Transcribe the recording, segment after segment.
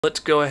Let's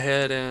go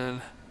ahead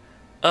and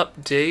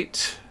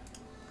update.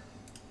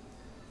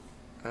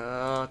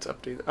 Let's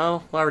update.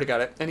 Oh, well, I already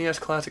got it. NES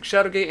Classic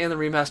Shadowgate and the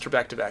Remaster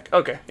back to back.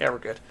 Okay, yeah, we're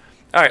good.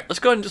 Alright, let's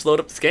go ahead and just load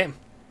up this game.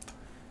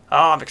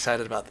 Oh, I'm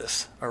excited about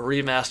this. A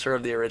remaster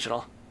of the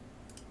original.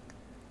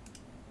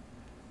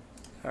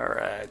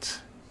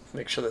 Alright.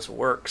 Make sure this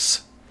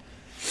works.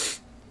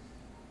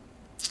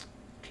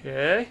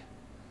 Okay.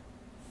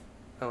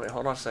 Oh, wait,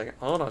 hold on a second.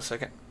 Hold on a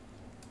second.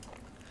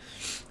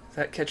 Is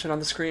that catching on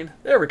the screen?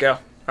 There we go.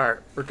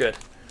 Alright, we're good.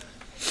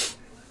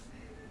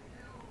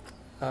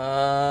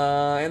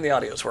 And the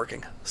audio's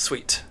working.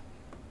 Sweet.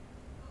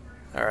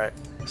 Alright,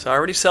 so I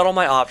already set all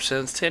my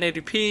options.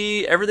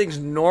 1080p, everything's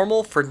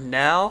normal for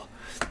now,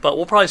 but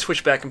we'll probably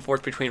switch back and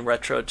forth between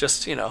retro,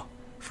 just, you know,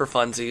 for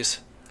funsies.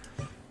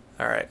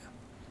 Alright.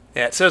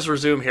 Yeah, it says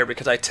resume here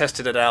because I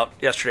tested it out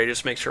yesterday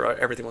just to make sure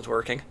everything was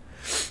working.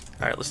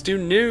 Alright, let's do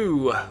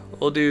new.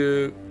 We'll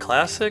do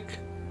classic.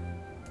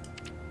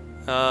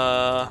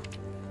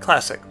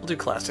 Classic. We'll do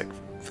classic.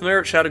 Familiar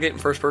with Shadowgate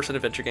and first-person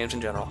adventure games in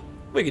general.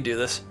 We can do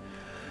this.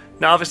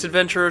 Novice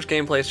adventurers,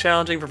 gameplay is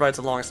challenging, provides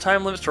the longest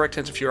time limits, direct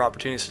hits, and fewer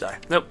opportunities to die.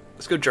 Nope,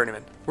 let's go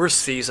journeyman. We're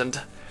seasoned.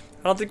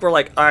 I don't think we're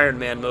like Iron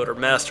Man mode or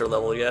master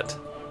level yet.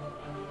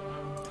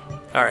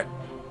 Alright.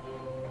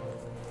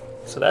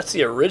 So that's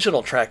the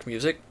original track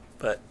music,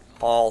 but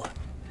all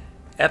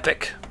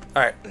epic.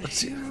 Alright, let's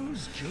see.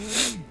 Hero's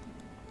journey.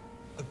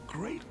 A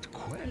great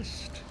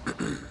quest.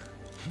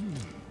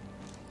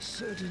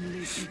 Certainly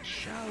it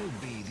shall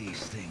be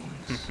these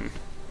things.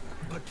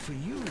 But for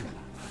you,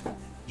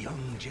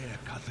 young Jer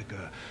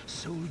Cuthiger,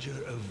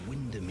 soldier of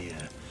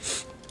Windermere,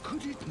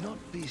 could it not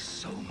be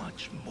so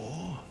much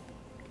more?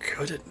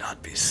 Could it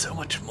not be so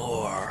much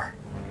more?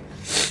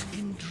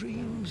 In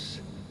dreams,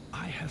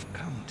 I have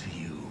come to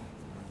you,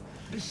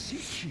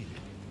 beseeching,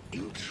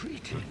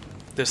 entreating.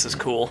 This is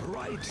cool.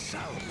 Ride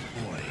south,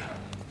 boy.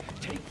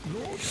 Take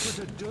naught but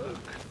a dirk,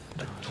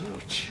 a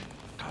torch,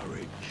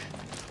 courage.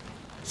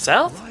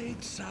 South?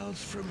 Ride south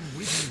from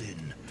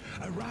Ridlin,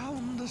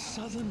 around the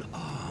southern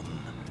arm,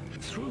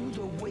 through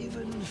the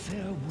Waven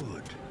Fair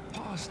Wood,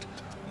 past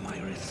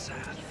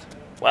Myrithsath.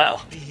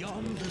 Wow.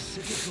 Beyond the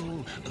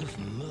citadel of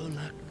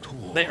Murlac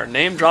Tor. They are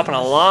name dropping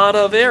a lot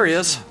of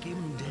areas.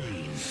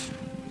 Gimdane,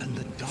 and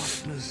the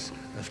darkness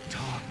of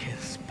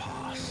Tarketh's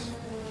Pass.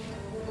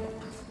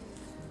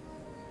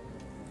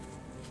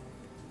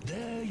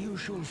 There you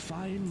shall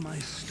find my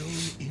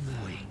stone in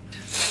wait.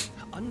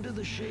 Under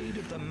the shade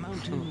of the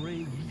mountain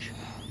range,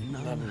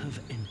 none have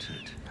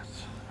entered.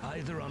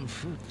 Either on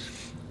foot,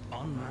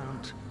 on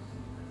mount,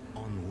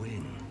 on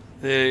wing.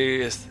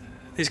 These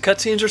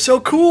cutscenes are so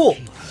cool.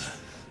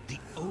 The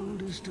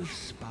oldest of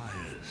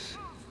spires,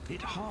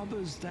 it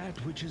harbors that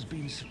which has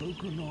been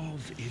spoken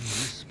of in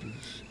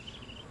whispers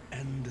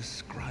and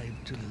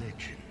ascribed to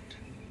legend.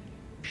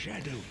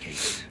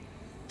 Shadowgate,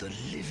 the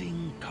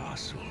living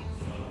castle.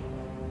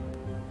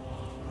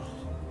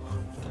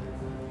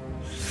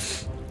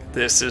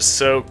 This is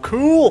so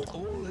cool.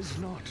 All is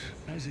not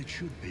as it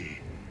should be.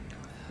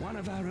 One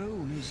of our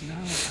own is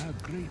now our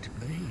great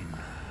bane.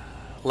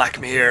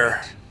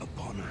 Lakmir.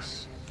 Upon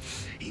us,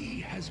 he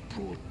has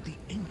brought the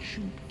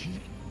ancient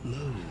keep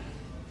low,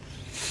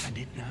 and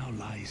it now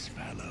lies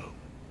fallow.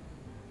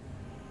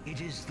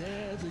 It is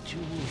there that you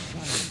will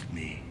find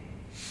me,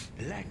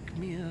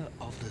 Lakmir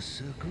of the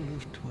Circle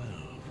of 12.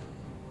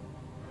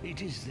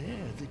 It is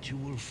there that you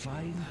will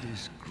find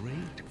this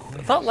great quest.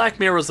 I thought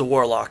Lakmir was the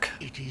warlock.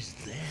 It is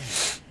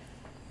there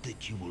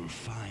that you will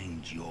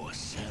find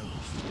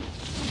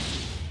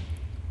yourself.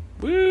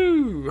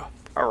 Woo!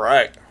 All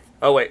right.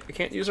 Oh wait, we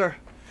can't use our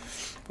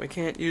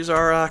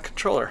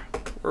controller.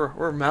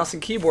 We're mouse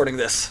and keyboarding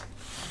this.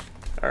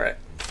 All right.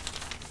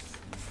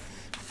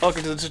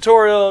 Welcome to the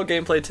tutorial.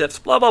 Gameplay tips.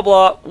 Blah blah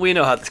blah. We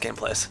know how this game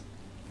plays.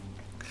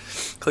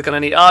 Click on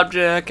any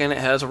object, and it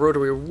has a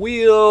rotary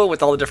wheel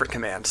with all the different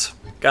commands.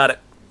 Got it.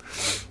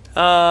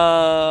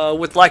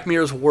 With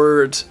Lakmir's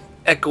words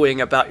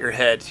echoing about your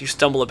head, you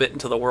stumble a bit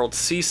until the world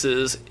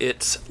ceases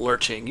its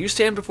lurching. You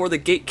stand before the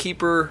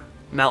Gatekeeper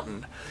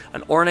Mountain.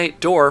 An ornate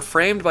door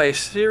framed by a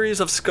series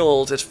of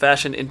skulls is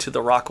fashioned into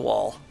the rock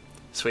wall.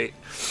 Sweet.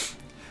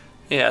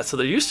 Yeah, so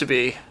there used to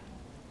be,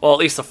 well, at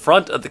least the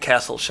front of the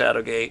castle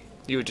Shadowgate,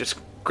 you would just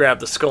grab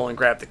the skull and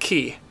grab the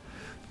key.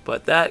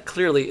 But that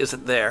clearly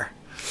isn't there.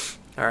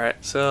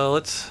 Alright, so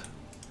let's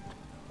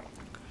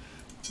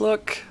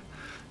look.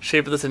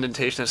 Shape of this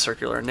indentation is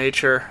circular in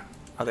nature.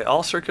 Are they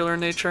all circular in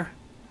nature?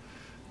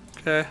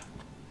 Okay.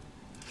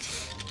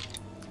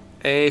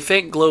 A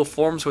faint glow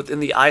forms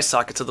within the eye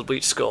sockets of the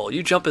bleached skull.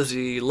 You jump as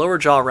the lower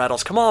jaw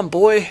rattles. Come on,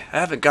 boy. I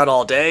haven't got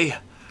all day.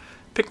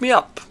 Pick me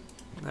up.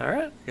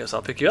 Alright, I guess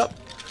I'll pick you up.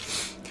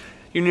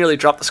 You nearly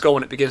drop the skull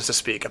when it begins to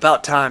speak.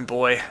 About time,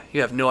 boy.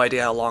 You have no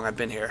idea how long I've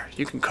been here.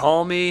 You can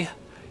call me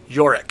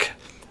Yorick.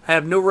 I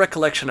have no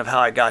recollection of how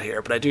I got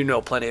here, but I do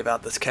know plenty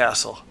about this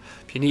castle.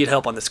 If you need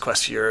help on this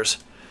quest of yours,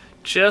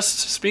 just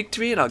speak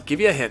to me and I'll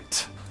give you a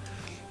hint.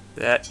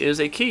 That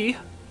is a key.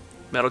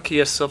 Metal key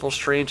has several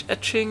strange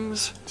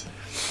etchings.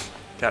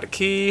 Got a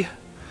key.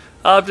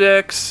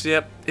 Objects,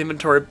 yep.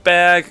 Inventory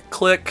bag,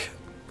 click.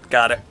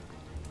 Got it.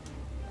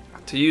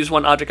 To use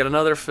one object on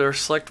another,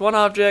 first select one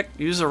object,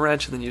 use a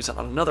wrench, and then use it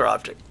on another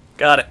object.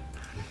 Got it.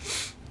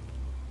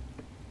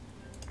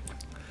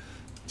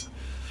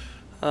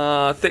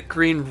 Thick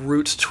green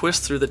roots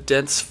twist through the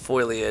dense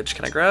foliage.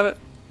 Can I grab it?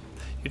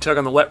 You tug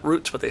on the wet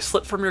roots, but they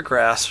slip from your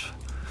grasp.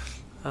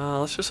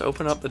 Let's just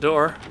open up the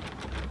door.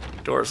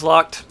 Door is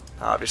locked.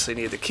 Obviously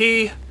need the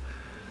key.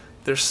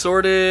 There's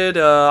sorted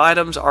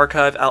items,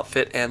 archive,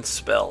 outfit, and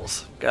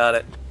spells. Got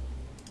it.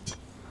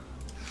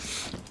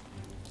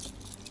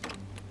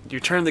 You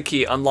turn the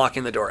key,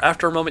 unlocking the door.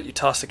 After a moment, you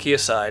toss the key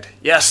aside.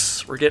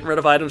 Yes! We're getting rid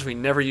of items we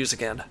never use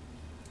again.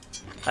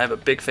 I am a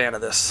big fan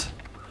of this.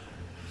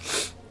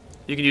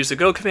 You can use the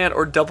go command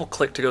or double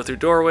click to go through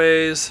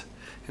doorways.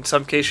 In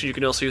some cases, you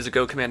can also use the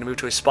go command to move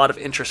to a spot of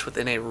interest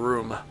within a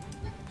room.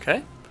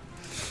 Okay.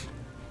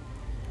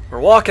 We're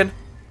walking.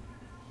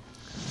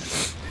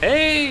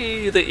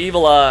 Hey, the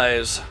evil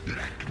eyes.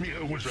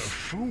 Lakmir was a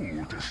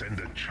fool to send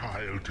a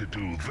child to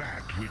do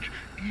that which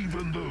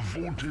even the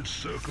vaunted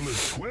Circle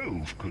of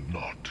 12 could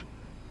not.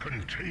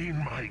 Contain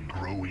my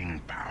growing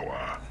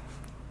power.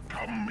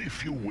 Come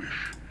if you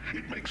wish.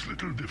 It makes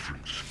little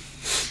difference.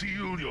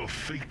 Seal your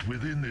fate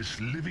within this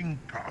living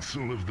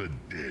castle of the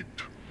dead.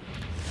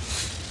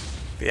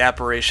 The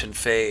apparition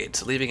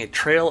fades, leaving a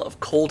trail of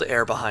cold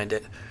air behind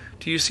it.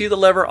 Do you see the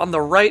lever on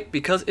the right?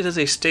 Because it is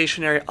a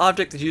stationary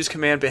object, the use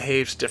command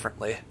behaves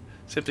differently.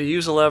 Simply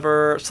use the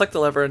lever, select the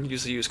lever, and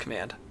use the use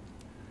command.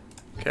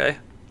 Okay,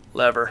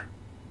 lever.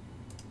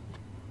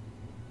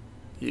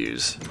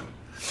 Use.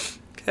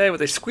 Okay,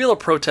 with a squeal of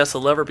protest, the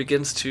lever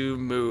begins to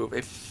move.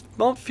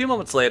 A few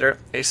moments later,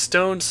 a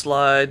stone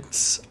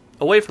slides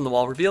away from the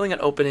wall, revealing an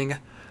opening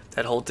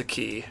that holds the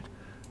key.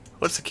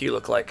 What's the key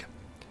look like?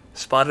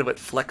 Spotted with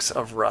flecks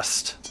of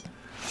rust.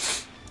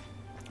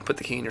 Put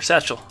the key in your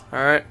satchel.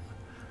 Alright.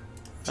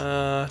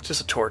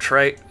 Just a torch,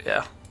 right?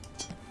 Yeah.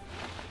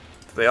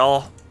 Do they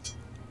all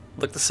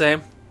look the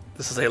same?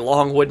 This is a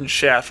long wooden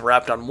shaft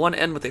wrapped on one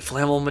end with a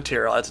flammable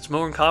material, as it's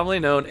more commonly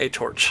known, a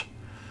torch.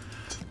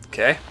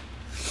 Okay.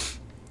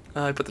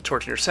 I put the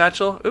torch in your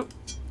satchel. Oop.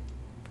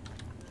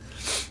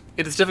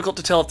 It is difficult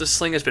to tell if this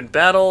sling has seen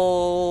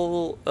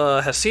battle,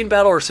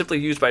 or simply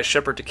used by a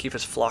shepherd to keep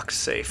his flock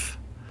safe.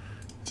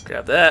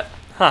 Grab that.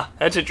 Huh,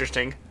 that's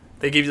interesting.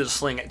 They give you the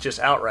sling just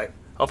outright.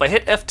 Oh, if I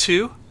hit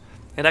F2,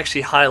 it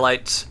actually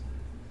highlights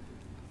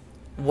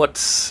what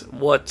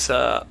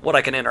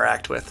I can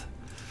interact with.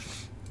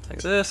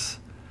 Like this.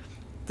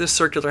 This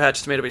circular hatch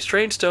is made of a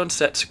strange stone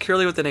set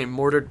securely within a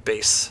mortared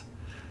base.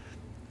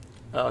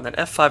 Oh, and then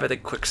F5, I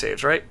think quick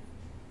saves, right?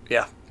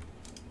 Yeah.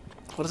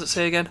 What does it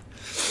say again?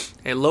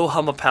 A low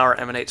hum of power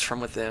emanates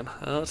from within.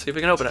 Let's see if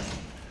we can open it.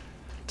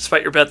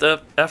 Despite your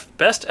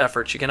best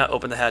efforts, you cannot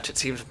open the hatch. It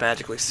seems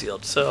magically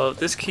sealed. So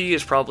this key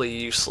is probably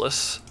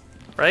useless,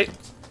 right?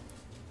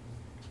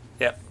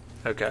 Yep.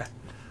 Okay.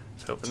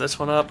 So open this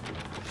one up.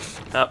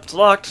 Nope, it's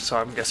locked, so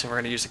I'm guessing we're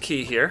going to use the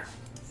key here.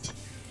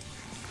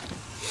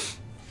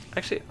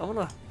 Actually, I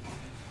wanna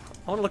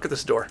look at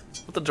this door.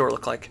 What the door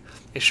look like?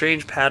 A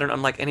strange pattern,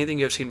 unlike anything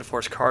you have seen before,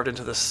 is carved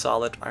into this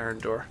solid iron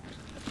door.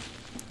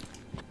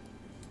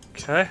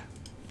 Okay.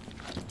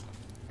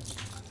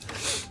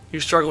 You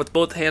struggle with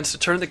both hands to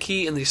turn the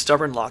key in the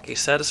stubborn lock. A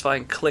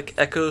satisfying click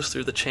echoes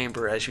through the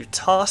chamber as you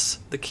toss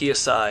the key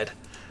aside.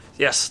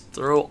 Yes,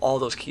 throw all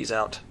those keys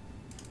out.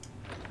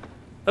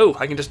 Oh,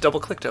 I can just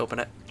double click to open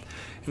it.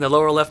 In the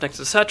lower left next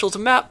to the satchel is a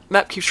map.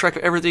 Map keeps track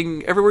of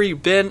everything, everywhere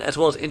you've been, as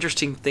well as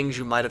interesting things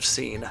you might have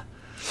seen.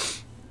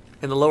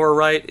 In the lower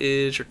right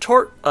is your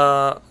torch,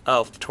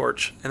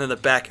 and then the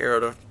back arrow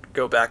to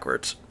go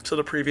backwards to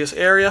the previous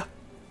area.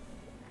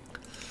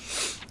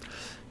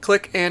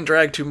 Click and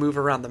drag to move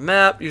around the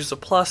map. Use the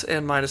plus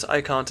and minus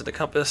icons in the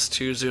compass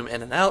to zoom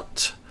in and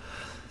out.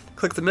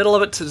 Click the middle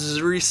of it to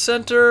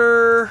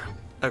recenter.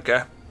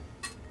 Okay.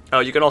 Oh,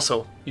 you can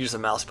also use the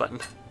mouse button.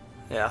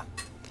 Yeah.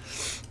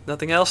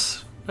 Nothing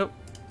else? Nope.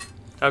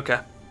 Okay.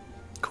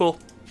 Cool.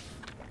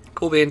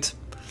 Cool beans.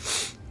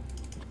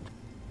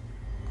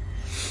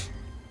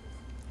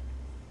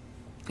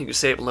 You can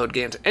save and load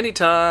games at any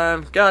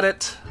time. Got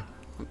it.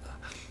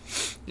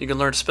 You can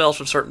learn spells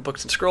from certain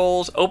books and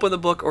scrolls. Open the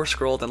book or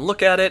scroll, then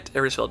look at it.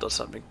 Every spell does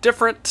something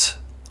different,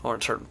 or in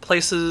certain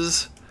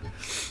places.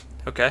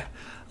 Okay.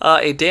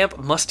 A damp,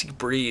 musty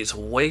breeze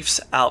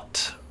wafts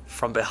out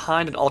from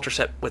behind an altar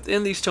set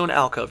within the stone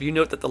alcove. You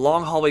note that the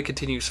long hallway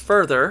continues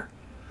further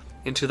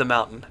into the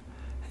mountain.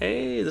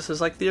 Hey, this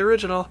is like the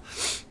original.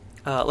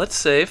 Let's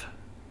save.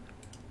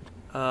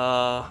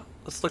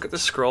 Let's look at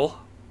this scroll.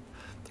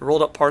 The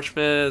rolled up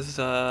parchment is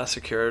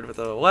secured with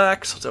a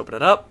wax. Let's open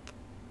it up.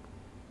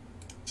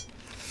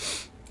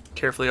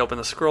 Carefully open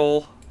the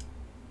scroll.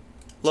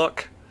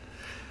 Look.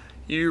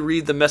 You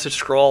read the message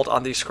scrawled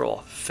on the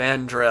scroll.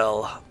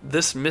 Fandrel,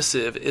 this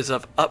missive is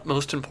of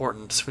utmost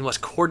importance. We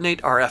must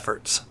coordinate our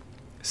efforts.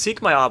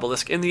 Seek my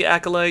obelisk in the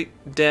acolyte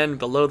den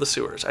below the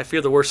sewers. I fear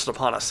the worst is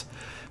upon us,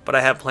 but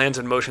I have plans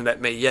in motion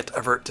that may yet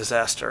avert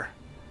disaster.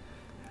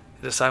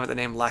 It is signed with the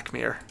name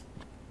Lakmir.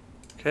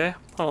 Okay,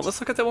 hold on,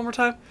 let's look at that one more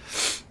time.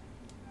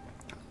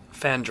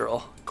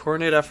 Fandral.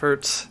 Coordinate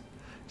efforts.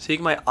 Seek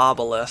my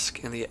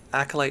obelisk in the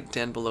Acolyte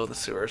Den below the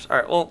sewers.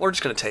 Alright, well, we're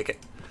just going to take it.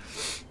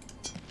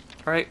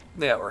 Alright,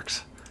 yeah, it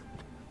works.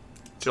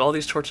 Do all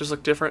these torches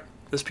look different?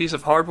 This piece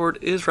of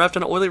hardboard is wrapped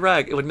in an oily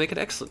rag. It would make an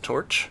excellent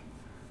torch.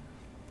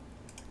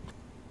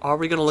 Are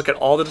we going to look at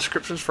all the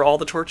descriptions for all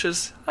the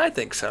torches? I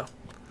think so.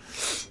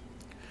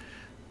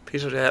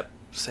 Piece of depth,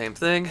 same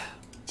thing.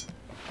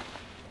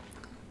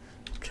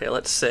 Okay,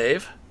 let's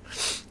save.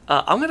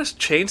 I'm going to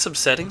change some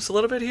settings a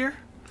little bit here.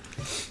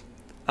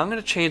 I'm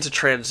going to change the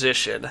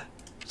transition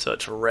so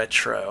it's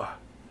retro.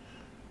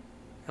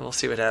 And we'll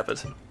see what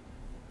happens.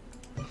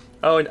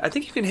 Oh, and I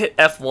think you can hit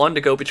F1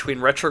 to go between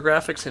retro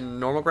graphics and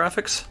normal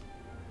graphics.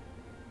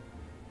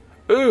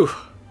 Ooh.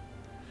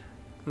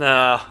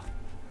 Nah.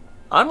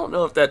 I don't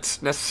know if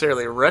that's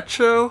necessarily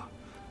retro.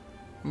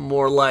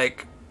 More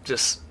like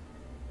just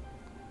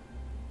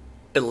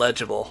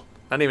illegible.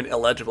 Not even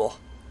illegible.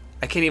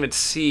 I can't even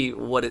see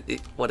what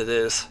it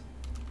is.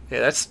 Yeah,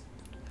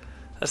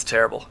 that's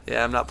terrible.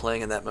 Yeah, I'm not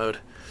playing in that mode.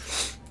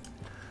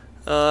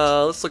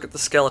 Let's look at the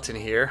skeleton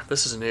here.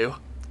 This is new.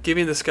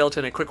 Giving the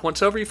skeleton a quick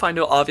once over, you find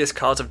no obvious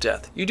cause of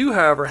death. You do,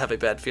 however, have a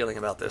bad feeling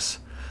about this.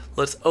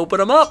 Let's open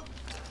them up.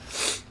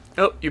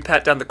 Oh, you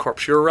pat down the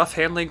corpse. Your rough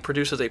handling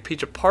produces a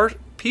piece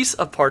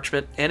of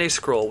parchment and a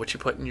scroll, which you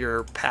put in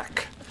your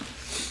pack.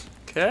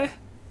 Okay.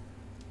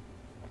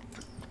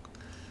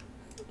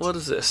 What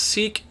is this?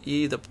 Seek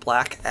ye the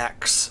black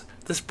axe.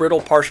 This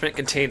brittle parchment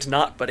contains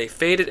naught but a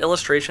faded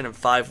illustration and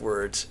 5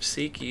 words.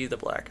 Seek ye the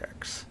black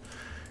axe.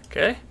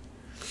 Okay.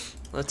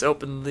 Let's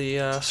open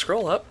the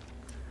scroll up.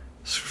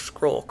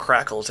 Scroll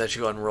crackles as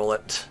you unroll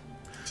it.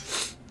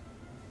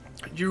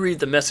 You read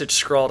the message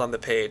scrawled on the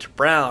page.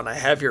 Brown, I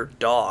have your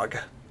dog.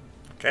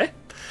 Okay.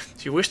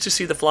 If you wish to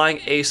see the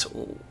flying ace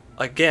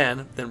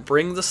again, then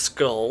bring the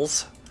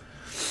skulls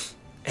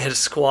and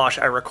squash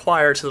I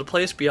require to the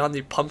place beyond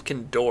the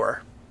pumpkin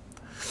door.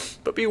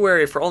 But be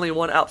wary, for only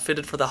one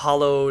outfitted for the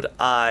hollowed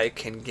eye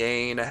can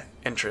gain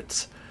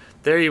entrance.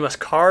 There you must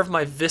carve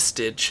my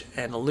vistage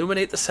and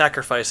illuminate the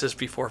sacrifices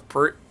before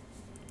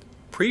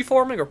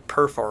performing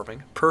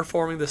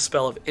the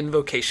spell of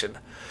invocation.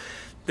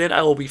 Then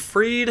I will be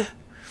freed,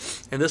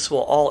 and this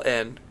will all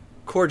end.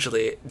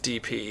 Cordially,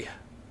 DP.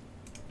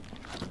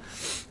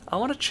 I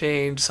want to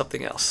change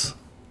something else.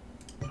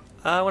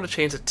 I want to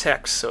change the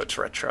text so it's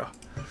retro.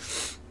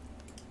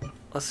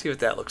 Let's see what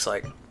that looks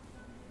like.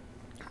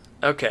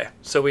 Okay,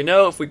 so we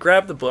know if we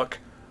grab the book,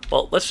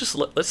 well, let's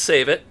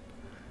save it,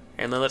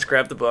 and then let's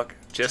grab the book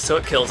just so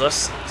it kills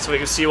us, so we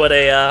can see what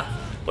a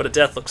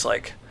death looks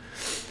like.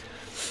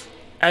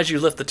 As you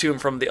lift the tomb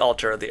from the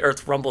altar, the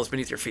earth rumbles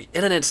beneath your feet.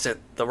 In an instant,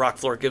 the rock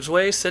floor gives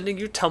way, sending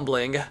you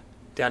tumbling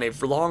down a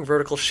long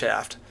vertical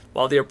shaft.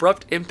 While the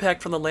abrupt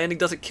impact from the landing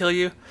doesn't kill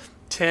you,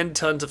 10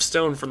 tons of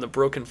stone from the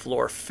broken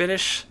floor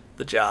finish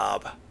the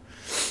job.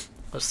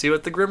 Let's see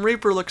what the Grim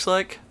Reaper looks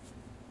like.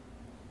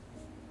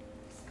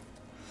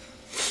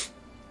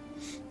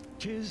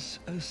 'Tis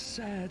a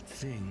sad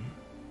thing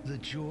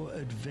that your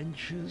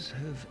adventures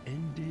have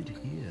ended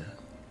here.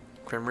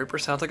 Grim Reaper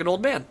sounds like an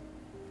old man.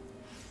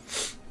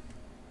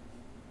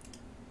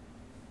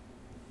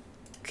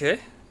 Okay.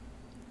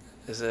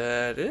 Is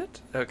that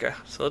it? Okay,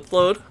 so let's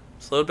load.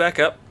 Let's load back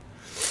up.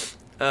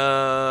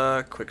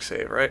 Quick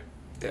save, right?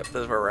 Yep, this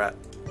is where we're at.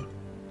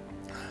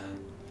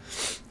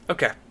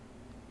 Okay.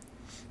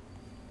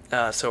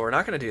 So we're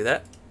not going to do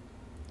that.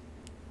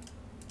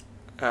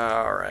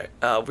 Alright.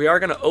 We are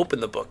going to open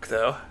the book,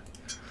 though.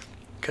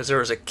 Because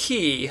there is a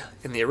key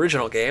in the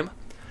original game.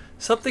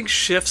 Something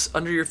shifts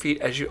under your feet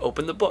as you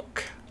open the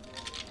book.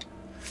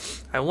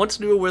 I once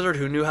knew a wizard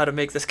who knew how to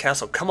make this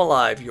castle come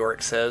alive,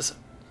 Yorick says.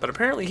 But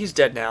apparently he's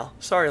dead now.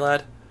 Sorry,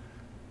 lad.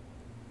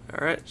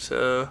 Alright,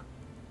 so...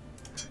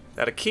 Is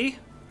that a key?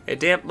 A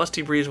damp,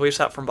 musty breeze waves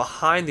out from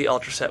behind the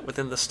altar set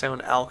within the stone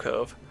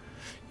alcove.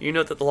 You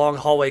note that the long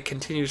hallway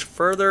continues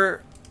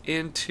further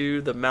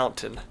into the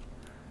mountain.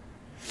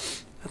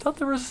 I thought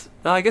there was...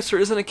 No, I guess there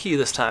isn't a key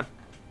this time.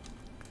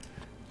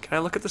 Can I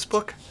look at this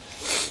book?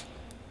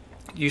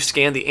 You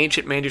scan the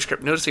ancient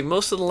manuscript, noticing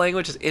most of the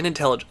language is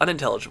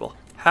unintelligible.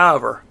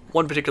 However,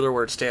 one particular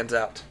word stands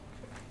out.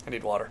 I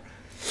need water.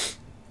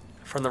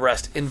 From the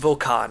rest,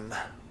 Invocan.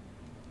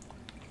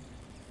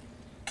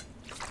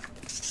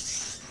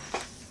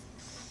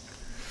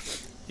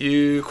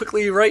 You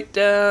quickly write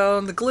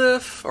down the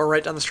glyph, or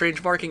write down the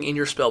strange marking in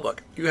your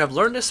spellbook. You have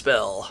learned a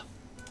spell.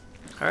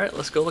 Alright,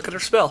 let's go look at our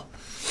spell.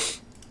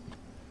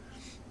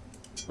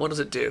 What does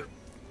it do?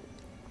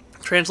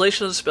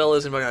 Translation of the spell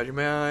is invoke out your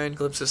mind,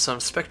 glimpses some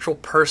spectral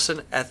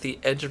person at the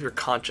edge of your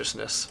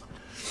consciousness.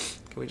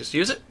 Can we just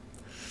use it?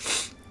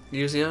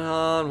 Use it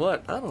on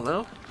what? I don't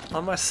know.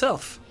 On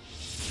myself.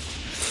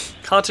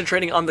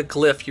 Concentrating on the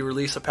glyph, you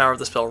release the power of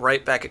the spell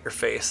right back at your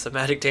face. The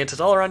magic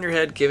dances all around your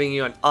head, giving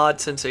you an odd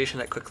sensation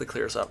that quickly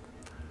clears up.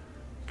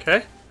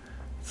 Okay.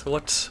 So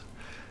what's...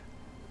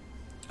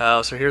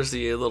 Oh, so here's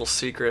the little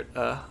secret.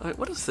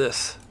 What is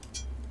this?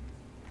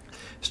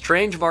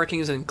 Strange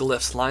markings and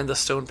glyphs line the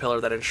stone pillar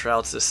that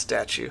enshrouds this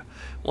statue.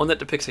 One that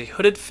depicts a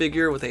hooded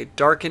figure with a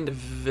darkened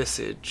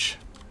visage.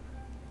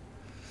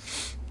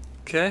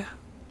 Okay.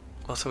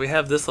 Well, so we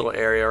have this little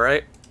area,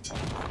 right?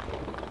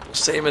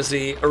 Same as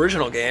the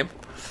original game.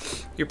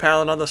 You're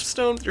pounding on the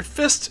stone with your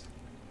fist.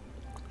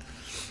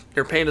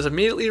 Your pain is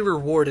immediately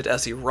rewarded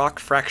as the rock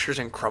fractures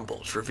and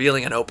crumbles,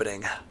 revealing an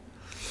opening.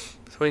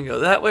 So we can go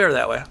that way or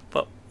that way.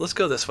 But let's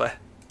go this way.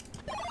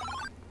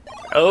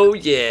 Oh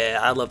yeah,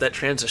 I love that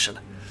transition.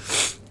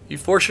 You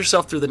force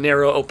yourself through the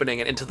narrow opening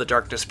and into the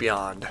darkness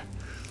beyond.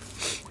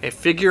 A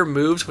figure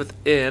moves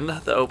within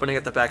the opening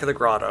at the back of the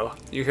grotto.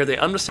 You hear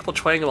the unmistakable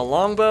twang of a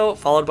longbow,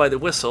 followed by the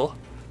whistle.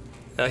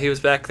 He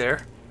was back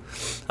there.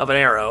 Of an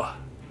arrow.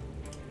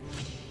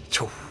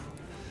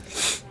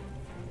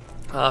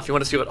 If you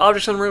want to see what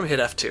objects in the room, hit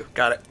F2.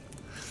 Got it.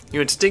 You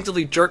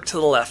instinctively jerk to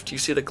the left. You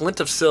see the glint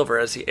of silver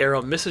as the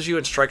arrow misses you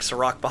and strikes the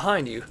rock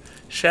behind you,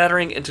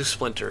 shattering into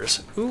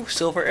splinters. Ooh,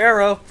 silver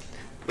arrow.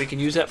 We can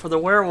use that for the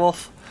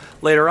werewolf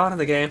later on in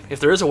the game,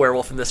 if there is a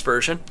werewolf in this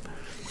version.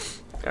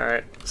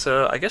 Alright,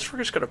 so I guess we're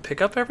just going to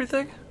pick up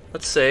everything.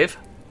 Let's save.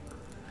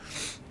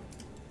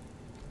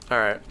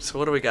 Alright, so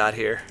what do we got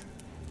here?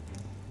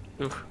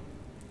 Ooh.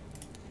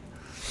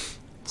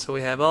 So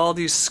we have all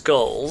these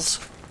skulls.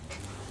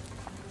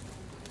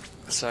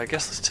 So I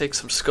guess let's take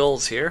some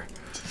skulls here.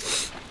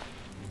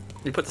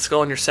 You put the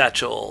skull in your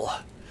satchel.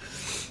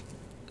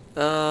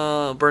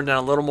 Burn down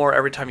a little more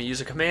every time you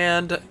use a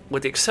command,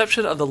 with the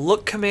exception of the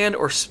look command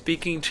or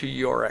speaking to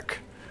Yorick.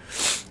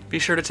 Be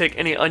sure to take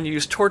any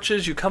unused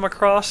torches you come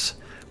across.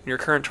 When your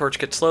current torch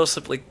gets low,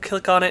 simply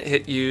click on it,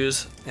 hit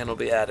use, and it'll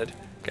be added.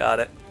 Got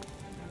it.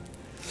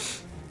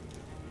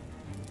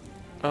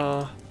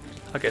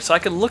 Okay, so I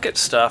can look at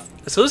stuff.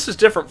 So this is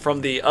different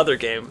from the other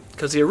game,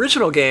 because the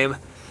original game,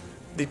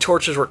 the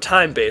torches were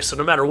time-based, so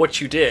no matter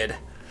what you did,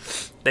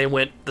 they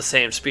went the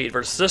same speed.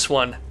 Versus this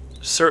one,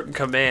 certain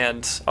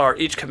commands, or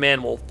each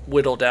command will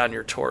whittle down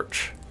your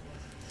torch.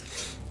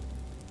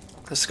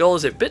 The skull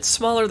is a bit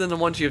smaller than the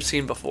ones you've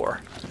seen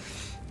before.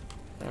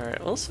 Alright,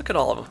 well, let's look at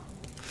all of them.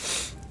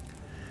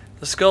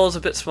 The skull is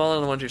a bit smaller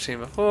than the ones you've seen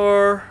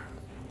before.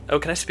 Oh,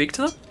 can I speak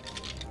to them?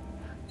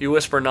 You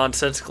whisper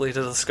nonsensically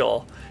to the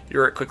skull.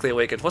 Yorick quickly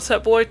awakens. What's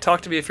that, boy?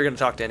 Talk to me if you're going to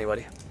talk to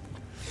anybody.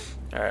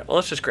 Alright, well,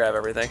 let's just grab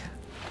everything.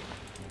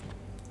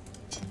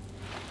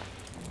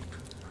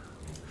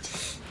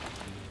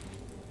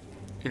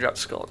 You drop the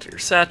skull into your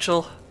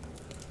satchel.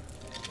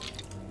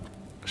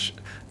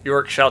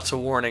 Yorick shouts a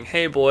warning.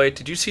 Hey boy,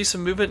 did you see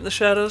some movement in the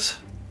shadows?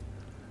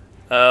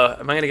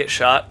 Am I gonna get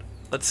shot?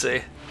 Let's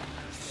see.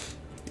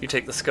 You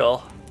take the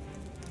skull.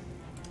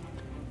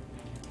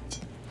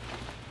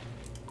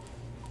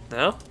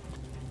 No?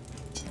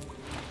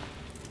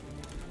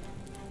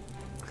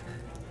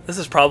 This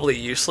is probably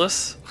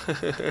useless.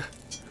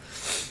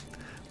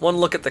 One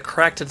look at the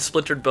cracked and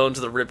splintered bones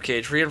of the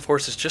ribcage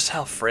reinforces just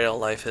how frail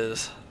life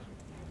is.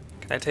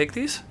 Can I take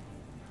these?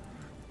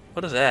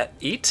 What is that?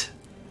 Eat?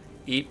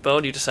 Eat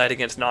bone? You decide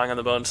against gnawing on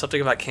the bone.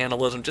 Something about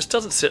cannibalism just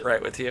doesn't sit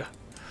right with you.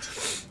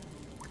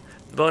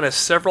 The bone has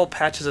several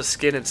patches of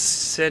skin and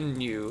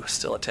sinew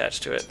still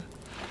attached to it.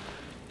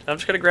 I'm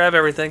just going to grab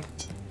everything.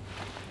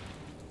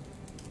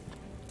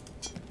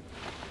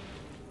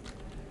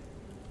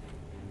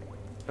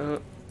 A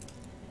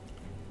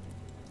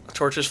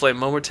torch's flame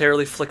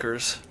momentarily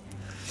flickers.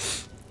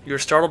 You are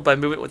startled by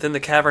movement within the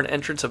cavern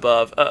entrance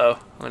above. Uh-oh,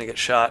 I'm going to get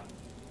shot.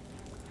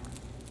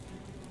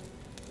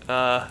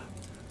 Let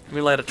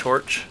me light a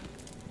torch.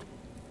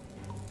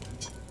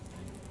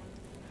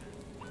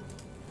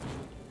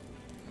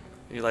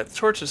 You light the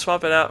torch and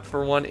swap it out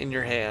for one in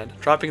your hand,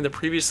 dropping the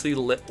previously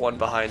lit one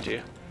behind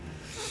you.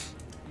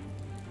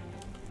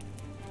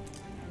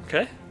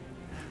 Okay.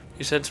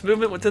 You sense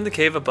movement within the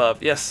cave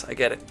above. Yes, I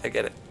get it. I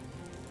get it.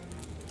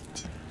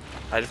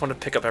 I just want to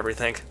pick up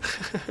everything.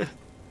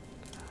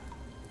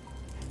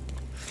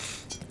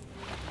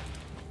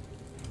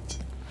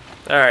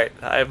 Alright,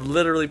 I've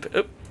literally...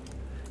 Oh,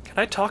 can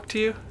I talk to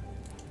you?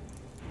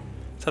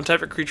 Some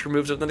type of creature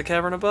moves within the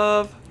cavern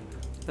above.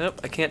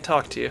 Nope, I can't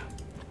talk to you.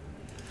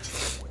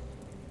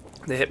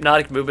 The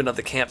hypnotic movement of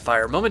the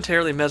campfire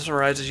momentarily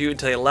mesmerizes you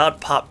until a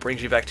loud pop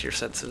brings you back to your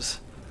senses.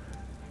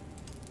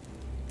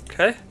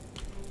 Okay.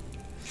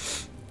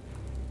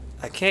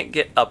 I can't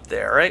get up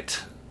there,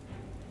 right?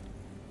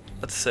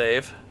 Let's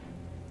save.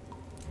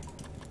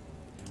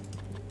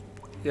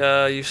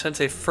 You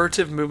sense a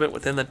furtive movement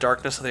within the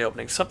darkness of the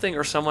opening. Something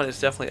or someone is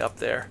definitely up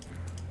there.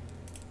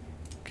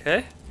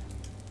 Okay.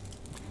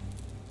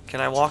 Can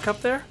I walk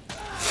up there?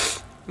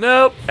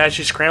 Nope. As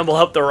you scramble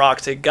up the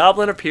rocks, a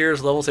goblin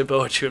appears, levels a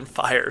bow at you, and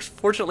fires.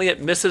 Fortunately,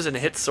 it misses and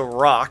hits the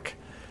rock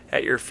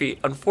at your feet.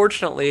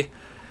 Unfortunately,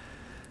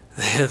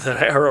 the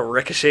arrow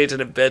ricochets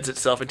and embeds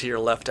itself into your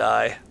left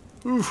eye.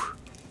 Oof.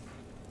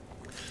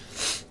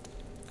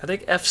 I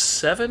think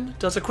F7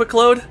 does a quick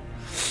load.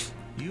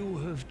 You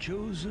have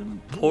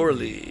chosen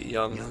Poorly,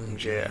 young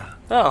Jay.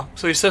 Oh,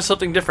 so he says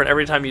something different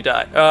every time you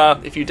die.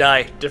 If you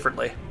die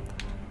differently.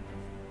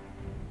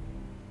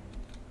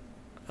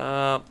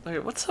 Okay,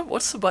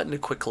 what's the button to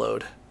quick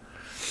load?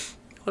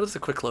 What is the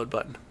quick load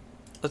button?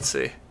 Let's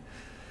see.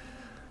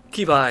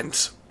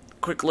 Keybinds.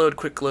 Quick load,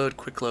 quick load,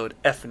 quick load.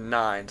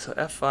 F9. So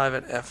F5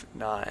 and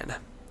F9.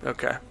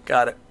 Okay,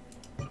 got it.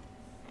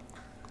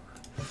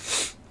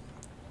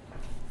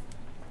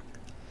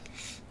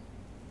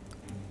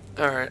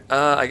 Alright,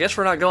 I guess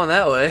we're not going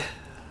that way.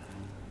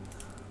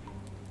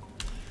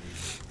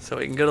 So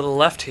we can go to the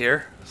left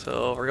here.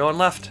 So we're going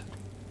left.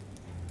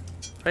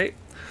 Right?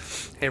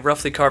 A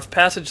roughly carved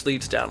passage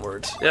leads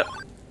downwards. Yep.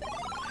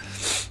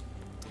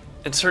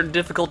 In certain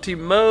difficulty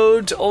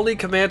modes, only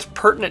commands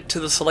pertinent to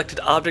the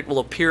selected object will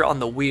appear on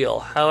the wheel.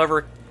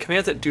 However,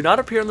 commands that do not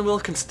appear on the wheel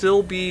can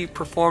still be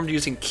performed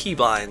using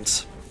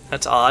keybinds.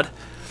 That's odd.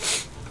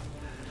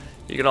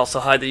 You can also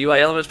hide the UI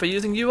elements by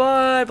using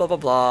UI, blah blah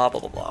blah,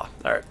 blah blah blah.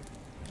 Alright.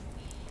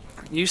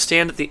 You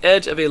stand at the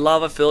edge of a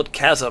lava-filled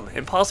chasm.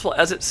 Impossible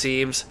as it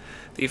seems,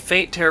 the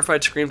faint,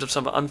 terrified screams of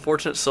some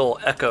unfortunate soul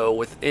echo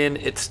within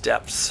its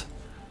depths.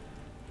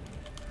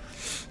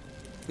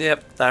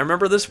 Yep, I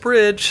remember this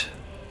bridge.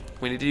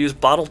 We need to use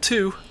bottle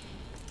 2.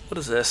 What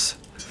is this?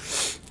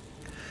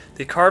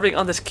 The carving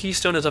on this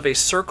keystone is of a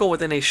circle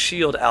within a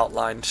shield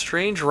outline.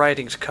 Strange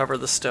writings cover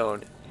the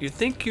stone. You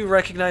think you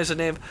recognize the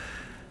name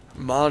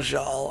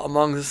Majal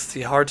among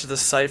the hard to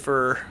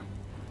decipher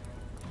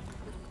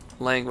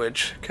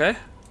language. Okay,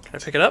 can I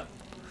pick it up?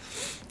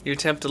 You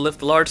attempt to lift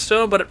the large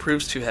stone, but it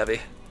proves too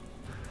heavy.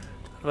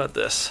 What about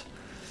this?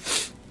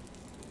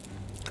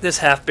 This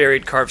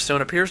half-buried carved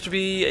stone appears to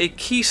be a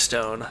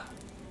keystone.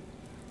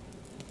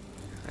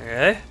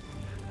 Okay.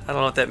 I don't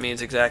know what that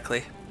means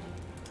exactly.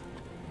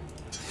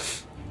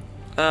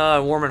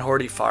 Warm and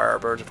hoardy fire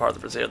burns apart the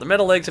brazier. The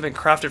metal legs have been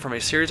crafted from a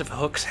series of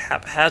hooks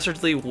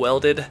haphazardly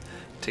welded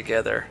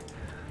together.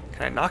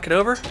 Can I knock it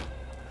over?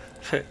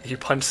 You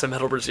punch the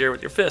metal brazier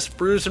with your fist.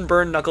 Bruised and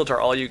burned knuckles are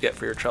all you get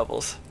for your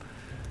troubles.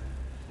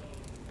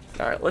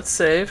 Alright, let's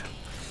save.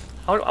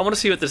 I want to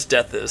see what this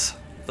death is.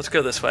 Let's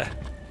go this way.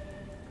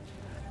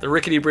 The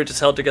rickety bridge is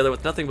held together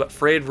with nothing but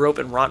frayed rope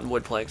and rotten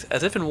wood planks.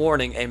 As if in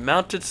warning, a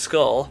mounted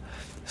skull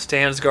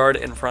stands guard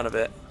in front of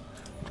it.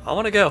 I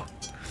want to go.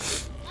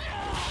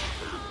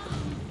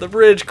 The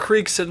bridge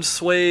creaks and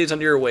sways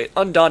under your weight.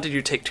 Undaunted,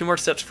 you take 2 more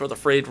steps before the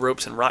frayed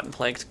ropes and rotten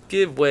planks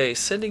give way,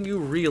 sending you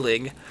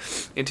reeling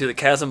into the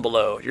chasm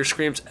below. Your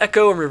screams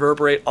echo and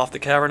reverberate off the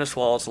cavernous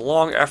walls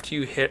long after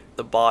you hit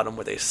the bottom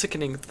with a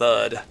sickening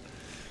thud.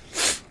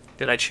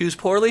 Did I choose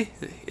poorly?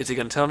 Is he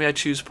going to tell me I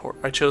chose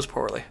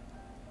poorly?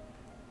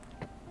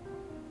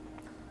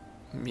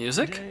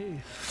 Music?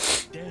 Today,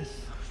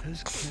 death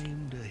has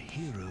claimed a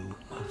hero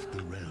of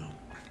the realm.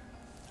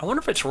 I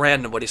wonder if it's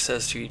random what he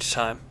says to you each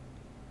time.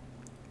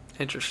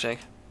 Interesting.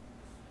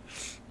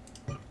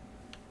 Can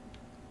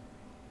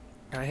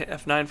I hit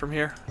F9 from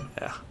here?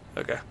 Yeah,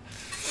 okay.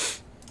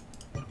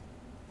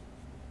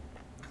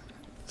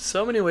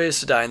 So many ways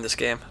to die in this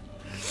game.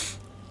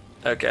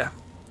 Okay.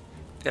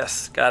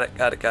 Yes, got it,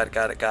 got it, got it,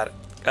 got it, got it,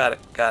 got it,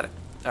 got it.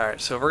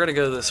 Alright, so we're gonna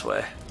go this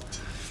way.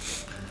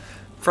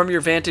 From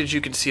your vantage,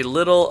 you can see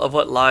little of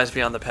what lies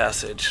beyond the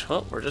passage.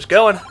 Well, we're just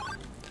going.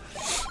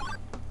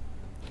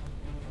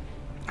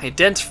 A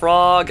dense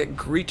frog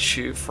greets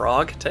you.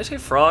 Frog? Did I say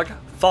frog?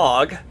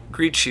 Fog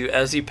greets you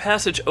as the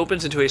passage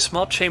opens into a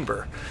small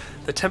chamber.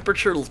 The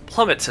temperature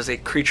plummets as a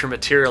creature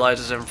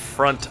materializes in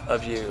front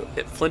of you.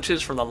 It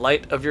flinches from the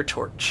light of your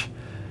torch.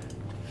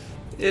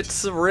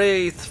 It's a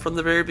wraith from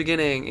the very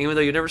beginning. Even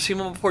though you've never seen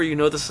one before, you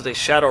know this is a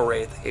shadow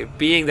wraith, a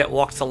being that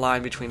walks the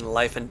line between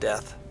life and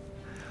death.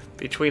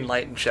 Between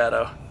light and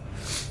shadow.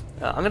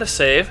 I'm going to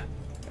save.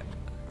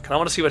 I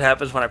want to see what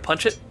happens when I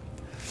punch it.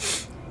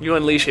 You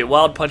unleash a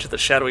wild punch at the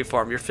shadowy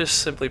form. Your fist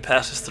simply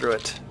passes through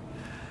it.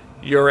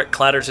 Yorick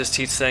clatters his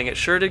teeth, saying, "It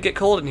sure did get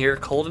cold in here,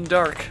 cold and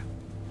dark."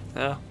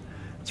 Oh,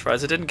 I'm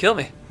surprised it didn't kill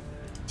me.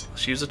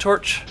 Let's use a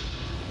torch.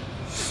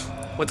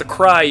 With a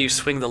cry, you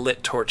swing the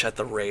lit torch at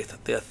the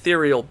wraith. The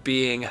ethereal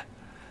being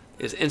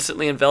is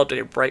instantly enveloped in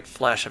a bright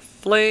flash of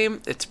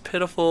flame. It's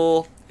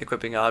pitiful.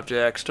 Equipping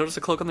objects. Notice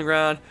the cloak on the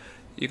ground.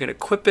 You can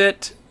equip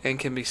it and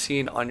can be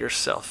seen on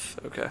yourself.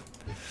 Okay.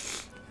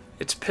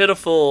 Its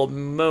pitiful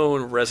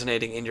moan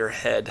resonating in your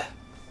head.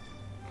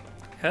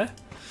 Okay.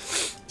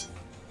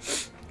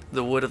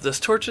 The wood of this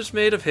torch is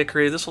made of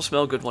hickory. This will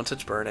smell good once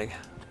it's burning.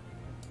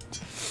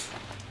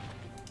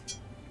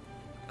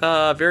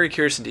 Very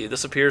curious indeed.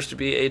 This appears to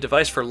be a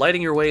device for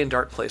lighting your way in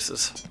dark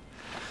places.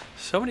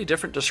 So many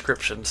different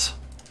descriptions.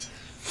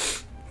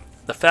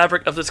 The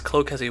fabric of this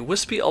cloak has a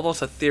wispy,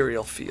 almost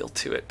ethereal feel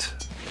to it.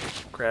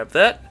 Grab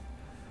that.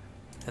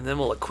 And then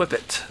we'll equip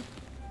it.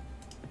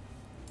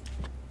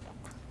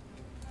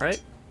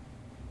 Right?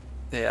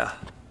 Yeah.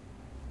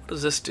 What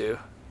does this do?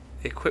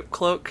 Equip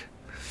cloak?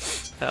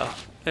 Oh,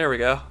 there we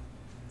go.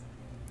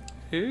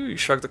 Ooh, you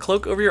shrug the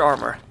cloak over your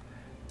armor.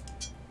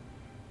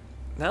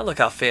 Now look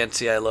how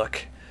fancy I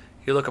look.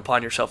 You look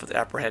upon yourself with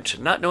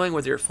apprehension, not knowing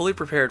whether you're fully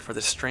prepared for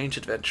this strange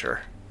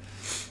adventure.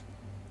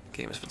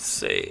 Game has been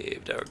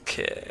saved.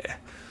 Okay.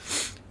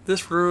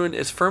 This rune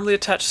is firmly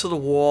attached to the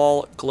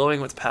wall,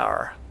 glowing with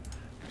power.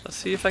 Let's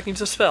see if I can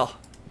use a spell.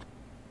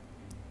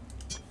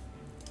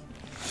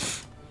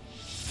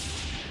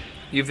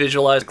 You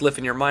visualize a glyph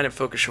in your mind and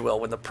focus your will.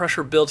 When the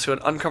pressure builds to an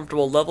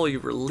uncomfortable level, you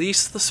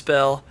release the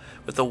spell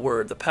with the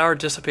word. The power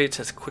dissipates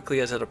as quickly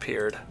as it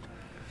appeared.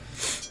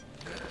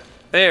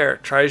 There.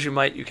 Try as you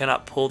might, you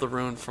cannot pull the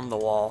rune from the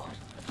wall.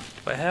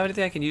 Do I have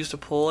anything I can use to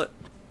pull it?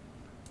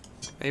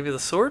 Maybe the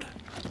sword?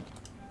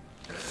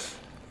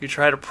 You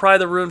try to pry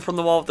the rune from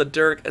the wall with the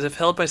dirk. As if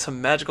held by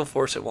some magical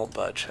force, it won't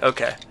budge.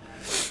 Okay.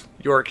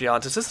 Yorick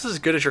yawns. This is as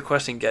good as your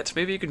questing gets.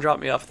 Maybe you can drop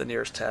me off at the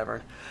nearest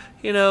tavern.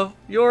 You know,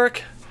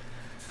 Yorick,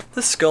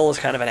 this skull is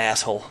kind of an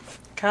asshole.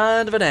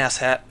 Kind of an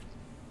asshat.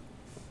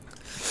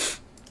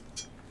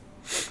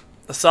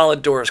 The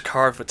solid door is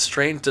carved with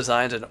strange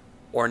designs and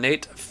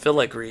ornate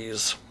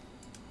filigrees.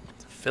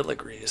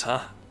 Filigrees,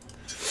 huh?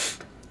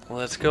 Well,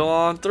 let's go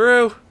on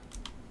through.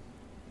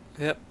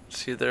 Yep,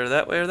 it's either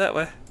that way or that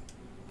way.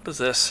 What is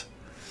this?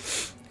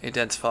 A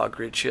dense fog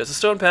greets you. As a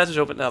stone passage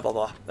open, blah, blah,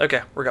 blah.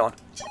 Okay, we're going.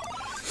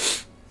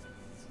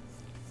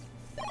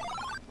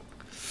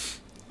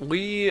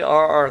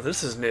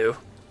 This is new.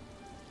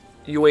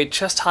 You wade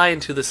chest high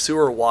into the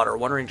sewer water,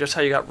 wondering just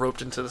how you got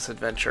roped into this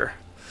adventure.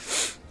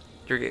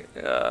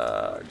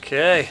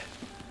 Okay.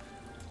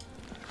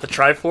 The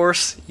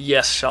Triforce?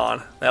 Yes,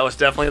 Sean. That was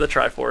definitely the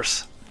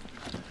Triforce.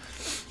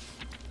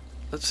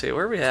 Let's see,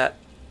 where are we at?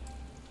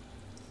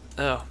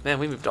 Oh, man,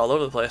 we moved all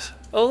over the place.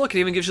 Oh, look, it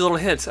even gives you little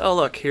hints. Oh,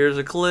 look, here's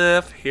a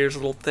glyph. Here's a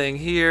little thing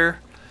here.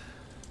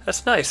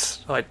 That's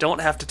nice. So I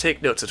don't have to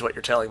take notes, is what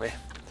you're telling me.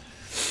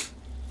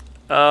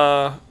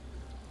 I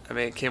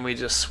mean, can we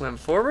just swim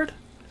forward?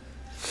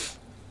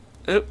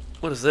 Oop,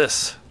 what is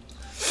this?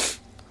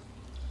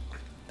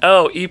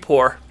 Oh,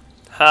 Epor.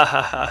 Ha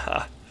ha ha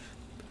ha.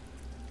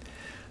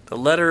 The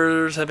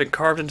letters have been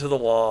carved into the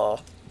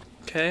wall.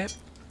 Okay.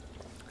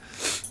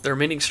 Their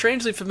meaning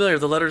strangely familiar.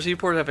 The letters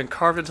Epor have been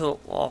carved into the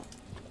wall.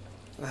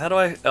 How do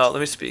I... Oh, let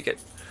me speak it.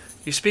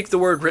 You speak the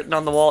word written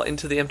on the wall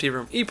into the empty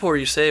room. Epor,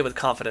 you say with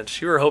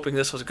confidence. You were hoping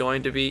this was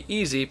going to be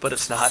easy, but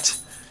it's not.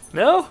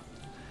 No?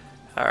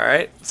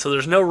 Alright, so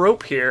there's no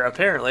rope here,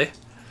 apparently.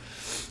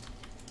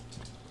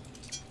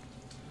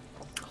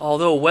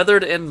 Although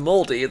weathered and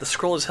moldy, the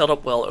scroll has held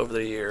up well over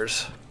the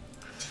years.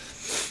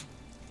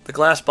 The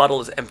glass bottle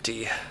is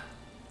empty.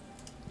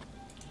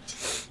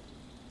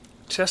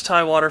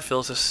 Chest-high water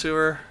fills the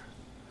sewer.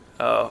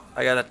 Oh,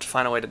 I gotta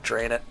find a way to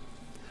drain it.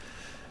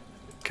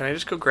 Can I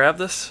just go grab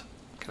this?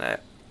 Can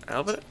I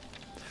open it?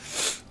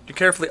 You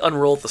carefully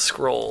unroll the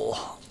scroll.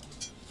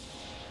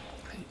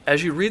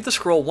 As you read the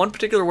scroll, one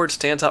particular word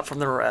stands out from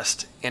the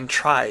rest.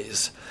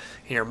 Entrise.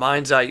 In your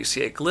mind's eye, you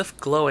see a glyph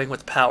glowing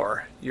with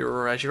power.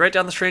 As you write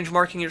down the strange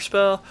marking in your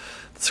spell,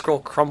 the scroll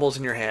crumbles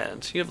in your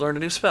hands. You have learned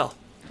a new spell.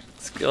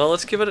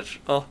 Let's give it a...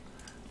 Oh,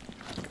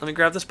 let me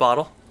grab this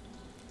bottle.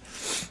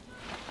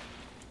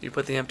 You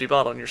put the empty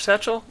bottle in your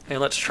satchel, and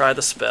let's try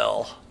the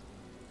spell.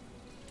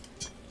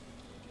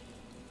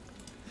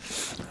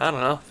 I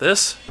don't know.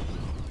 This?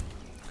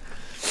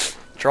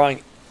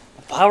 Drawing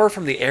power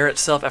from the air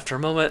itself. After a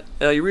moment,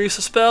 you reuse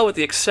the spell. With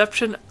the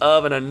exception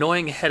of an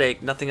annoying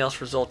headache, nothing else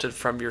resulted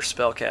from your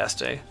spell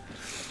casting.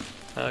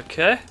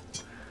 Okay.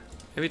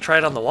 Maybe try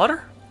it on the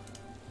water?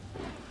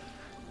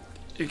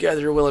 You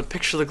gather your will and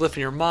picture the glyph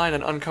in your mind.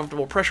 An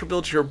uncomfortable pressure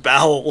builds your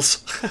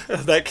bowels.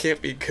 That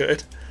can't be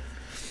good.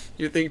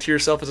 You think to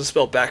yourself as the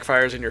spell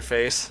backfires in your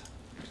face.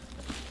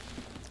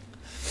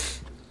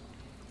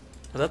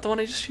 Was that the one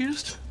I just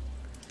used?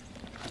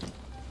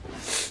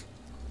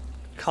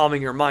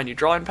 Calming your mind, you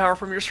draw in power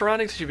from your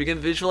surroundings. As you begin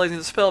visualizing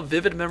the spell,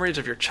 vivid memories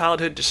of your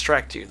childhood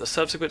distract you. The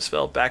subsequent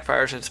spell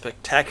backfires in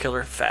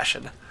spectacular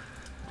fashion.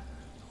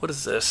 What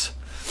is this?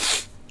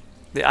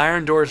 The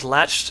iron door is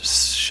latched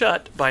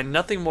shut by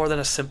nothing more than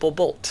a simple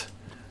bolt.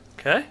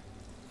 Okay.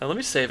 Now let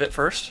me save it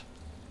first.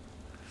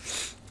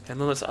 And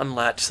then let's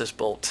unlatch this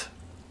bolt.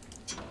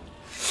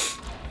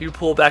 You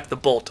pull back the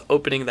bolt,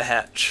 opening the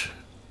hatch.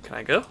 Can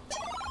I go?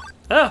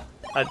 Ah!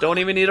 I don't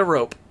even need a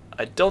rope.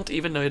 I don't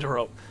even need a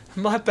rope.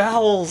 My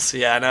bowels!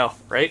 Yeah, I know,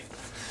 right?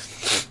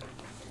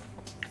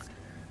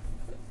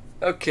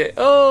 Okay.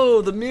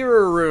 Oh, the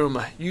mirror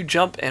room. You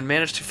jump and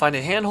manage to find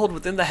a handhold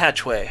within the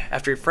hatchway.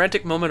 After a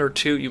frantic moment or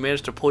two, you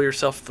manage to pull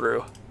yourself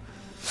through.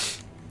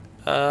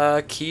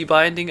 Key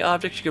binding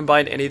object. You can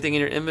bind anything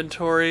in your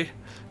inventory.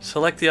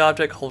 Select the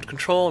object, hold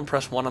control, and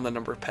press 1 on the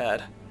number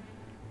pad.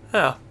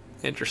 Oh,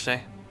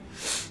 interesting.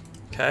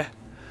 Okay.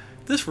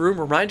 This room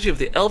reminds you of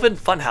the Elven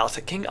Funhouse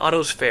at King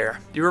Otto's Fair.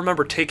 You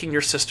remember taking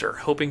your sister,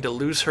 hoping to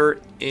lose her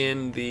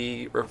in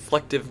the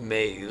reflective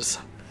maze.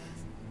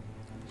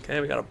 Okay,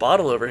 we got a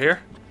bottle over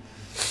here.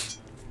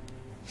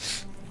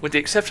 With the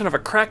exception of a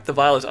crack, the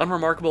vial is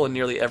unremarkable in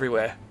nearly every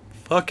way.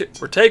 Fuck it,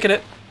 we're taking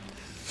it.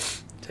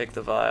 Take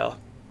the vial.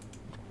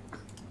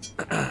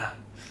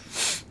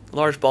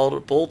 Large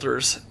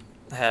boulders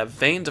have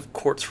veins of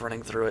quartz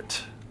running through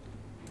it.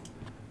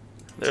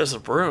 There's a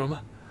broom.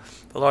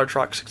 The large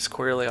rock sits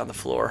squarely on the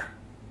floor.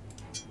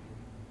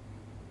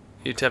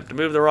 You attempt to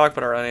move the rock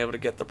but are unable to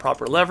get the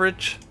proper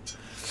leverage.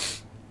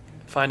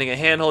 Finding a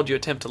handhold, you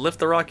attempt to lift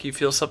the rock. You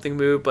feel something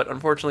move, but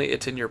unfortunately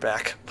it's in your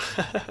back.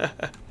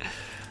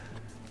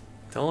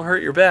 Don't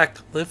hurt your back.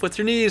 Lift with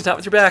your knees, not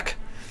with your back.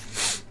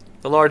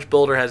 The large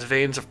boulder has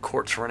veins of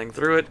quartz running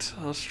through it.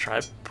 Let's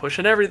try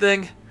pushing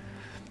everything.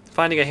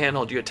 Finding a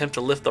handhold, you attempt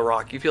to lift the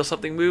rock. You feel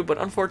something move, but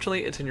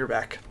unfortunately it's in your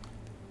back.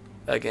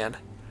 Again.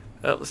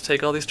 Let's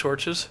take all these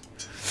torches.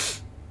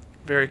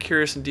 Very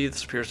curious indeed.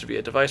 This appears to be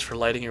a device for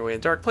lighting your way in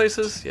dark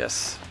places.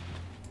 Yes.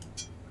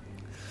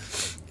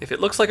 If it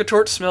looks like a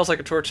torch, smells like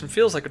a torch, and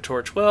feels like a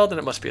torch, well, then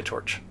it must be a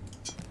torch.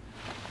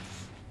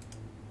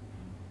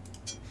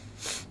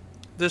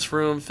 This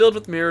room, filled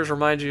with mirrors,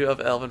 reminds you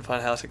of Elven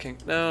Fine House at King.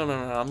 No,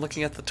 I'm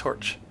looking at the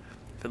torch.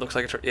 If it looks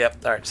like a torch.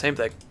 Yep, alright, same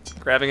thing.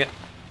 Grabbing it.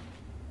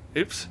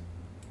 Oops.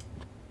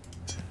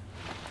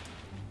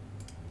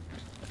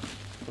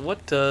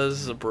 What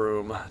does the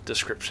broom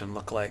description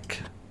look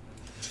like?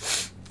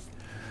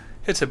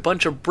 It's a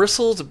bunch of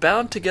bristles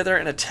bound together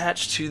and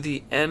attached to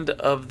the end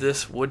of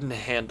this wooden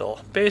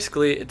handle.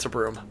 Basically, it's a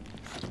broom.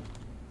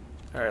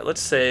 Alright,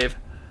 let's save,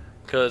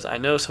 because I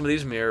know some of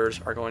these mirrors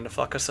are going to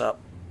fuck us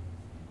up.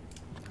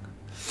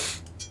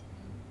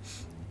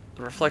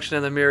 The reflection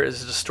in the mirror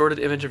is a distorted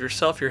image of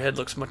yourself. Your head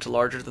looks much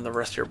larger than the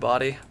rest of your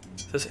body.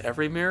 Is this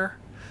every mirror?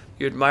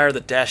 You admire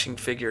the dashing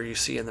figure you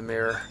see in the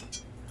mirror.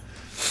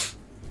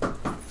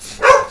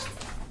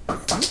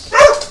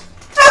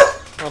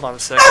 Hold on a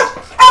second.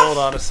 Hold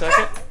on a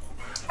second.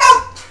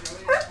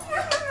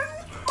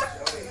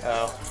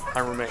 Oh,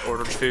 my roommate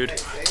ordered food.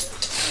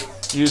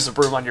 Use the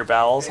broom on your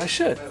bowels. I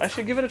should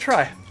give it a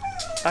try.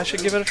 As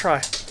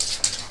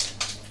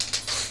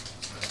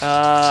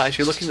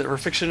you're looking at the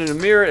reflection in the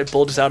mirror, it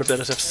bulges out a bit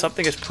as if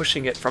something is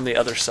pushing it from the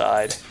other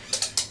side.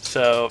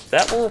 So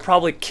that one will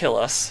probably kill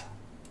us.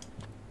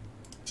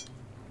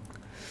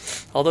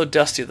 Although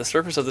dusty, the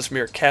surface of this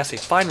mirror casts a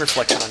fine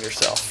reflection on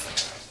yourself.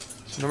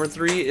 Number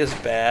 3 is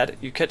bad.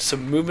 You catch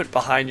some movement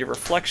behind your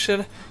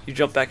reflection. You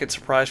jump back in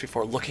surprise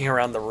before looking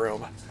around the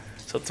room.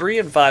 So 3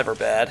 and 5 are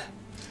bad.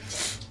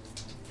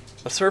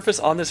 The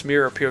surface on this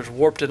mirror appears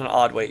warped in an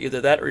odd way.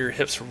 Either that or your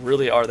hips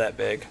really are that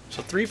big.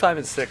 So 3, 5,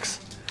 and 6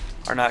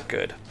 are not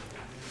good.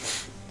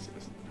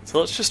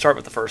 So let's just start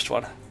with the first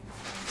one.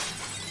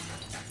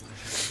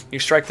 You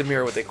strike the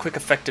mirror with a quick,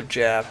 effective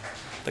jab.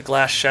 The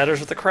glass shatters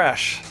with a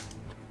crash.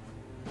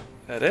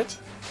 That it?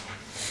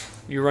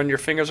 You run your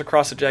fingers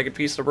across a jagged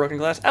piece of the broken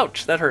glass.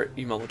 Ouch, that hurt,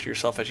 you mumble to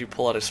yourself as you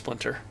pull out a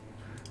splinter.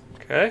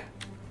 Okay.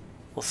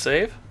 We'll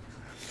save.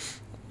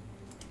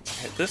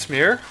 Hit this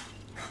mirror.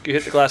 You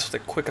hit the glass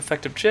with a quick,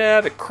 effective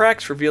jab. It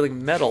cracks,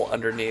 revealing metal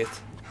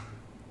underneath.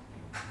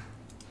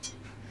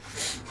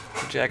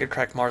 The jagged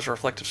crack mars a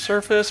reflective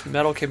surface.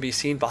 Metal can be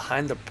seen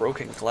behind the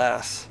broken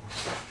glass.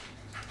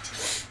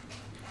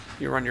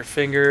 You run your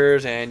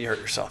fingers and you hurt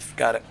yourself.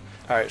 Got it.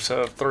 Alright,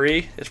 so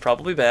 3 is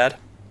probably bad.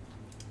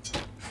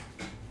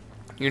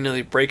 You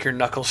nearly break your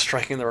knuckles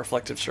striking the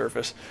reflective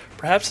surface.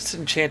 Perhaps it's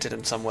enchanted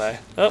in some way.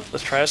 Oh,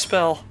 let's try a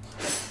spell.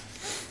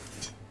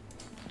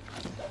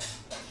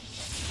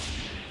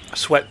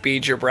 Sweat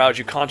beads your brow as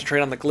you concentrate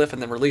on the glyph and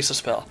then release a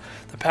spell.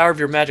 The power of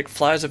your magic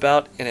flies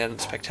about in a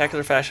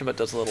spectacular fashion but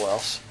does little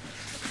else.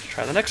 Let's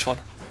try the next one.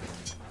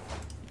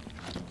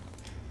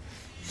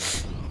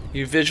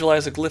 You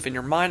visualize the glyph in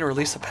your mind and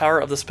release the power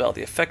of the spell.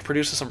 The effect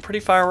produces some pretty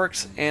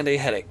fireworks and a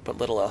headache, but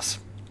little else.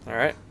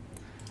 Alright.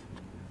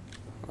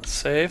 Let's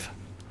save.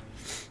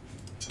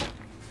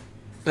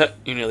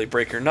 You nearly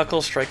break your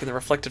knuckles, striking the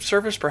reflective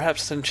surface.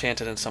 Perhaps it's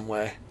enchanted in some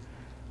way.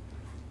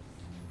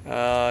 Do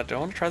I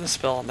want to try the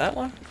spell on that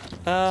one?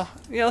 Yeah,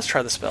 let's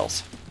try the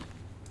spells.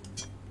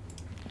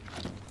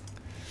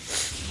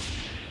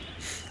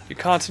 You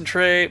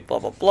concentrate, blah,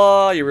 blah,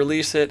 blah. You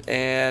release it,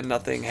 and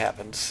nothing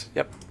happens.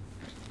 Yep.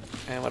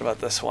 And what about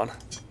this one?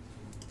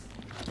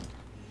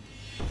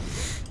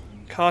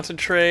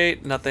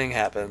 Concentrate, nothing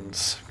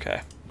happens.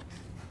 Okay.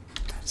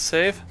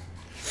 Save.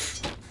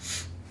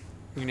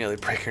 You nearly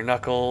break your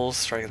knuckles,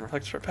 striking the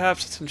reflector.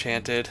 Perhaps it's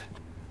enchanted.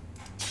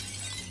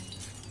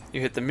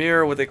 You hit the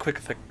mirror with a quick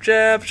effect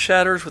jab,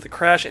 shatters with a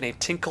crash and a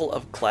tinkle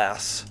of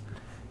glass.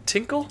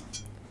 Tinkle?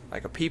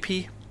 Like a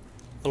pee-pee?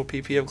 Little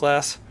pee-pee of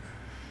glass.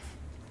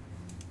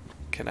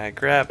 Can I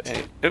grab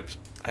any... Oops,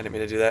 I didn't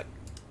mean to do that.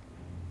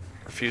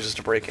 Refuses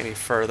to break any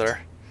further.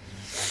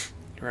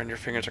 You run your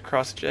fingers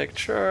across the jagged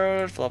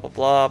shards, blah, blah,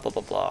 blah, blah,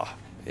 blah, blah.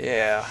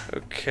 Yeah,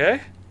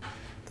 okay.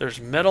 There's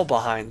metal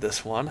behind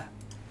this one.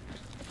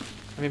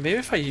 I mean, maybe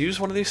if I use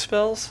one of these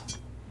spells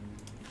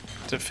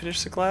to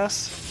finish the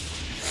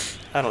glass?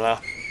 I don't know.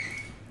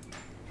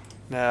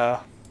 No.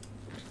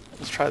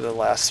 Let's try the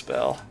last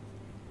spell.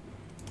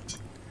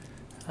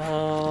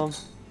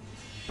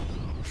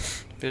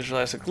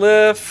 Visualize a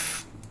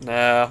glyph.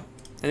 No.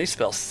 And these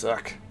spells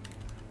suck.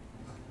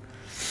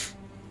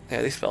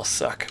 Yeah, these spells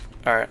suck.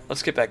 Alright,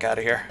 let's get back out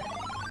of here.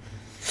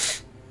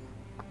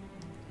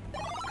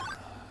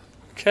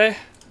 Okay.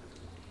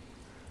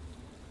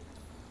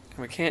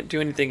 We can't do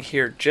anything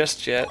here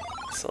just yet,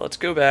 so let's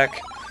go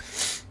back.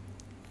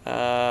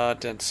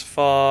 Dense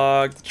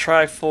fog, the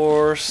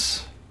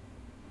Triforce.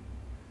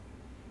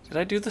 Did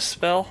I do the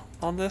spell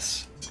on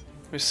this?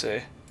 Let me see.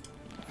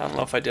 I don't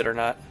know if I did or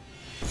not.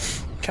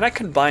 Can I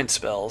combine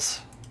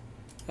spells?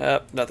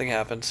 Yep, nothing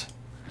happens.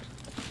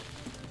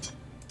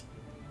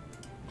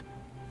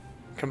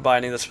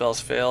 Combining the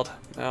spells failed.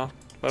 No.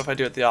 What if I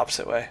do it the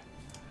opposite way?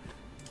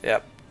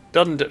 Yep.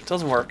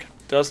 Doesn't work.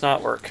 Does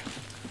not work.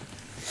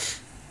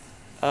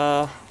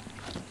 Can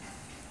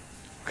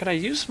I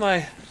use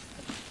my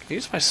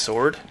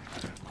sword?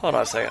 Hold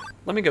on a second.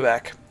 Let me go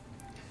back.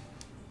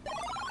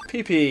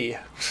 PP.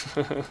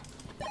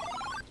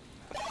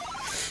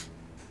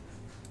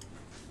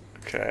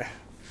 Okay.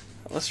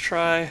 Let's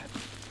try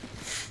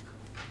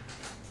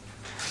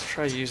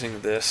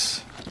using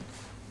this.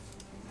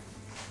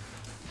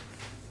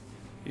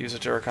 Use a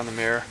jerk on the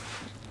mirror.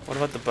 What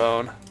about the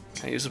bone?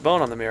 Can I use the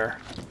bone on the mirror?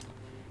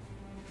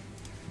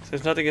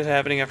 Since nothing is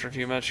happening after a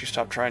few minutes, you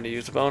stop trying to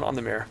use the bone on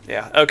the mirror.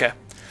 Yeah, okay.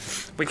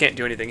 We can't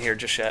do anything here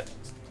just yet.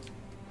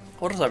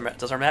 What is our map?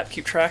 Does our map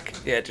keep track?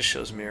 Yeah, it just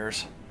shows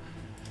mirrors.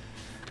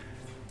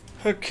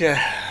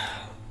 Okay.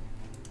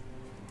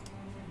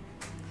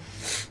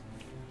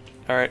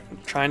 Alright,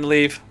 trying to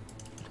leave.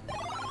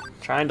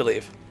 Trying to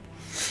leave.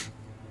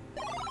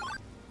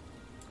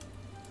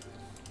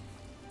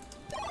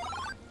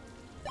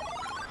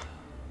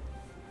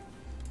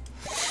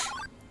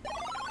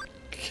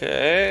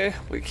 Okay,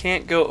 we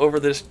can't go over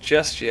this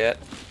just yet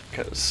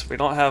because we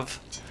don't have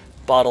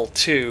bottle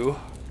 2.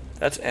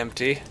 That's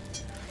empty.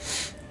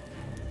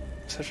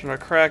 Such a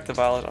crack, the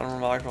vial is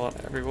unremarkable in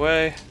every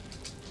way.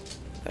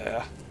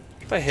 Yeah.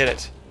 If I hit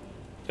it.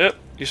 Yep,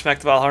 you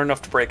smacked the vial hard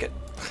enough to break it.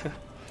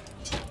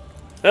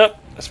 Yep,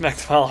 I smacked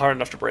the vial hard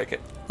enough to break it.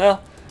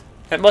 Well,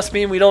 that must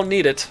mean we don't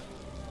need it.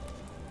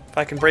 If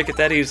I can break it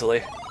that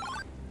easily.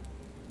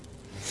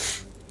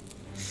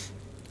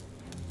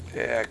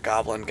 Yeah,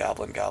 goblin.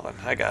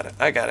 I got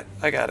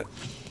it.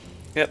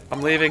 Yep,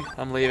 I'm leaving.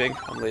 And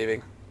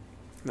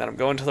then I'm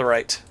going to the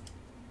right.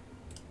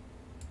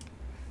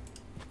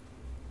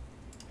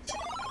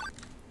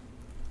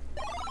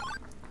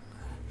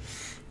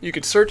 You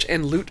can search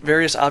and loot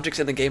various objects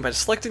in the game by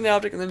selecting the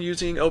object and then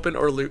using open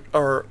or loot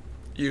or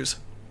use.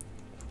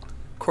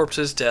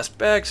 Corpses, desk,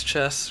 bags,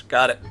 chests.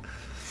 Got it.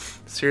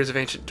 A series of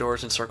ancient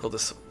doors encircle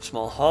this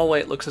small hallway.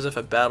 It looks as if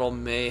a battle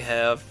may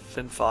have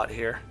been fought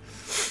here.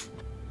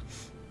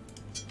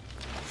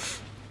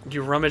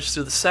 You rummage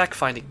through the sack,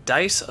 finding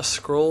dice, a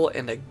scroll,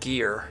 and a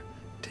gear.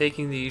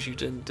 Taking these, you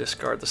didn't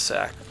discard the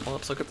sack. Well,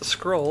 let's look at the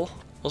scroll.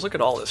 Let's look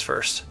at all this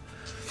first.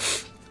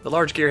 The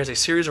large gear has a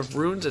series of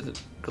runes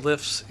and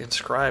glyphs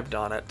inscribed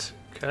on it.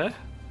 Okay.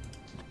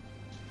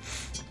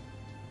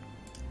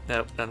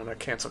 No.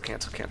 Cancel.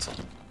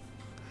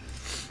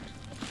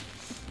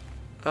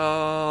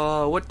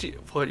 What do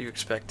you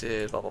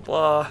expected? Blah blah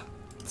blah.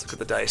 Let's look at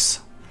the dice.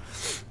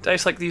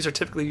 Dice like these are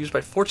typically used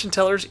by fortune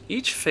tellers.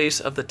 Each face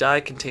of the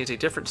die contains a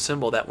different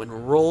symbol that, when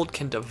rolled,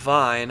 can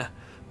divine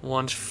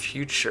one's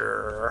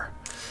future.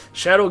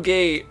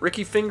 Shadowgate,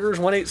 Ricky Fingers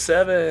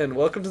 187.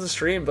 Welcome to the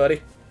stream,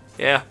 buddy.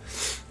 Yeah.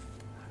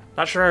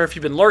 Not sure if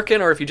you've been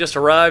lurking or if you just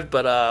arrived,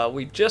 but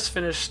we just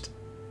finished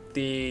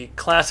the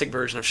classic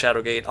version of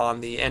Shadowgate on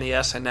the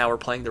NES, and now we're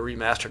playing the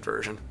remastered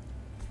version,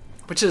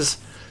 which is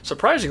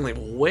surprisingly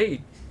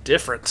way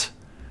different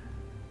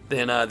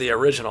than the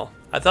original.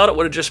 I thought it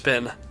would have just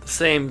been the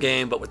same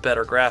game but with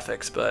better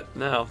graphics, but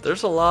no,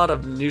 there's a lot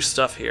of new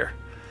stuff here.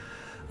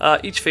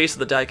 Each face of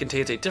the die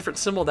contains a different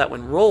symbol that,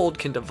 when rolled,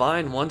 can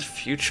divine one's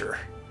future.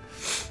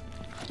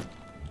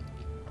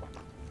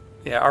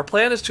 Yeah, our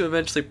plan is to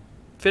eventually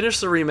finish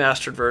the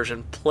remastered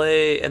version,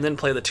 and then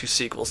play the 2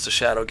 sequels to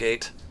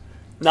Shadowgate.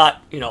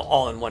 Not,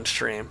 all in one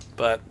stream,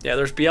 but yeah,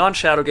 there's Beyond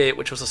Shadowgate,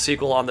 which was a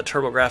sequel on the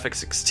TurboGrafx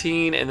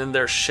 16, and then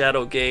there's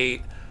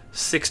Shadowgate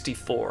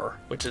 64,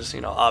 which is,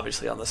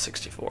 obviously on the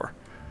 64.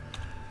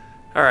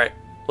 Alright,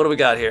 what do we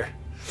got here?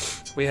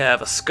 We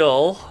have a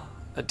skull,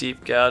 a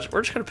deep gouge.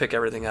 We're just going to pick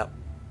everything up.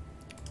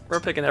 We're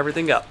picking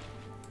everything up.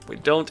 We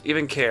don't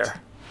even care.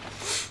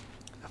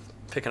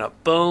 Picking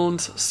up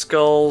bones,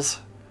 skulls.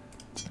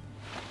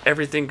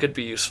 Everything could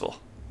be useful.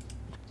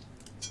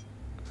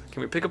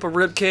 Can we pick up a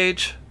rib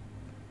cage?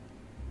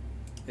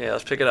 Yeah,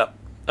 let's pick it up.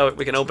 Oh,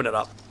 we can open it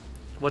up.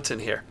 What's in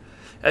here?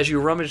 As you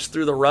rummage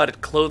through the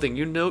rotted clothing,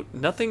 you note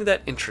nothing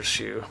that interests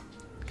you.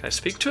 Can I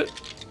speak to it?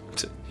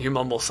 You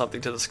mumble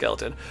something to the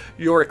skeleton.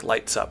 Yorick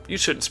lights up. You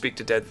shouldn't speak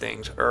to dead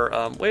things.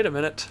 Wait a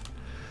minute.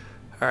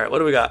 Alright, what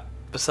do we got?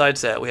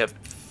 Besides that, we have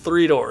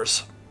 3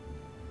 doors.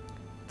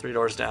 3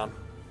 doors down.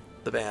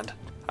 The band.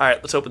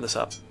 Alright, let's open this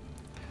up.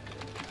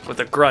 With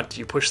a grunt,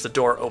 you push the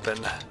door open.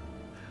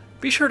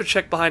 Be sure to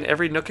check behind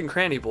every nook and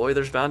cranny, boy.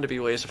 There's bound to be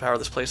ways to power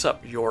this place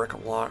up. Yorick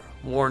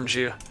warns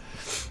you.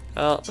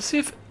 Let's see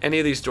if any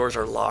of these doors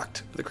are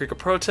locked. With a creak of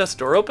protest,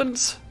 door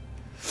opens.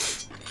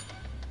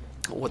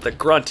 With a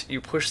grunt, you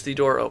push the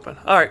door open.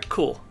 Alright,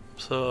 cool.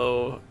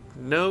 So,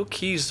 no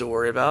keys to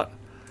worry about.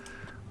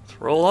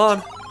 Let's roll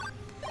on.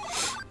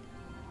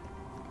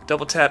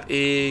 Double tap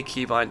E,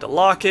 keybind to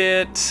lock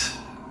it.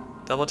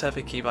 Double tap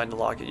A keybind to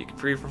lock it. You can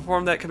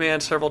perform that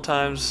command multiple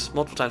times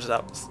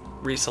without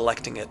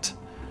reselecting it.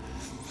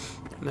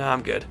 No,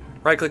 I'm good.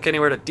 Right click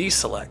anywhere to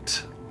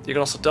deselect. You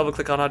can also double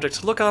click on objects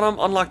to look on them,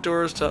 unlock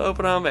doors to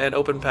open them, and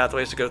open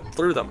pathways to go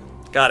through them.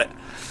 Got it.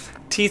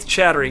 Teeth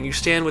chattering, you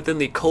stand within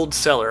the cold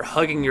cellar,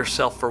 hugging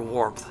yourself for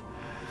warmth.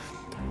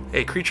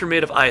 A creature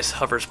made of ice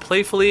hovers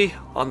playfully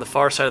on the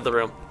far side of the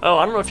room. Oh,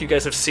 I don't know if you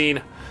guys have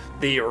seen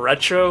the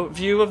retro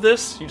view of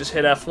this. You just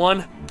hit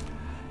F1,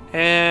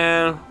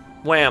 and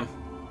wham,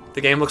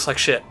 the game looks like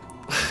shit.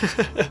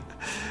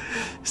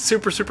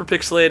 Super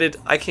pixelated.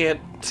 I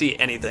can't see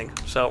anything,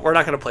 so we're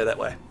not going to play that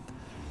way.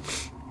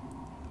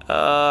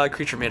 A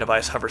creature made of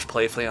ice hovers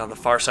playfully on the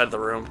far side of the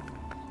room.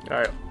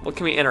 Alright, what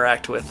can we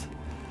interact with?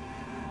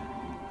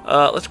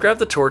 Let's grab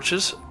the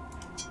torches.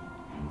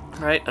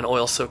 Alright, an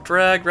oil-soaked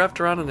rag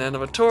wrapped around an end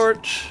of a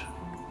torch.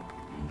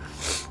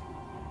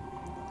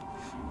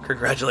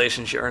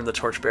 Congratulations, you earned the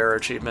Torchbearer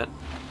achievement.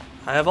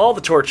 I have all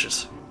the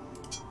torches.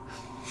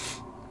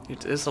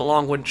 It is a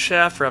long wooden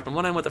shaft wrapped on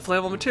one end with a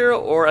flammable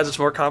material, or as it's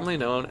more commonly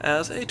known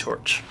as a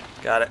torch.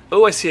 Got it.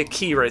 Oh, I see a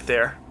key right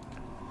there.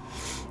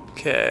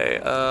 Okay,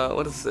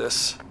 what is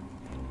this?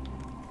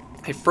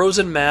 A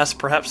frozen mass,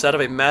 perhaps that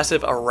of a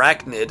massive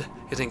arachnid,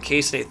 is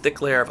encased in a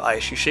thick layer of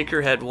ice. You shake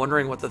your head,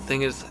 wondering what the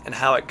thing is and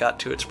how it got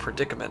to its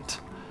predicament.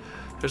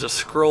 There's a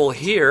scroll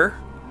here.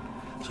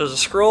 So there's a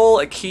scroll,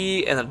 a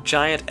key, and a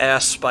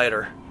giant-ass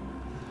spider.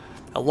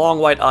 A long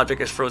white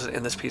object is frozen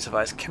in this piece of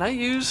ice. Can I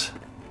use...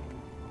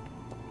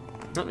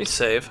 Let me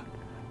save.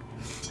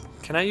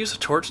 Can I use a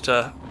torch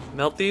to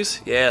melt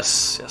these?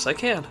 Yes. Yes, I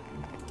can.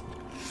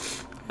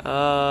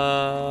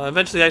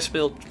 Eventually the ice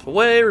melts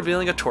away,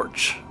 revealing a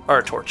torch. Or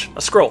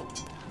a scroll.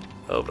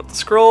 Open up the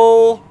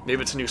scroll.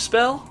 Maybe it's a new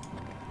spell.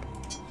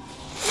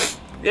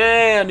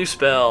 Yeah, new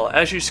spell.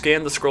 As you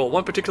scan the scroll,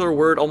 one particular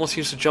word almost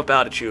seems to jump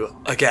out at you.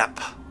 Agap.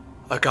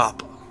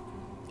 Agap.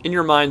 In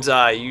your mind's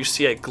eye, you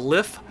see a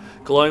glyph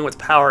glowing with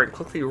power and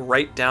quickly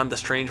write down the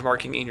strange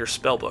marking in your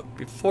spellbook.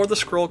 Before the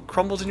scroll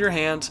crumbles in your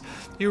hands,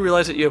 you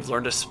realize that you have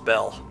learned a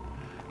spell.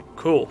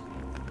 Cool.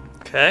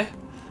 Okay.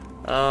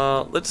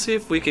 Let's see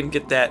if we can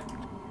get that.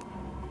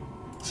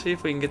 See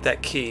if we can get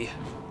that key.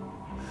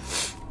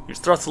 You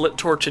thrust the lit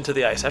torch into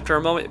the ice. After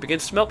a moment, it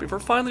begins to melt before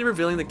finally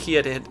revealing the key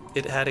it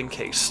had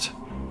encased.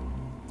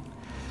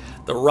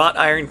 The wrought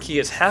iron key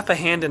is half a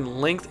hand in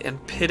length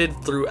and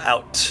pitted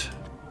throughout.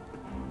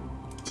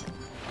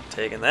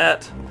 Taking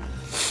that.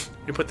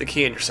 You put the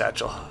key in your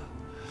satchel.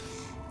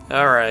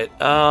 Alright,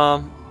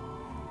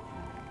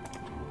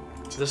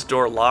 this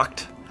door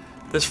locked.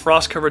 This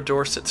frost-covered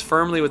door sits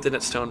firmly within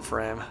its stone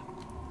frame.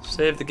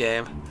 Save the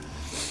game.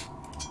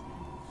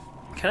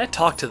 Can I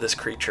talk to this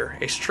creature?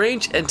 A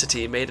strange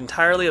entity made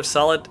entirely of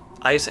solid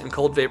ice and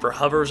cold vapor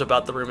hovers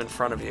about the room in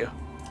front of you.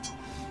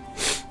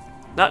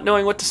 Not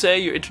knowing what to say,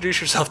 you introduce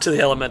yourself to the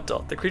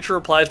elemental. The creature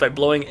replies by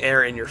blowing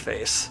air in your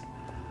face.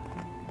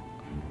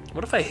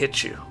 What if I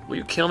hit you? Will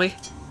you kill me?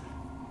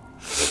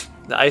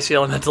 The icy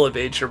elemental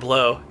evades your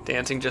blow,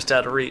 dancing just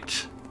out of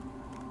reach.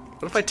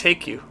 What if I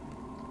take you?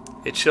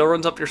 A chill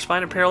runs up your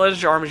spine and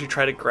paralyzes your arm as you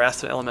try to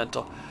grasp the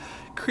elemental.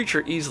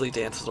 Creature easily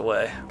dances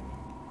away.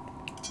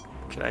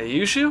 Can I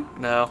use you?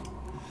 No.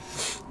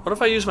 What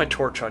if I use my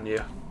torch on you?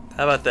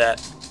 How about that?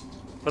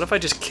 What if I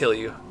just kill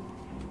you?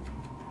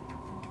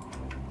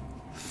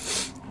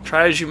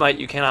 Try as you might,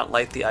 you cannot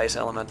light the ice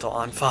elemental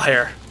on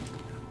fire.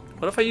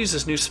 What if I use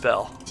this new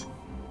spell?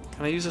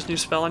 Can I use this new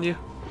spell on you?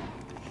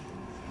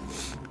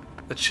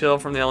 The chill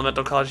from the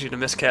elemental causes you to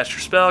miscast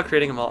your spell,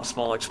 creating a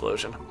small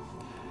explosion.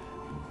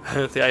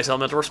 The ice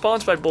elemental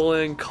responds by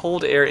blowing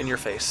cold air in your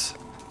face.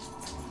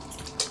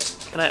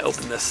 Can I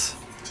open this?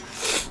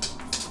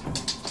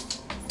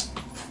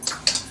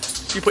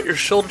 You put your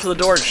shoulder to the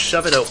door and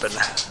shove it open.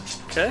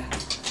 Okay.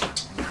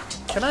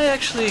 Can I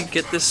actually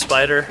get this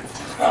spider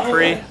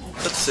free?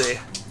 Let's see.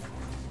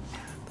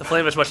 The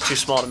flame is much too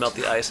small to melt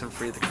the ice and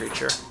free the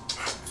creature.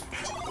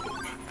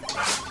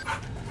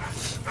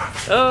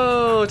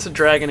 Oh, it's a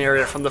dragon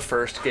area from the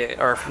first game,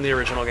 or from the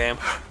original game.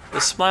 The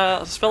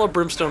smell of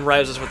brimstone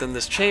rises within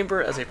this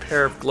chamber as a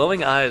pair of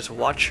glowing eyes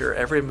watch your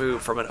every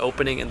move from an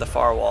opening in the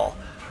far wall.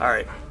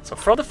 Alright, so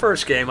from the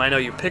first game, I know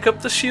you pick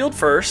up the shield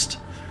first.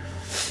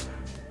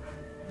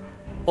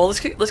 Well,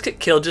 let's get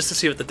killed just to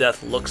see what the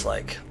death looks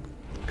like.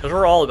 Because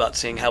we're all about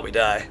seeing how we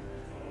die.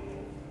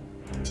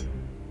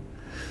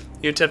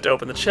 You attempt to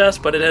open the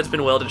chest, but it has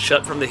been welded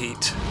shut from the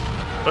heat.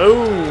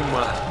 Boom!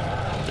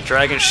 The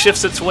dragon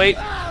shifts its weight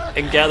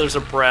and gathers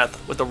a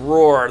breath. With a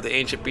roar, the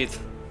ancient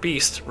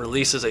beast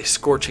releases a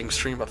scorching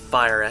stream of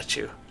fire at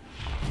you.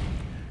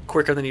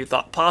 Quicker than you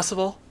thought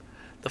possible,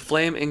 the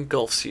flame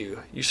engulfs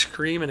you. You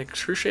scream in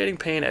excruciating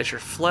pain as your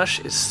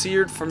flesh is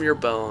seared from your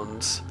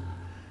bones.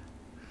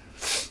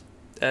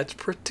 That's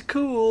pretty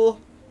cool.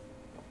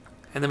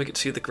 And then we can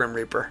see the Grim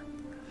Reaper.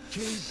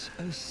 'Tis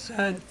a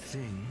sad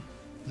thing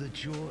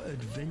that your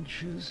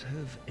adventures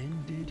have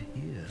ended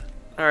here.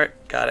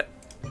 Alright, got it.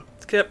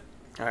 Skip.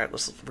 Alright,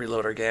 let's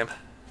reload our game.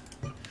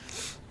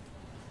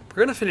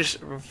 We're gonna finish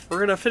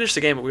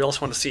the game, but we also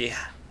want to see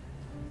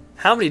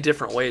how many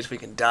different ways we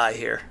can die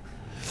here.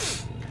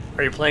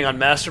 Are you playing on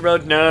Master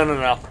Mode?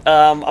 No.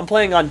 I'm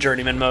playing on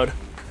Journeyman Mode.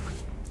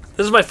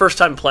 This is my first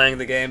time playing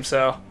the game,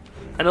 so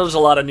I know there's a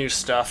lot of new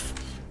stuff.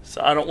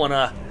 So I don't want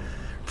to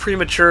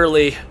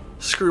prematurely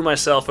screw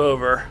myself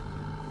over.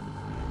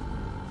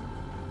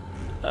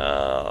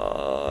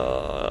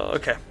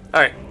 Okay.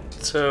 Alright.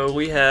 So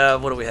we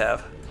have, what do we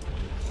have?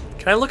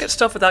 Can I look at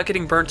stuff without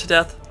getting burnt to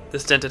death?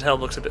 This dented helm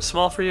looks a bit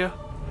small for you.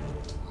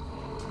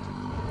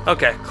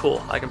 Okay,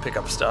 cool. I can pick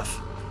up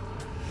stuff.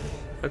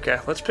 Okay,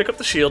 let's pick up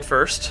the shield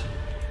first.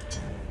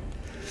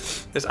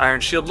 This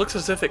iron shield looks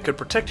as if it could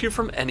protect you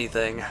from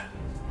anything.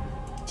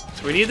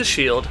 So we need the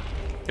shield,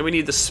 and we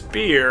need the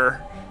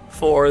spear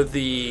for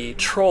the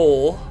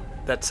troll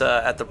that's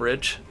at the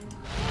bridge.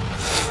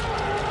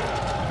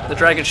 The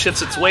dragon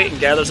shifts its weight and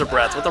gathers a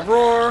breath. With a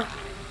roar,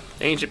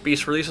 the ancient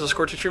beast releases a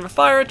scorching stream of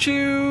fire at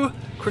you.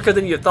 Quicker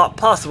than you thought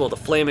possible, the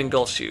flame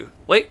engulfs you.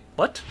 Wait,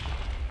 what?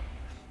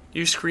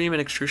 You scream in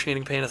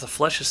excruciating pain as the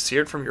flesh is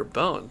seared from your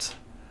bones.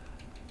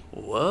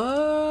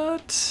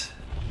 What?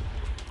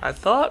 I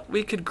thought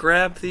we could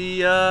grab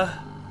the,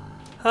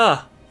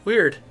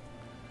 weird.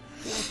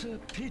 What a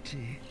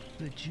pity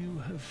that you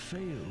have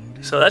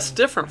failed. So that's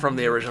different from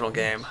the original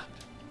game.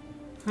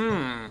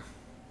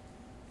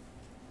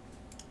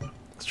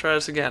 Let's try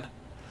this again.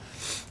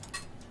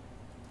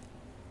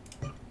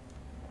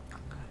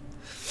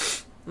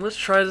 Let's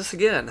try this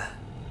again.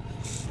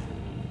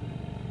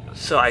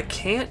 So I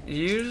can't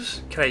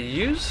use... Can I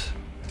use?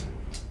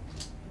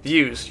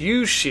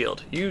 Use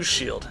shield. Use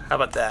shield. How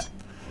about that?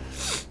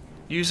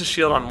 Use the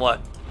shield on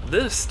what?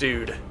 This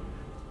dude.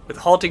 With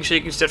halting,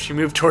 shaking steps, you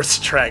move towards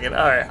the dragon.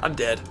 Alright, I'm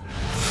dead.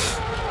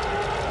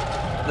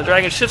 The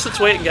dragon shifts its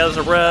weight and gathers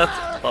a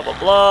breath. Blah, blah,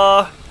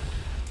 blah.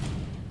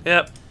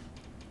 Yep.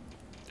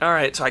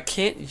 Alright, so I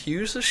can't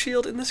use the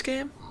shield in this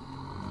game?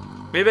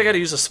 Maybe I gotta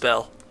use a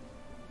spell.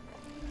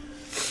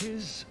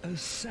 'Tis a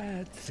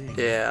sad thing.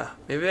 Yeah,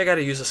 maybe I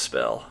gotta use a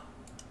spell.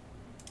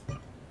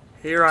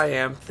 Here I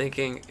am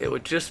thinking it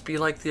would just be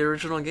like the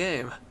original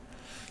game.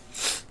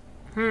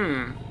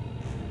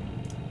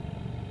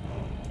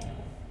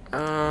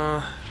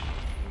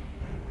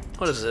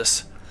 What is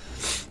this?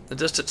 The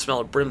distant smell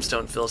of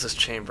brimstone fills this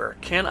chamber.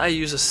 Can I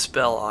use a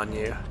spell on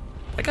you?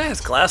 That guy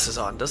has glasses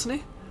on, doesn't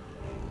he?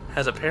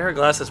 Has a pair of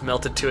glasses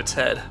melted to its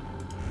head.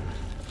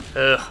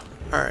 Ugh.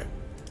 Alright.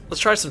 Let's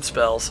try some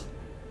spells.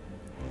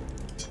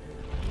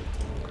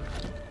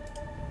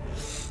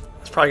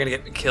 It's probably gonna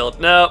get me killed.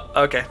 No.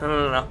 Okay.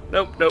 No.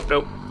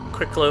 Nope.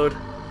 Quick load.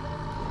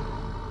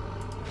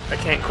 I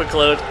can't quick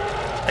load.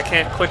 I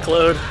can't quick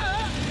load.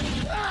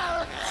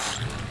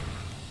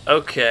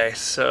 Okay,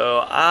 so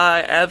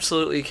I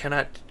absolutely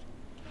cannot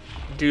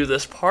do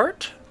this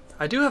part.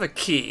 I do have a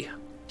key.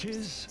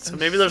 So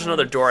maybe there's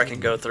another door I can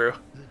go through.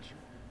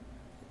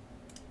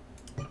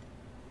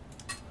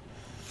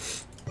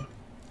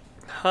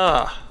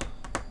 Huh.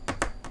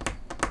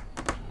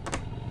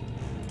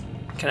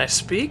 Can I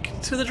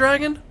speak to the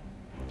dragon?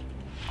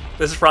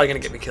 This is probably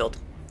going to get me killed.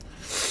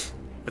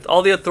 With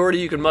all the authority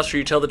you can muster,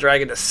 you tell the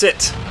dragon to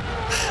sit.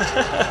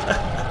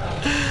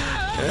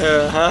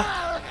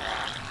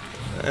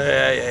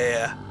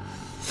 Yeah.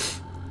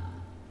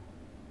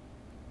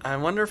 I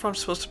wonder if I'm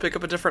supposed to pick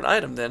up a different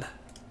item then.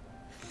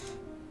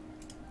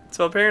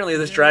 So apparently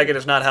this dragon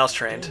is not house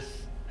trained.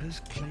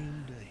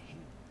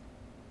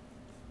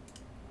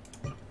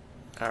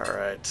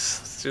 Alright,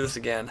 let's do this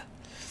again.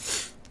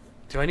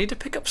 Do I need to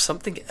pick up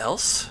something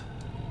else?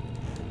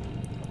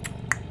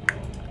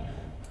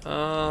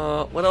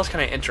 What else can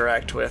I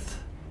interact with?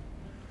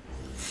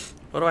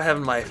 What do I have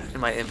in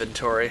my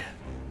inventory?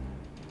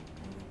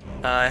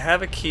 I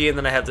have a key, and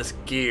then I have this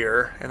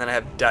gear, and then I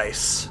have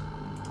dice.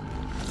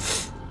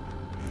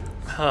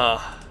 Huh.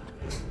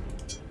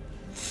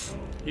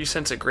 You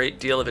sense a great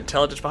deal of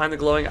intelligence behind the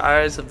glowing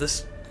eyes of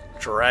this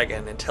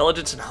dragon.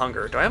 Intelligence and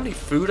hunger. Do I have any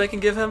food I can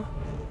give him?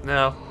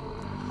 No.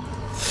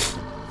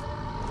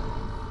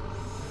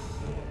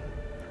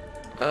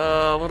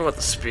 What about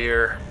the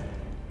spear?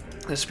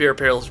 The spear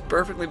appears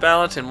perfectly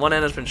balanced, and one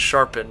end has been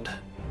sharpened.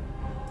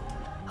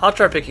 I'll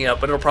try picking up,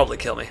 but it'll probably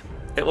kill me.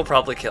 It will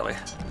probably kill me.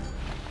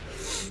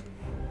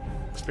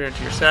 Spear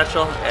into your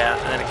satchel. Yeah,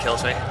 and then it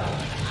kills me.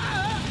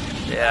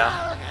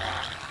 Yeah.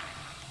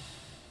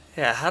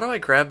 Yeah, how do I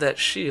grab that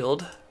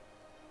shield?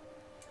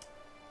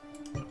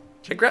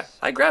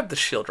 I grabbed the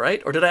shield,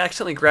 right? Or did I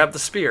accidentally grab the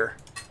spear?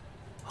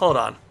 Hold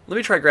on. Let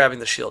me try grabbing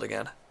the shield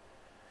again.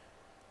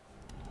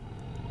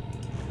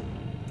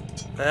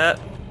 That.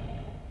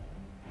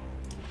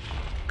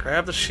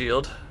 Grab the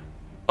shield.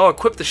 Oh,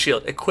 equip the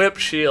shield. Equip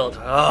shield.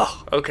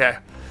 Oh, okay.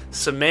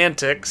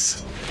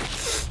 Semantics.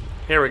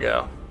 Here we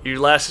go. You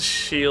lash the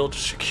shield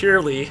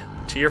securely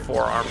to your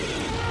forearm.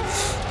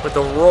 With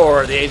a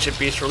roar, the ancient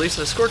beast releases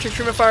a scorching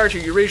stream of fire to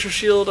you. Raise your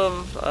shield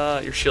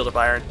of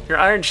iron. Your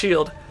iron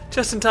shield,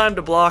 just in time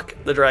to block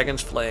the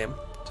dragon's flame,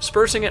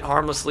 dispersing it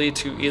harmlessly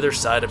to either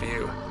side of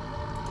you.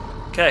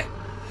 Okay.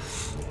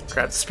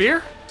 Grab the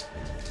spear.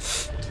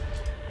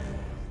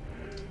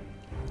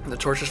 The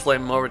torch's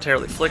flame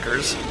momentarily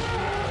flickers.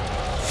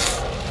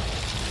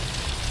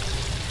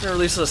 It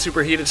releases a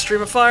superheated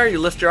stream of fire. You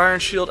lift your iron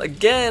shield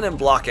again and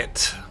block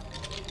it.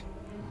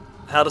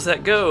 How does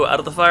that go? Out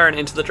of the fire and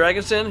into the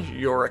dragon's den?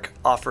 Yorick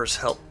offers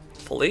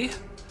helpfully.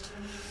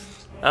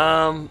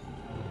 I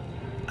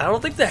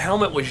don't think the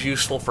helmet was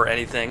useful for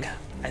anything.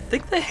 I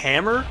think the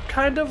hammer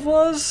kind of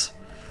was.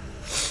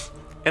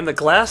 And the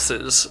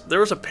glasses. There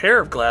was a pair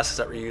of glasses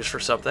that were used for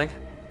something.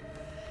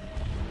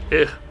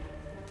 Ew.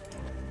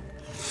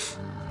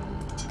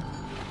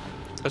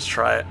 Let's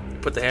try it.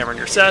 Put the hammer in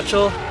your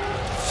satchel.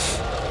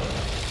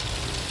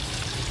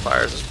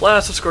 Fires his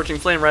blast of scorching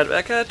flame right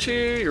back at you.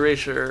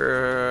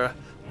 Erasure.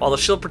 While the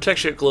shield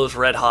protects you, it glows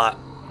red hot.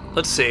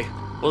 Let's see.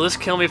 Will this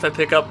kill me if I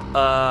pick up,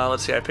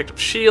 let's see, I picked up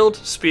shield,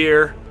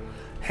 spear,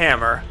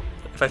 hammer.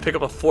 If I pick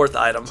up a fourth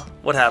item,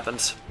 what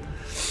happens?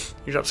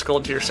 You drop skull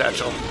into your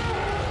satchel.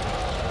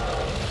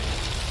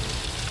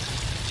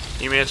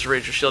 You manage to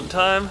raise your shield in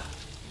time.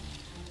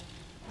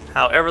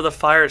 However, the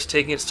fire is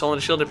taking its toll on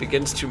the shield and it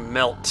begins to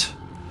melt.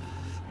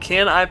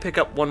 Can I pick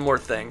up one more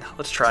thing?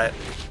 Let's try it.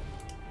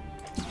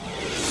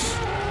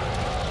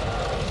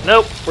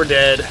 Nope, we're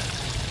dead.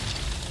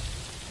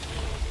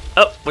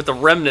 Oh, with the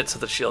remnants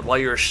of the shield. While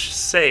you're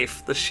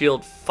safe, the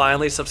shield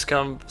finally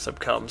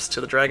succumbs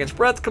to the dragon's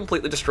breath,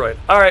 completely destroyed.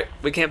 Alright,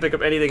 we can't pick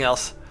up anything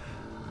else.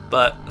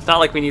 But it's not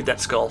like we need that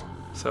skull.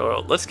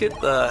 So let's get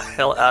the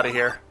hell out of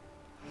here.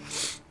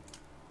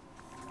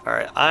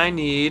 Alright, I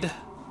need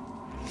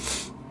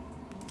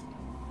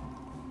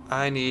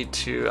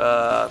to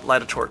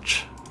light a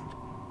torch.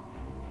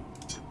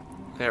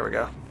 There we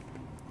go.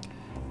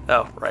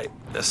 Oh, right,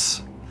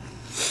 this.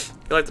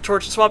 You light the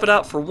torch and swap it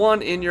out for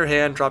one in your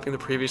hand, dropping the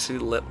previously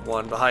lit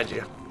one behind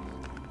you.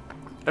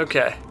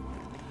 Okay.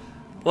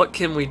 What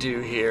can we do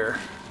here?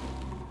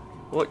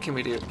 What can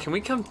we do? Can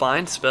we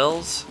combine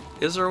spells?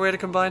 Is there a way to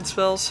combine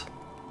spells?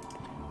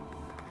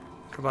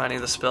 Combining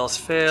the spells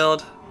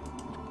failed.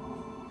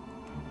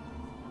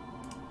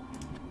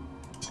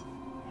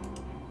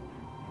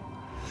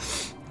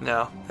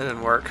 No, that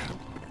didn't work.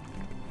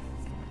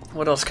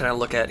 What else can I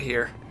look at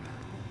here?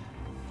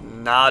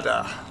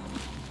 Nada.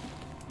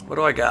 What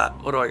do I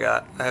got? What do I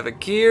got? I have a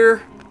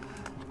gear.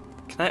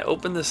 Can I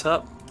open this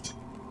up?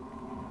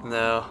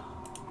 No.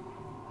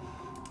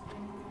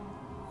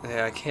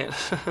 Yeah, I can't.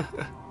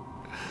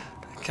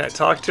 Can I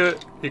talk to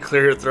it? You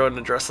clear your throat and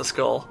address the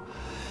skull.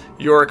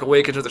 Yorick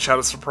awakens with a shout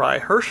of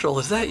surprise. Herschel,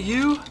 is that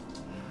you?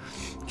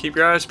 Keep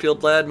your eyes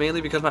peeled, lad,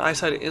 mainly because my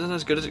eyesight isn't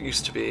as good as it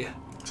used to be.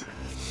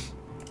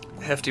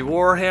 The hefty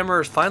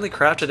warhammer is finely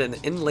crafted and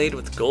inlaid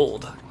with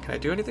gold. Can I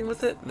do anything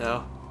with it?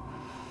 No.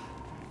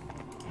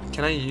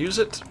 Can I use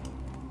it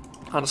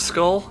on a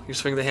skull? You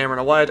swing the hammer in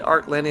a wide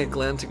arc, landing a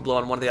glancing blow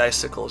on one of the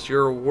icicles.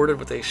 You're rewarded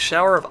with a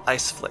shower of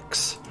ice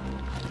flicks.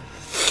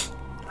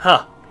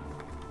 Huh.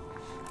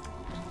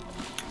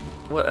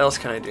 What else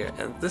can I do?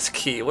 And this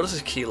key, what does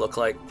this key look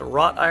like? The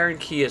wrought iron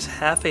key is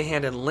half a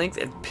hand in length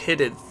and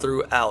pitted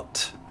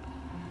throughout.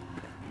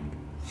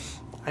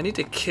 I need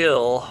to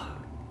kill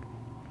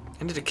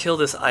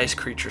this ice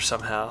creature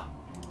somehow.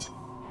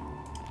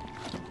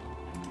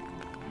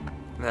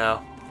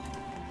 No.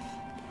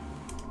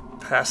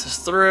 Passes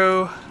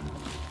through.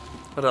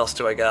 What else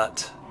do I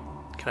got?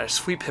 Can I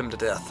sweep him to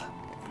death?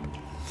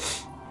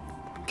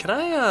 Can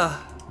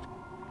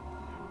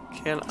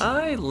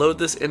I load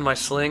this in my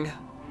sling?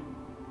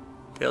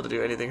 Be able to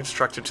do anything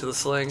constructive to the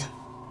sling?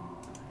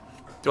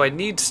 Do I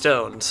need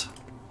stones?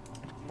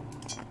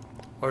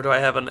 Or do I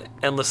have an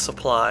endless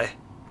supply?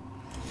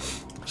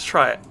 Let's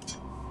try it.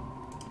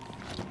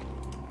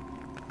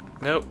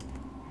 Nope.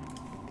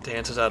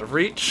 Dance is out of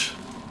reach.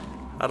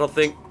 I don't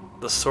think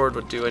the sword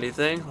would do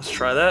anything. Let's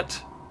try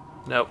that.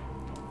 Nope.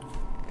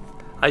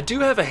 I do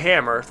have a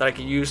hammer that I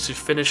can use to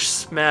finish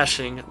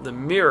smashing the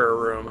mirror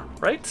room,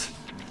 right?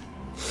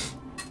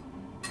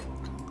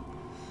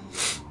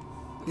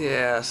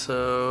 Yeah,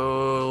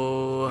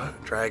 so...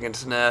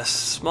 Dragon's Nest,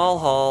 small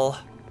hall.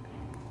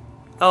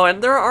 Oh,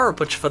 and there are a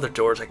bunch of other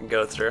doors I can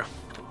go through.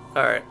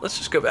 Alright, let's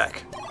just go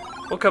back.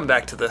 We'll come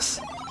back to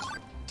this.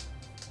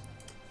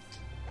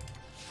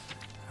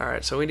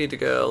 Alright, so we need to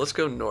go... Let's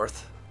go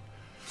north.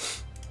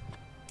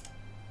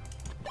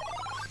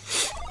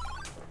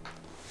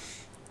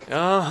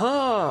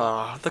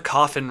 The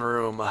coffin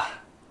room.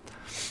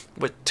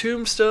 With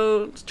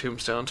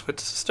with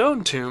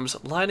stone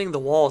tombs lining the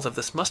walls of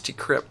this musty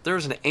crypt, there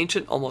is an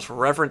ancient, almost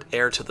reverent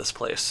air to this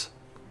place.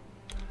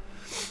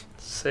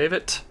 Save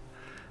it.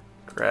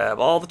 Grab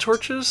all the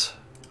torches.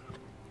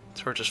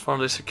 Torch is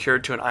firmly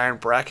secured to an iron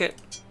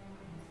bracket.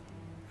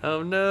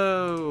 Oh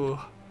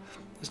no.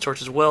 This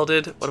torch is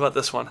welded. What about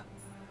this one?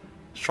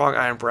 Strong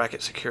iron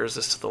bracket secures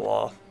this to the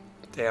wall.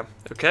 Damn.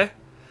 Okay.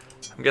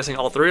 I'm guessing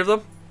all three of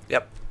them?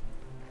 Yep.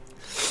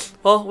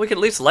 Well, we can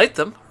at least light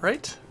them,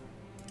 right?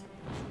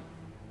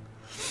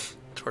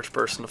 Torch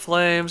bursts into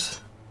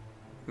flames.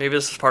 Maybe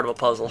this is part of a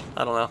puzzle.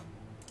 I don't know.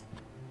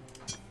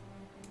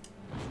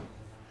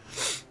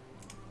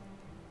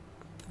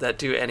 Did that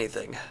do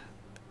anything?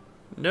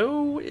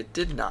 No, it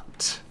did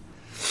not.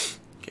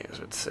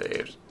 Games would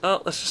save.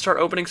 Oh, let's just start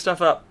opening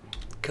stuff up.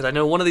 Because I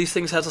know one of these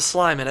things has a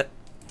slime in it.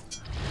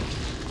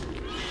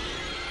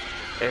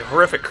 A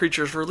horrific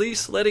creature is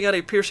released, letting out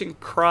a piercing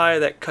cry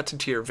that cuts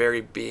into your very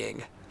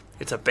being.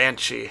 It's a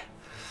banshee.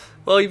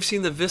 Well, you've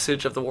seen the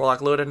visage of the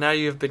Warlock Lord, and now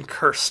you have been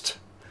cursed.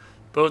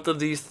 Both of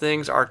these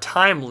things are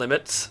time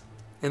limits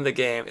in the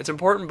game. It's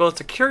important both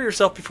to cure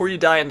yourself before you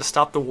die and to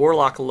stop the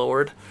Warlock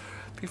Lord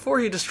before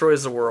he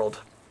destroys the world.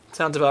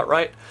 Sounds about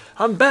right.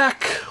 I'm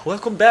back!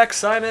 Welcome back,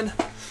 Simon!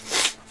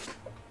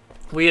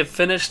 We have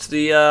finished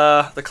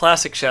the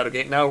classic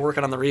Shadowgate. Now we're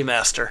working on the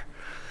remaster,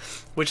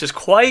 which is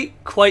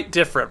quite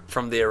different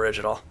from the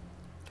original.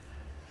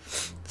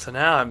 So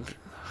now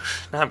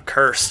I'm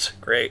cursed.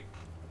 Great.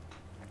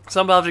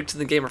 Some objects in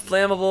the game are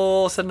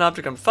flammable. Set an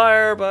object on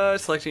fire by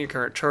selecting your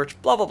current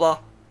charge. Blah blah blah.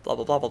 Blah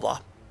blah blah blah blah.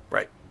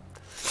 Right.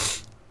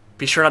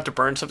 Be sure not to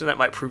burn something that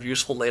might prove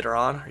useful later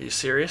on. Are you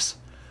serious?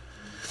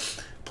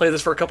 Played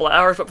this for a couple of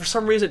hours, but for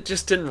some reason it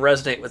just didn't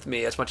resonate with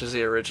me as much as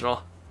the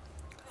original.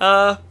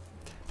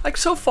 Like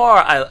so far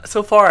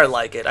I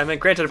like it. I mean,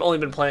 granted, I've only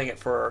been playing it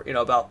for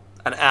about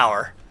an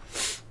hour,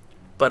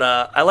 but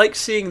I like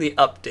seeing the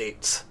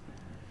updates.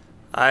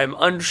 I'm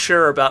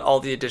unsure about all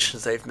the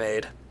additions they've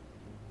made.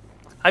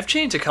 I've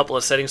changed a couple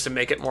of settings to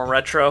make it more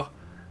retro,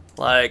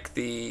 like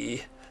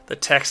the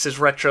text is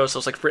retro, so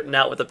it's like written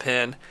out with a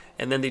pen,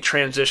 and then the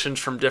transitions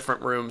from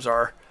different rooms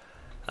are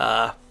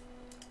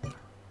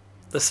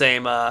the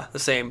same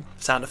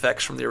sound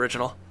effects from the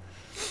original.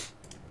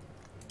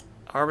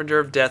 Harbinger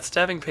of death,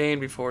 stabbing pain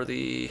before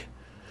the...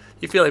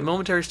 You feel a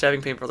momentary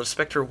stabbing pain before the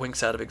specter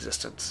winks out of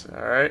existence.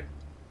 Alright.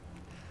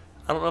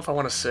 I don't know if I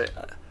want to say...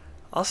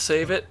 I'll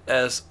save it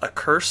as a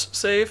curse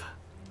save.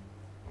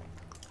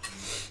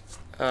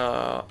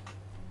 Okay.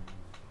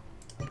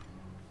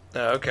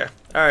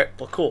 Alright,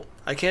 well cool.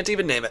 I can't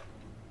even name it.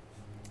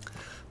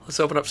 Let's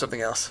open up something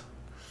else.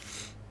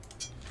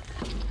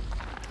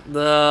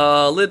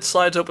 The lid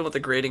slides open with a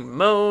grating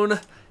moan.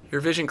 Your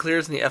vision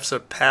clears and the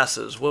episode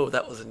passes. Whoa,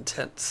 that was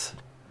intense.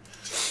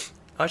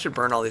 I should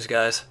burn all these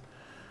guys.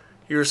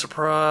 You're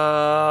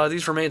surprised.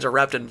 These remains are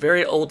wrapped in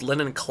very old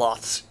linen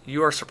cloths.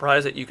 You are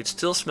surprised that you could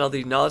still smell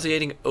the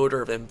nauseating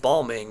odor of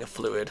embalming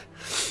fluid.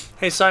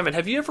 Hey Simon,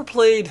 have you ever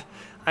played...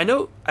 I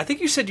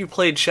think you said you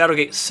played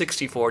Shadowgate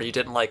 64 and you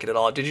didn't like it at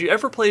all. Did you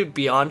ever play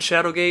Beyond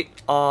Shadowgate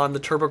on the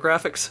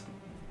TurboGrafx?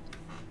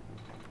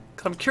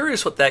 'Cause I'm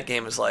curious what that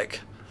game is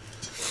like.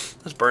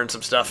 Let's burn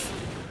some stuff.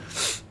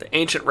 The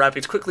ancient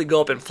wrappings quickly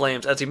go up in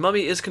flames. As the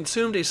mummy is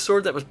consumed, a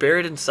sword that was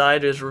buried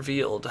inside is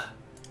revealed.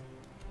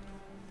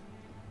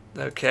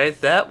 Okay,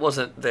 that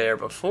wasn't there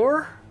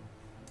before.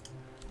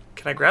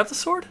 Can I grab the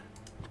sword?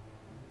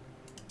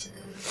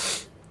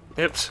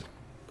 Oops.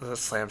 That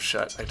slammed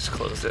shut. I just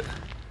closed it.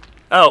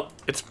 Oh,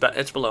 it's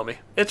below me.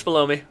 It's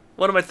below me.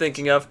 What am I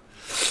thinking of?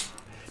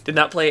 Did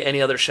not play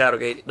any other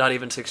Shadowgate, not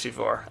even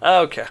 64.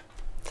 Okay.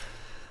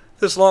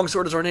 This long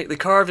sword is ornately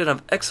carved and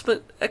of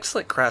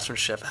excellent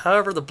craftsmanship.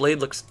 However, the blade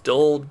looks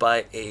dulled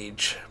by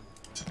age.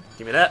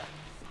 Give me that.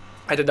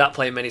 I did not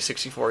play many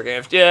 64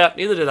 games. Yeah,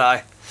 neither did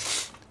I.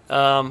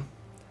 I'm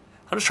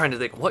just trying to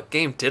think, what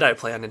game did I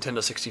play on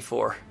Nintendo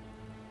 64?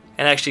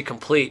 And actually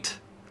complete?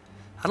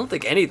 I don't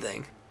think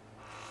anything.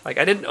 Like,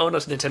 I didn't own a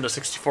Nintendo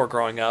 64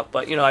 growing up,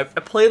 but, I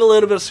played a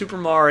little bit of Super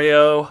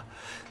Mario.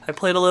 I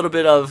played a little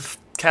bit of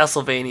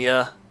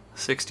Castlevania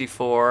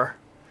 64.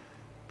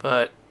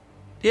 But,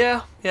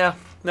 yeah.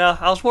 No,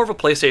 I was more of a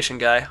PlayStation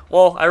guy.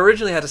 Well, I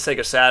originally had a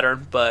Sega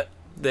Saturn, but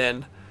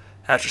then,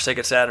 after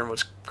Sega Saturn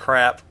was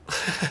crap,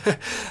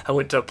 I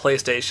went to a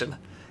PlayStation.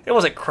 It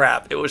wasn't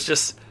crap, it was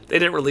just, they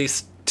didn't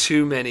release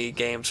too many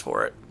games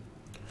for it.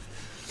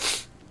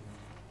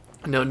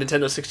 No,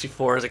 Nintendo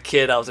 64, as a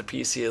kid, I was a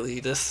PC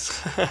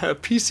elitist.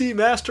 PC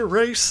Master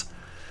Race.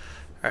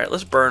 Alright,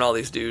 let's burn all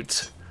these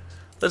dudes.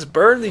 Let's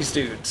burn these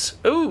dudes.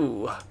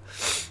 Ooh.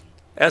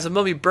 As the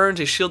mummy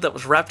burns, a shield that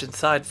was wrapped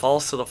inside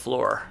falls to the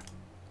floor.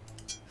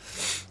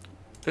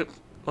 Oop,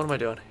 what am I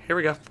doing? Here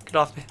we go. Get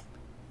off me.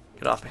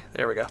 Get off me.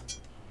 There we go.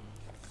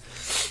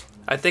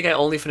 I think I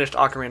only finished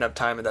Ocarina of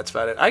Time, and that's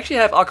about it. I actually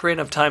have Ocarina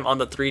of Time on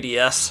the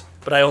 3DS,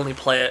 but I only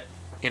play it,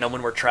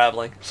 when we're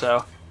traveling,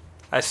 so...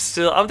 I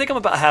think I'm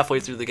about halfway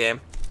through the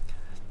game.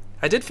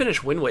 I did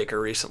finish Wind Waker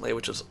recently,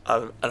 which is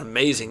an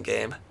amazing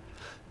game.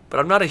 But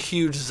I'm not a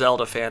huge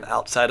Zelda fan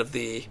outside of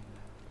the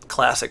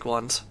classic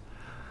ones.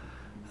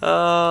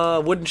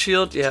 Wooden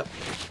shield, yeah.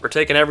 We're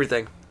taking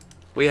everything.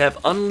 We have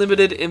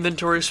unlimited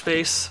inventory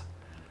space,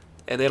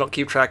 and they don't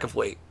keep track of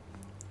weight.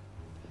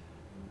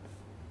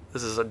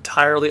 This is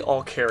entirely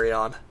all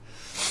carry-on.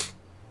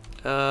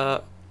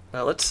 Now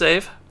let's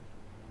save.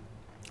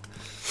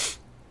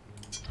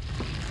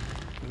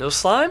 No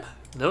slime?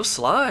 No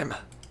slime.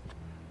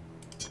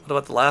 What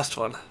about the last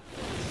one?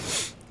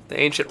 The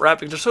ancient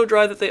wrappings are so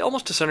dry that they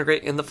almost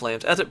disintegrate in the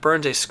flames. As it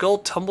burns, a skull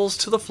tumbles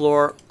to the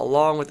floor,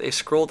 along with a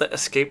scroll that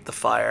escaped the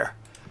fire.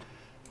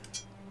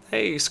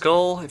 Hey,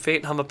 skull. A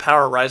faint hum of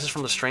power rises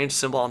from the strange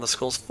symbol on the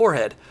skull's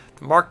forehead.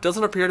 The mark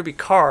doesn't appear to be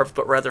carved,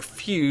 but rather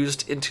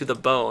fused into the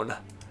bone.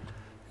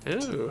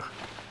 Ooh.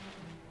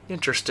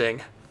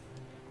 Interesting.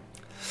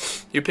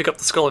 You pick up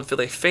the skull and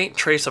feel a faint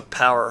trace of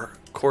power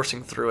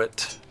coursing through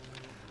it.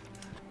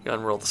 You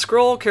unroll the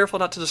scroll, careful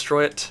not to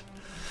destroy it.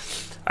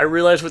 I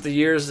realized with the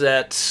years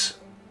that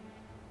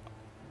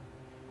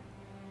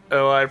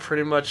I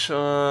pretty much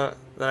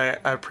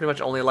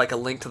only like A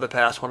Link to the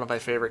Past, one of my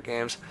favorite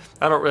games.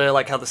 I don't really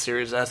like how the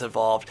series has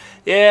evolved.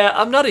 Yeah,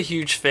 I'm not a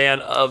huge fan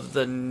of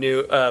the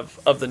new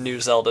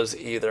Zeldas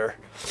either.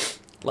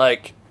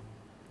 Like,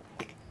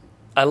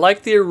 I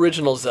like the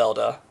original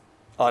Zelda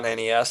on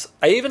NES.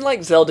 I even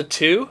like Zelda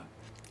 2.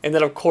 And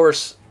then, of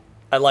course,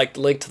 I liked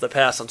Link to the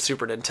Past on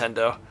Super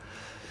Nintendo.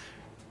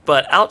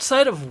 But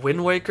outside of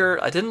Wind Waker,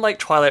 I didn't like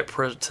Twilight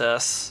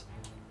Princess.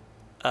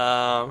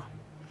 Ocarina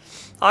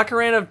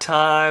of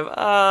Time,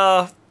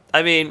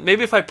 I mean,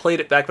 maybe if I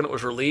played it back when it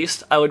was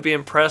released, I would be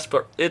impressed,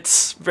 but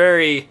it's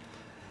very...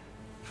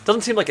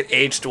 doesn't seem like it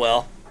aged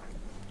well.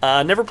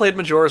 Never played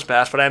Majora's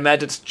Mask, but I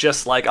imagine it's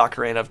just like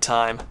Ocarina of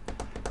Time.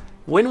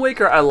 Wind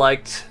Waker I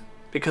liked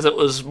because it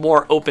was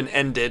more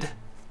open-ended.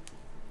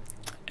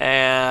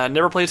 And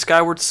never played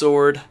Skyward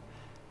Sword.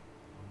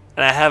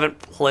 And I haven't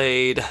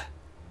played...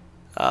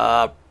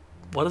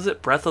 what is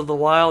it? Breath of the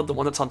Wild, the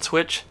one that's on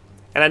Switch.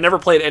 And I never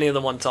played any of the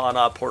ones on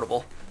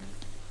portable.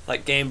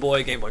 Like Game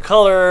Boy, Game Boy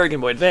Color,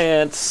 Game Boy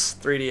Advance,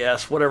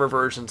 3DS, whatever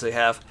versions they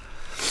have.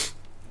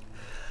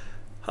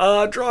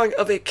 Drawing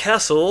of a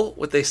castle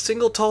with a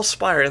single tall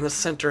spire in the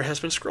center has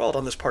been scrawled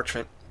on this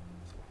parchment.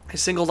 A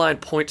single line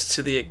points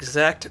to the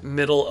exact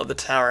middle of the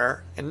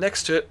tower, and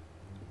next to it,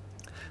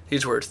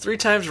 these words, 3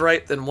 times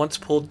right, then once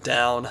pulled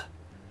down.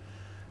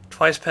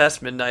 Twice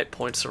past midnight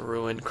points a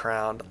ruined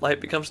crown.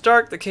 Light becomes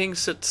dark, the king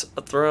sits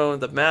athrone,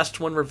 the masked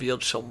one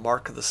revealed shall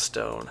mark the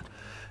stone.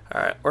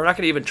 Alright, we're not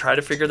going to even try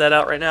to figure that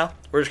out right now.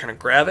 We're just going to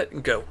grab it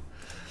and go.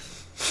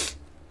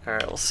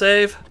 Alright, we'll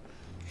save.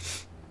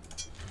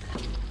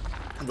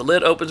 And the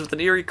lid opens with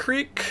an eerie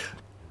creak.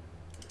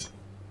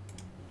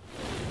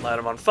 Light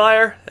them on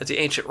fire. As the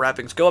ancient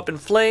wrappings go up in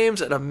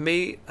flames, an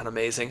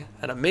amazing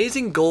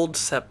gold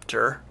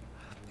scepter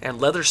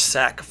and leather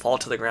sack fall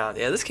to the ground.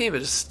 Yeah, this game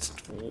is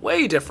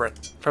way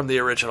different from the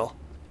original.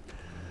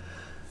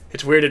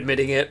 It's weird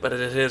admitting it, but it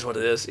is what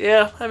it is.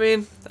 Yeah, I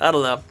mean, I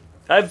don't know.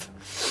 I've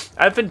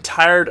been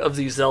tired of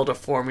the Zelda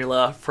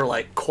formula for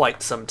like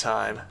quite some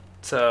time.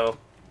 So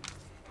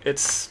it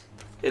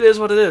is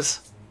what it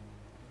is.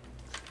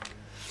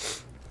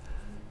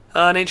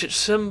 An ancient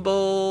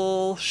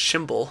symbol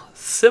showing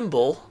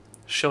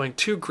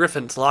 2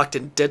 griffins locked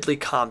in deadly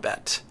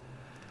combat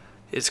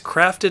is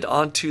crafted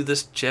onto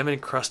this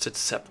gem-encrusted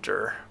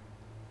scepter.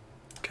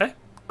 Okay,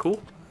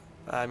 cool.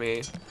 I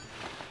mean,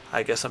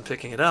 I guess I'm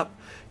picking it up.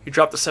 You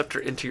drop the scepter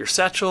into your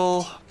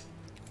satchel.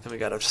 And we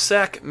got a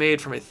sack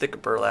made from a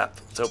thick burlap.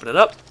 Let's open it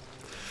up.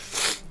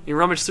 You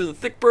rummage through the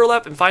thick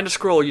burlap and find a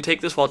scroll. You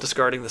take this while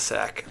discarding the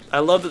sack. I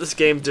love that this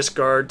game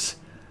discards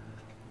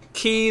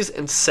keys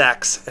and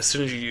sacks as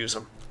soon as you use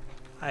them.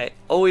 I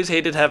always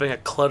hated having a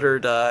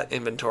cluttered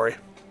inventory.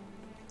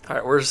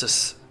 Alright, where's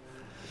this?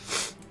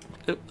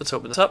 Oop, let's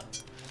open this up.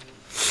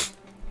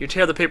 You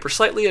tear the paper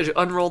slightly as you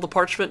unroll the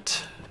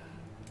parchment.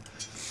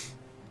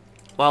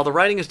 While the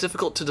writing is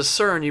difficult to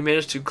discern, you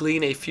manage to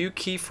glean a few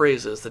key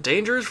phrases. The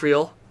danger is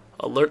real.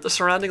 Alert the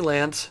surrounding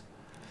lands.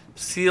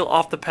 Seal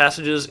off the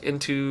passages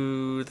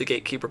into the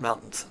Gatekeeper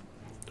Mountains.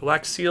 The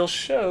wax seal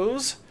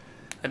shows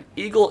an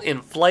eagle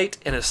in flight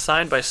and is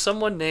signed by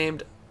someone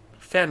named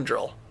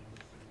Fandril.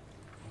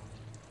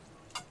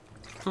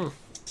 Okay,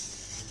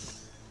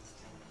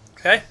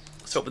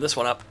 let's open this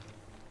one up.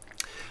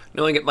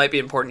 Knowing it might be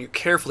important, you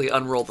carefully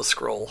unroll the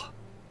scroll.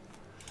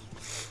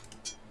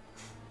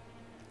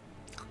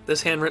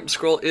 This handwritten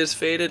scroll is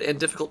faded and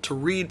difficult to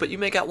read, but you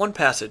make out one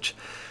passage.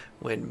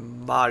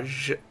 When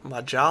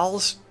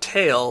Majal's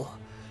tail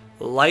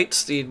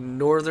lights the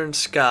northern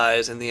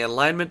skies and the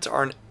alignments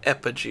are an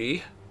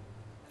apogee,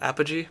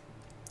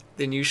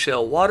 then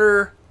shall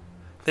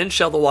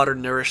the water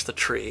nourish the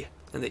tree,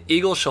 and the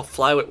eagle shall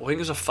fly with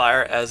wings of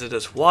fire as it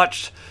is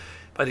watched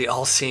by the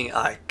all-seeing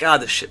eye. God,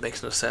 this shit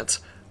makes no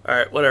sense.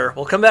 Alright, whatever.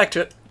 We'll come back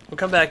to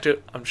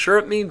it. I'm sure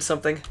it means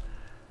something.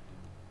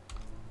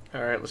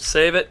 Alright, let's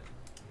save it.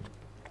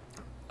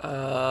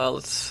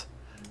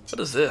 What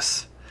is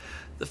this?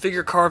 The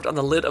figure carved on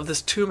the lid of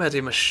this tomb has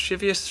a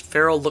mischievous,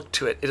 feral look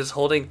to it. It is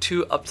holding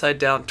 2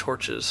 upside-down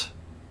torches.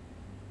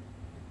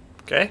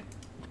 Okay.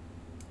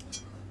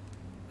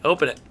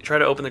 Open it. You try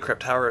to open the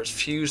crypt. However, it's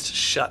fused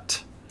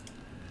shut.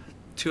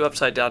 2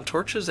 upside-down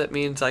torches. That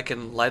means I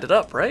can light it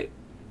up, right?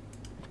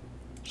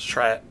 Let's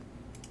try it.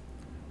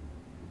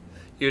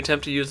 You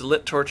attempt to use the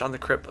lit torch on the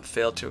crypt, but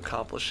fail to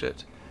accomplish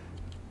it.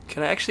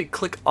 Can I actually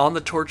click on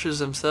the torches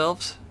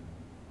themselves?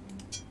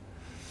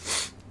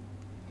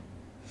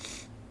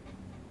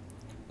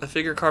 The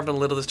figure carved on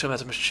the lid of this tomb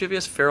has a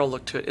mischievous, feral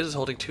look to it. It is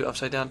holding 2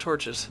 upside-down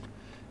torches.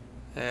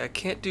 I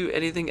can't do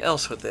anything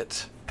else with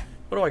it.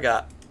 What do I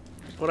got?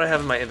 What do I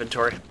have in my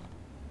inventory?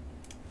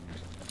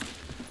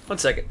 1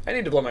 second. I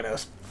need to blow my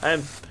nose.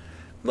 I'm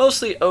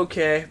mostly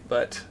okay,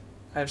 but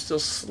I'm still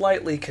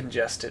slightly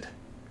congested.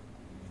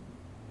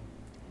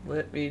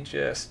 Let me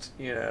just,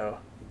 mute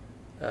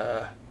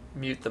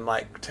the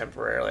mic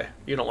temporarily.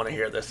 You don't want to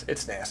hear this.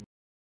 It's nasty.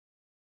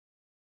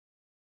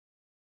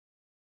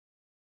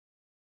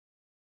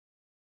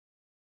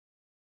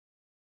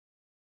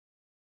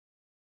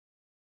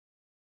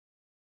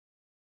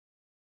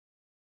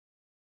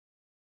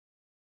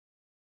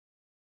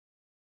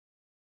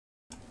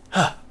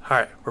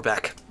 Alright, we're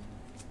back.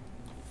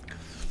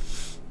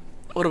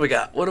 What do we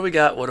got?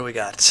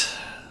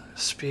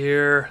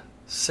 Spear,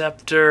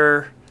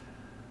 Scepter.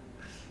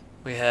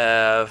 We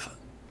have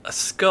a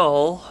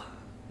skull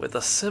with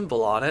a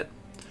symbol on it.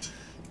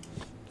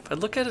 If I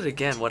look at it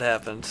again, what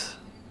happens?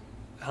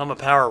 Helm of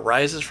Power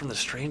rises from the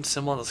strange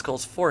symbol on the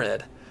skull's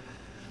forehead.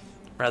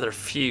 Rather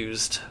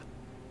fused.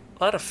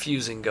 A lot of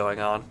fusing going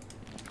on.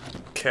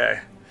 Okay.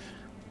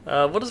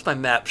 What does my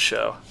map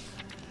show?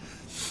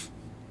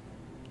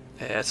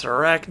 Yeah, it's an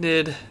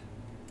arachnid.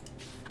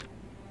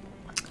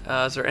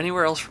 Is there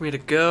anywhere else for me to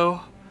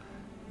go?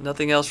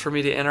 Nothing else for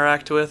me to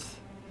interact with?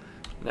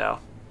 No.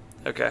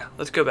 Okay,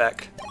 let's go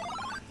back.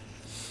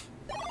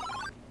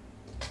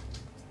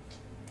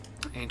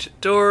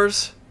 Ancient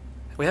doors.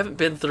 We haven't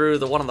been through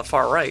the one on the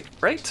far right,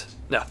 right?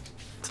 No.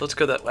 So let's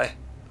go that way.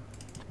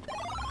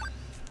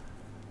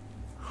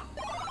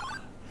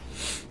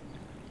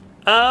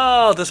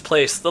 Oh, this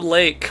place, the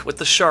lake with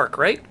the shark,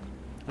 right?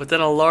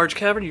 Within a large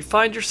cavern, you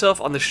find yourself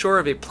on the shore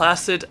of a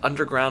placid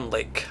underground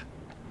lake.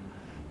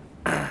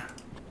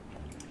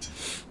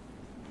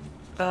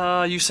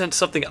 You sense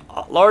something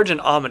large and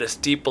ominous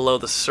deep below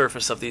the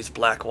surface of these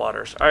black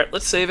waters. Alright,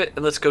 let's save it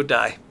and let's go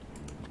die.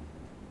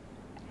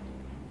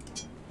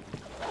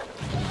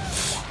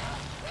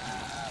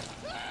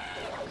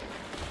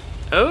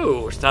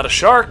 Oh, it's not a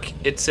shark.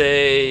 It's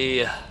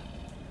a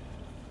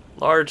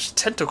large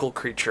tentacle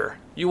creature.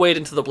 You wade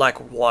into the black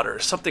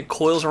waters. Something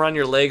coils around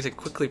your legs and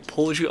quickly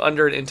pulls you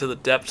under and into the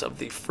depths of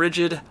the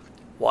frigid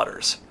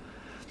waters.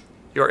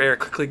 Your air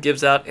quickly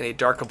gives out and a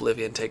dark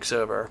oblivion takes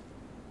over.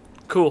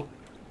 Cool.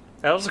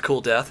 That was a cool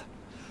death.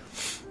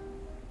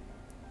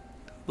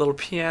 Little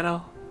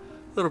piano.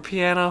 Little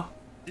piano.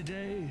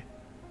 Today,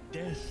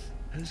 death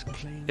has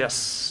claimed.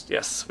 Yes,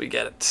 yes, we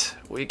get it.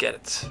 We get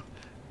it.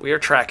 We are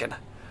tracking.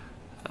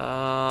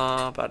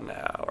 About an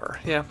hour.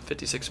 Yeah,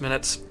 56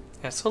 minutes.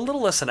 Yeah, it's a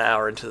little less than an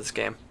hour into this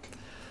game.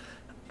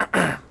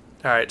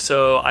 Alright,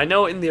 so I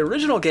know in the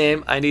original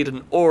game I need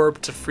an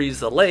orb to freeze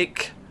the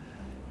lake.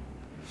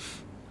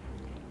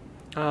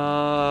 Maybe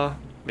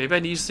I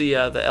need the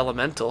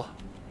elemental.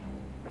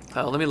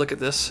 Let me look at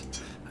this.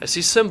 I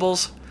see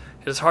symbols.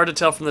 It is hard to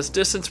tell from this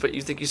distance, but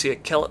you think you see a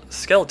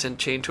skeleton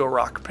chained to a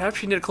rock.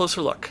 Perhaps you need a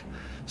closer look.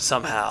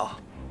 Somehow.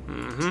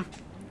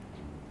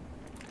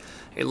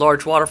 A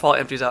large waterfall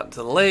empties out into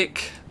the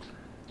lake.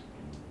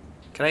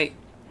 Can I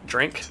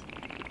drink?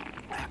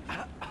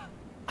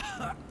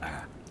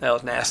 That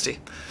was nasty.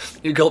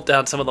 You gulp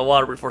down some of the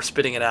water before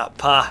spitting it out.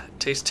 Pah, it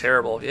tastes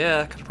terrible.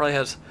 Yeah, because it probably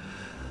has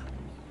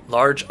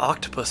large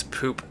octopus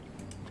poop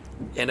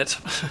in it.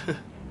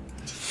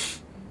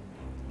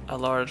 A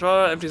large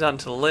water empties out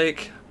into the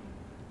lake.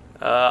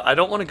 I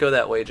don't want to go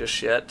that way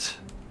just yet.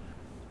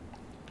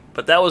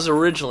 But that was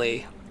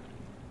originally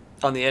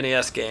on the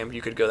NES game.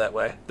 You could go that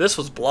way. This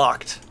was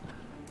blocked.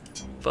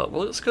 But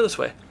well, let's go this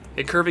way.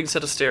 A curving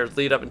set of stairs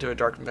lead up into a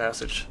darkened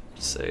passage.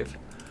 Let's save.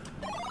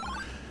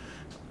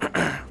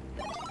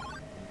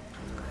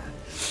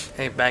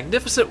 A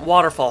magnificent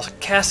waterfall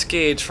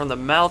cascades from the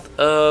mouth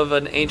of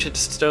an ancient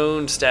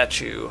stone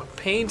statue,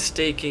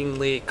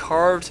 painstakingly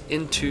carved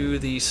into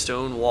the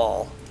stone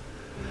wall.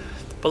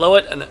 Below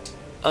it, an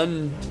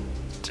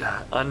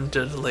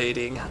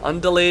undulating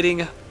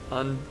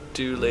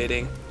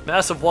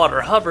mass of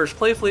water hovers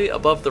playfully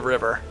above the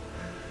river.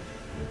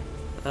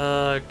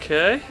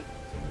 Okay.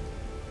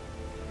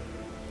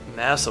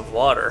 Mass of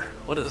water.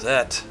 What is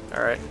that?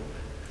 Alright.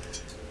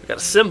 We got a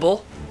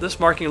symbol. This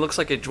marking looks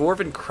like a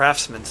dwarven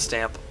craftsman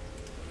stamp.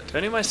 Do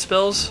any of my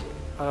spells,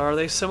 are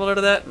they similar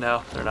to that?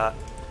 No, they're not.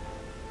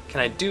 Can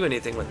I do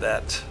anything with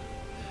that?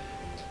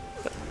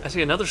 I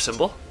see another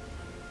symbol.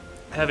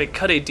 Having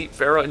cut a deep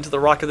furrow into the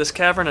rock of this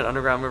cavern, an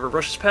underground river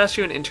rushes past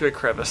you and into a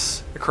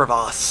crevice. A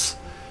crevasse.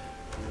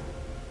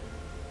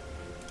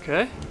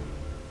 Okay.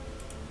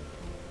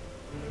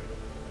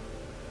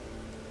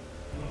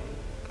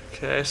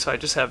 Okay, so I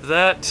just have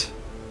that.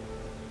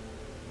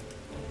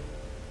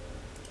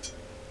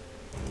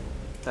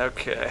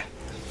 Okay.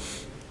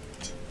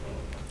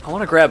 I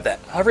want to grab that.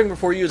 Hovering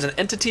before you is an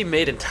entity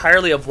made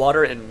entirely of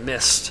water and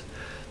mist.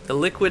 The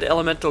liquid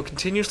elemental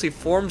continuously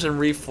forms and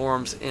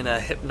reforms in a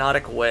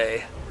hypnotic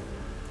way.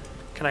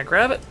 Can I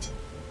grab it?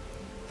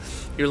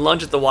 You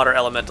lunge at the water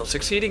elemental,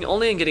 succeeding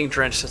only in getting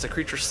drenched as the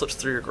creature slips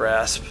through your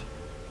grasp.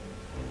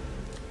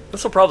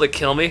 This will probably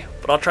kill me,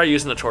 but I'll try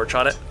using the torch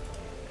on it.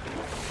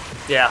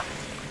 Yeah.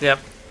 Yep.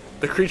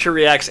 The creature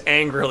reacts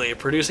angrily,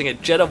 producing a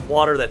jet of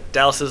water that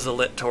douses the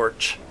lit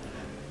torch.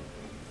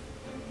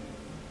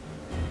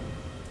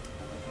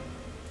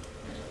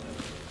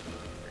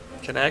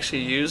 Can I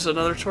actually use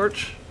another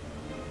torch?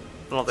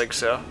 I don't think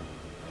so.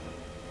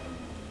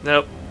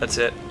 Nope, that's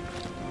it.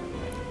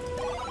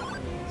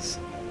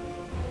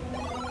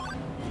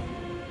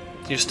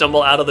 You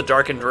stumble out of the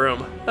darkened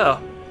room.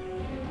 Oh.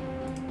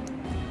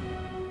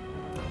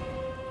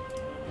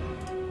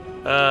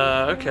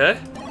 Okay.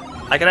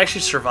 I can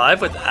actually survive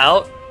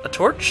without a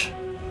torch?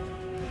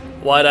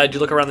 Wide-eyed,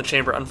 you look around the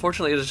chamber.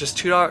 Unfortunately, it is just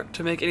too dark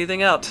to make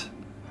anything out.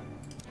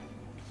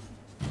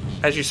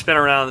 As you spin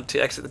around to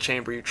exit the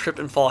chamber, you trip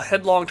and fall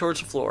headlong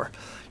towards the floor.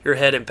 Your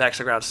head impacts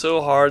the ground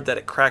so hard that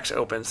it cracks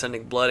open,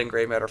 sending blood and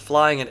gray matter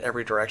flying in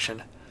every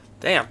direction.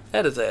 Damn,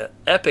 that is an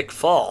epic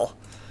fall.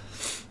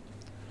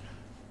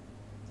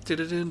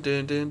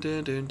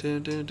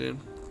 Dun-dun-dun-dun-dun-dun-dun-dun.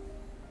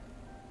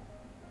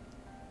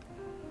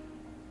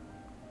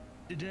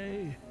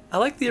 Today, I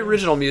like the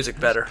original music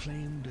better.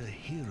 claimed a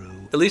hero.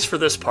 At least for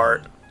this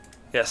part.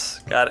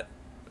 Yes, got it.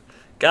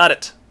 Got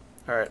it.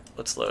 Alright,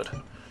 let's load.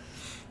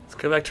 Let's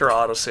go back to our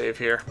autosave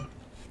here.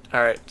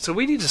 Alright, so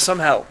we need to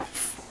somehow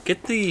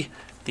get the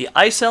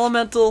ice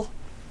elemental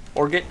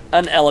or get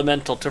an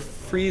elemental to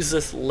freeze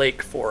this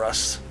lake for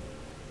us.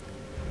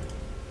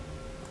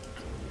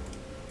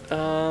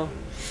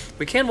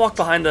 We can walk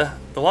behind the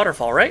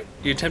waterfall, right?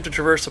 You attempt to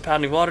traverse the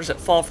pounding waters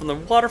that fall from the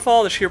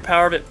waterfall. The sheer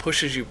power of it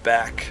pushes you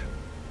back.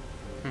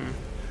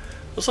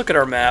 Let's look at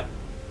our map.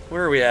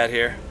 Where are we at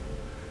here?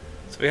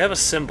 So we have a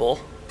symbol.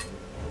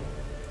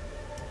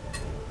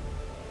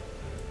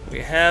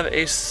 We have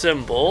a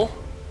symbol.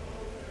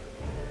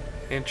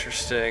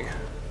 Interesting.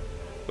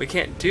 We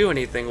can't do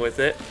anything with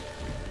it.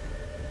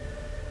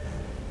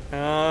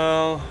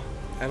 Oh,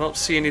 I don't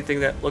see anything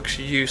that looks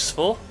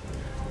useful.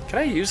 Can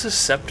I use this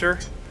scepter?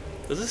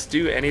 Does this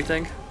do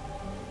anything?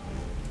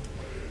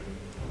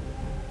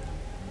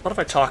 What if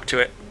I talk to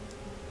it?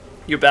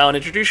 You bow and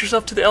introduce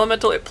yourself to the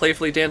elemental. It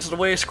playfully dances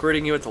away,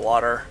 squirting you with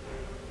water.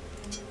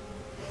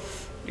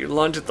 You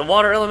lunge at the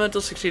water elemental,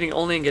 succeeding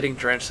only in getting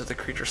drenched as the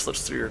creature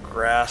slips through your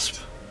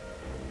grasp.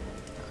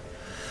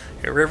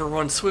 A river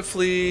runs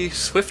swifty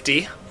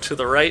to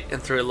the right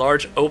and through a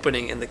large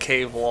opening in the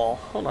cave wall.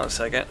 Hold on a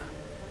second.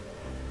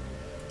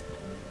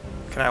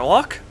 Can I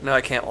walk? No,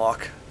 I can't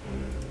walk.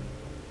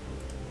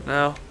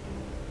 No.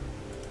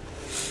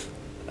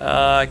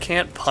 I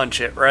can't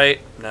punch it, right?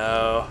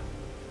 No.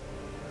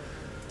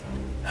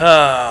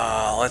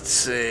 Let's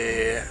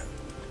see.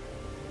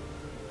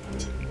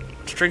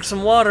 Let's drink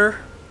some water.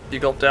 You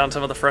gulp down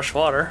some of the fresh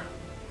water.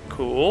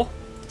 Cool.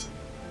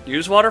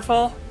 Use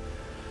waterfall.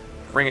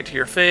 Bring it to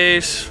your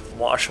face.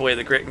 Wash away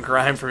the grit and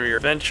grime from your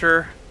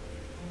adventure.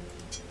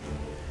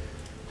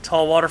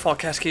 Tall waterfall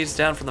cascades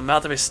down from the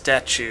mouth of a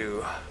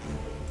statue.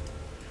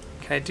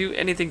 Can I do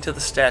anything to the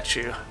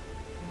statue?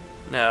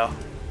 No.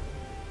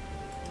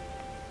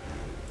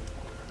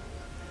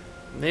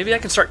 Maybe I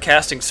can start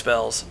casting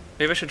spells.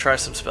 Maybe I should try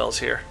some spells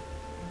here.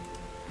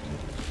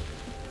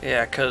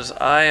 Yeah, because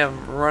I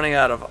am running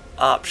out of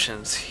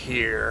options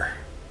here.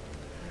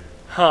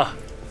 Huh.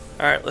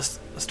 Alright, let's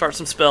start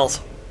some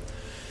spells.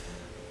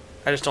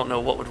 I just don't know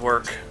what would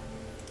work.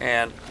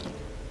 And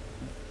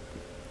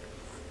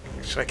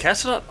should I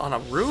cast it on a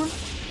rune?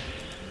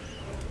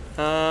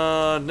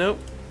 Nope.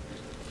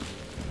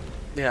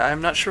 Yeah,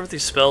 I'm not sure what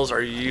these spells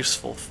are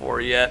useful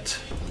for yet.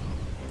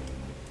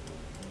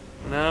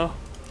 No?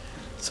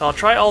 So I'll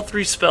try all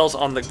three spells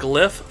on the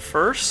glyph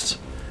first,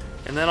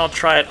 and then I'll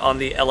try it on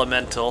the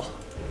elemental.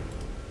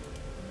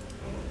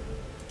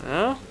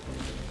 No?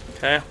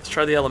 Okay, let's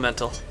try the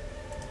elemental.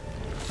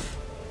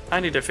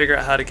 I need to figure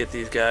out how to get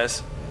these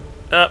guys.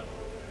 Up.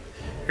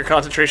 Your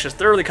concentration is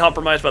thoroughly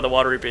compromised by the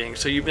watery being,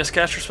 so you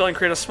miscast your spell and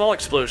create a small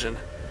explosion.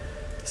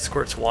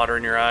 Squirts water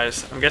in your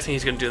eyes. I'm guessing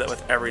he's going to do that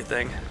with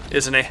everything,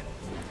 isn't he?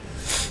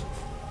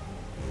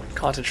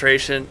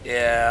 Concentration,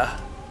 yeah.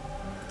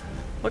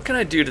 What can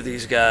I do to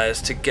these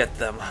guys to get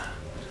them?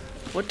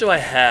 What do I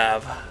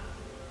have?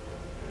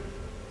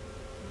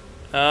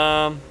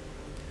 I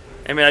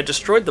mean, I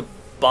destroyed the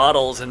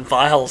bottles and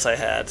vials I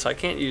had, so I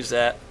can't use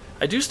that.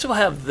 I do still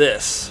have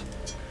this.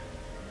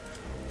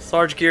 This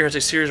large gear has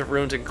a series of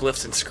runes and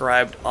glyphs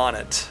inscribed on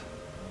it.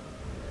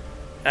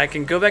 I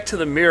can go back to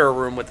the mirror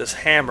room with this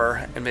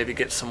hammer and maybe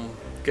get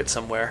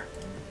somewhere.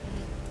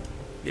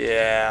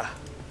 Yeah.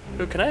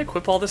 Ooh, can I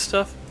equip all this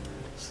stuff?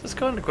 Let's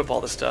go ahead and equip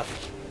all this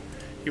stuff.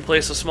 You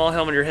place a small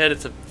helmet on your head, it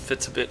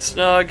fits a bit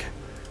snug.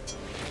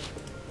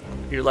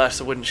 You lash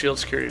the wooden shield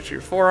secured to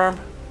your forearm.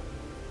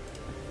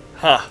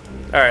 Huh.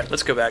 Alright,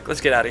 let's go back. Let's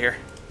get out of here.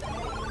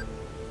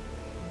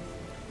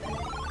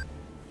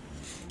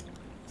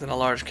 In a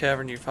large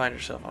cavern, you find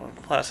yourself on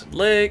a placid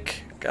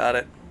lake. Got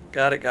it.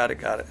 Got it, got it,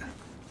 got it.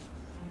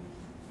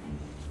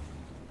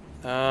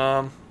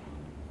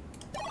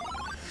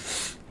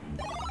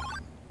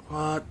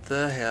 What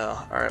the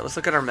hell? Alright, let's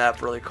look at our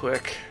map really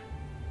quick.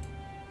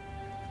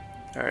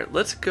 Alright,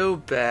 let's go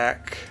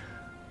back.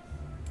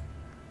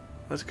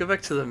 Let's go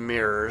back to the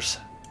mirrors.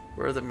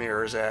 Where are the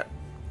mirrors at?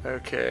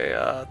 Okay,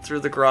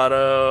 through the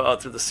grotto,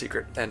 through the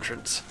secret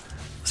entrance.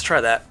 Let's try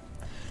that.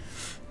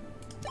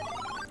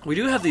 We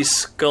do have these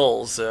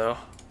skulls, though.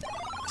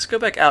 Let's go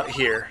back out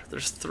here.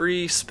 There's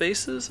 3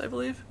 spaces, I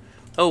believe.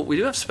 Oh, we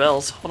do have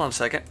spells. Hold on a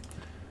second.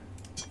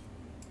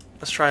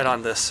 Let's try it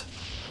on this.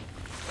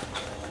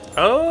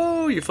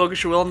 Oh, you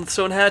focus your will on the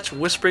stone hatch,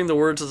 whispering the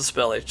words of the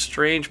spell. A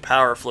strange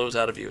power flows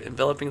out of you,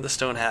 enveloping the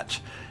stone hatch.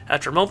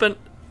 After a moment,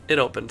 it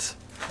opens.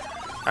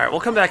 Alright,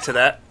 we'll come back to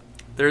that.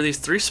 There are these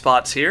 3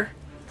 spots here.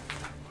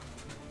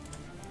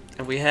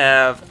 And we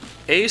have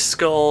a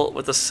skull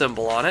with a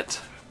symbol on it.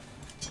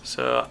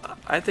 So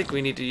I think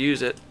we need to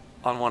use it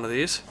on one of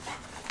these.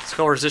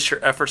 Skull resists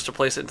your efforts to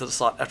place it into the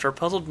slot. After a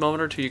puzzled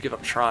moment or two, you give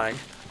up trying.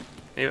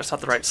 Maybe it's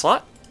not the right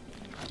slot?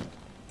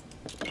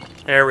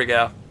 There we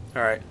go.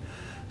 Alright.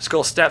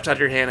 Skull snaps out of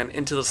your hand and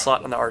into the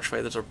slot on the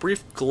archway. There's a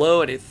brief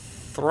glow and a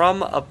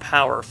thrum of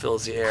power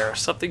fills the air.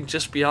 Something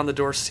just beyond the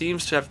door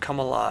seems to have come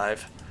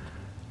alive.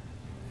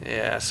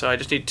 Yeah, so I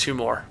just need 2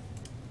 more.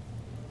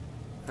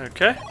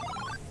 Okay.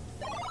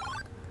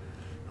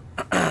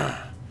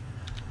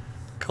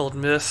 Cold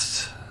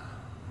mist.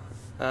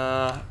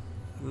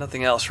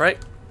 Nothing else, right?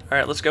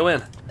 Alright, let's go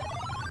in.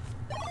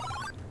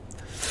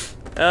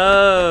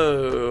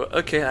 Oh,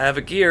 okay, I have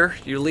a gear.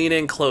 You lean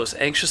in close,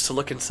 anxious to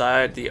look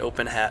inside the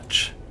open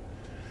hatch.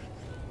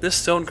 This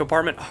stone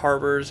compartment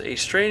harbors a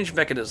strange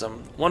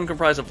mechanism, one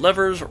comprised of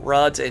levers,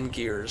 rods, and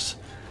gears.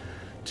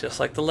 Just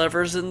like the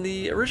levers in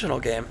the original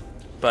game.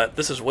 But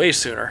this is way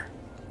sooner.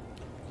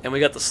 And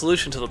we got the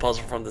solution to the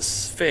puzzle from the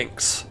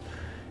Sphinx.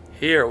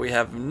 Here we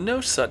have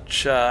no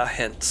such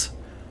hints.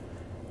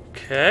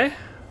 Okay.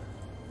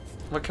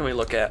 What can we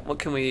look at? What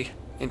can we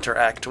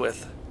interact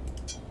with?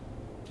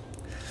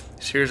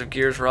 Series of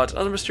gears, rods,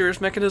 other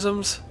mysterious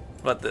mechanisms.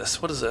 What about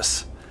this? What is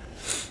this?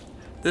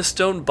 This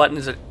stone button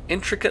is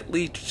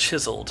intricately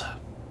chiseled.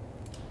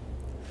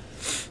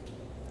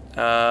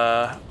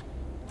 Well,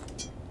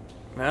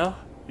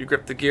 you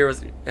grip the gear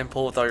and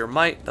pull with all your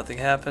might. Nothing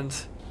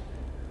happens.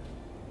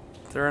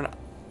 Is there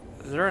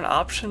an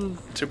option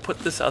to put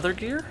this other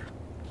gear?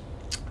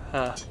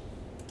 Huh.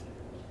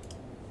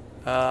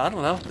 I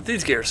don't know. With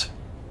these gears.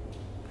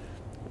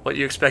 What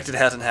you expected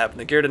hasn't happened.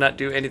 The gear did not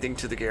do anything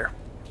to the gear.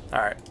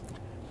 Alright.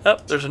 Oh,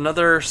 there's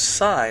another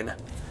sign.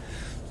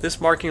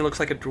 This marking looks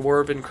like a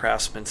dwarven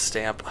craftsman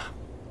stamp.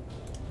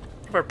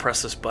 What if I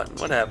press this button?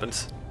 What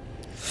happens?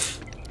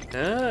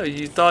 Oh,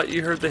 you thought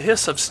you heard the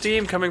hiss of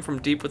steam coming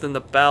from deep within the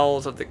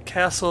bowels of the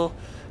castle,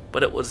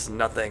 but it was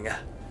nothing.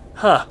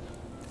 Huh.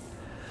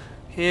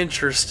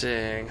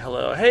 Interesting.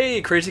 Hello.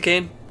 Hey, Crazy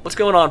Kane. What's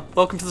going on?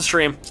 Welcome to the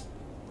stream.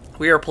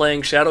 We are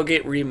playing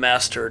Shadowgate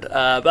Remastered.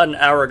 About an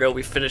hour ago,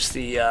 we finished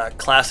the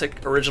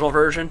classic original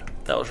version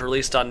that was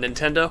released on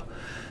Nintendo.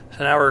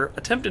 So now we're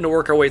attempting to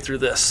work our way through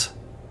this.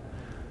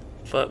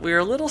 But we are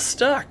a little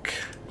stuck.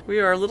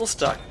 We are a little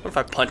stuck. What if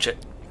I punch it?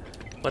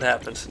 What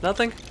happens?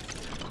 Nothing?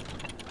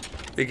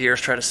 The gears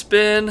try to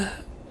spin.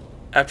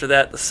 After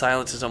that, the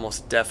silence is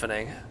almost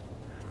deafening.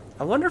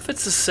 I wonder if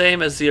it's the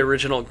same as the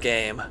original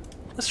game.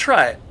 Let's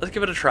try it. Let's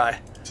give it a try.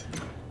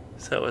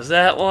 So it was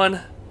that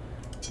one.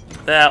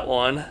 That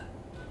one.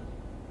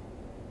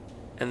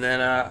 And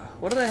then,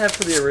 what did I have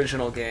for the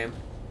original game?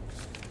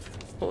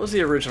 What was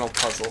the original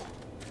puzzle?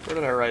 Where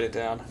did I write it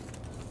down?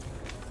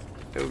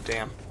 Oh,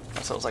 damn.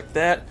 So it was like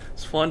that.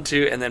 It's 1,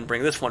 2, and then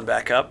bring this one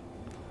back up.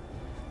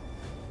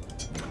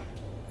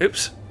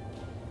 Oops.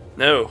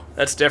 No,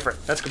 that's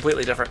different. That's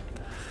completely different.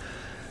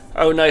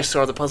 Oh, nice. So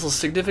are the puzzles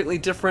significantly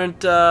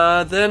different,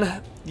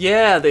 then?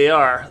 Yeah, they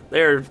are.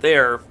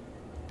 They're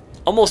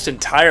almost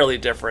entirely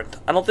different.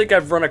 I don't think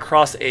I've run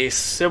across a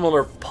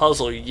similar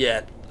puzzle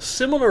yet.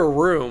 Similar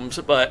rooms,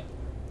 but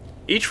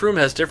each room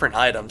has different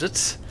items.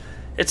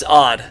 It's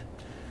odd.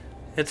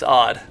 It's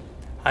odd.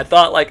 I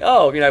thought like,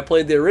 oh, I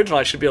played the original,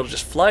 I should be able to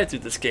just fly through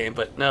this game,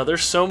 but no,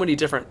 there's so many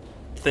different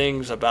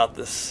things about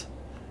this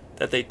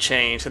that they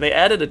changed, and they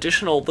added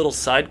additional little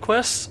side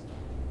quests.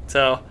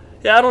 So,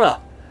 yeah, I don't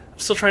know. I'm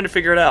still trying to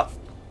figure it out.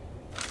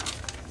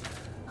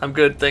 I'm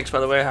good, thanks by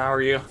the way. How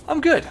are you?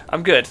 I'm good.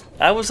 I'm good.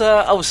 I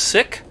was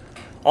sick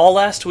all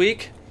last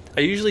week.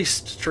 I usually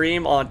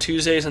stream on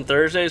Tuesdays and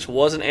Thursdays.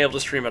 Wasn't able to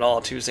stream at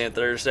all Tuesday and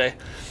Thursday.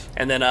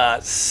 And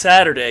then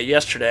Saturday,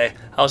 yesterday,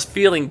 I was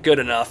feeling good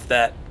enough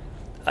that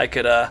I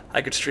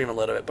could stream a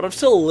little bit. But I'm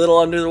still a little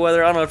under the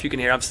weather. I don't know if you can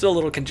hear. I'm still a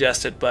little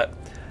congested, but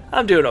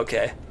I'm doing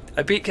okay.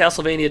 I beat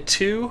Castlevania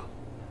 2,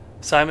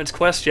 Simon's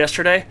Quest,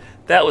 yesterday.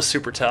 That was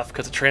super tough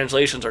because the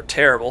translations are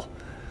terrible.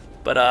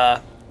 But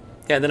yeah,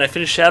 and then I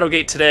finished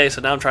Shadowgate today,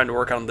 so now I'm trying to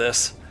work on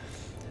this.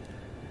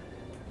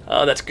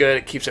 Oh, that's good.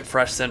 It keeps it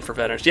fresh then for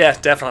veterans. Yeah,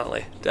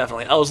 definitely.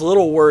 Definitely. I was a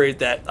little worried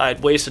that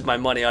I'd wasted my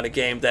money on a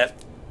game that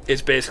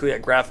is basically a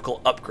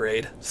graphical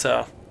upgrade.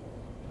 So,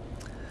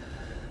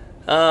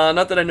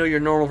 not that I know your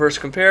normal versus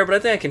compare, but I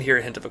think I can hear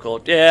a hint of a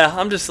cold. Yeah,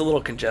 I'm just a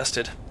little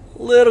congested.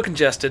 Little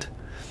congested.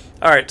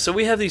 Alright, so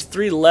we have these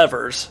 3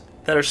 levers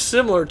that are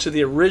similar to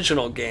the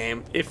original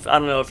game. I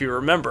don't know if you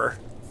remember.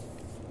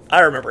 I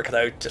remember because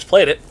I just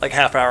played it like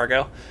half an hour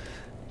ago.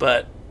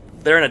 But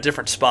they're in a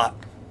different spot.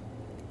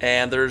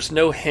 And there's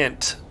no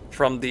hint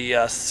from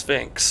the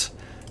Sphinx.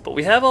 But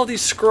we have all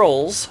these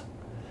scrolls.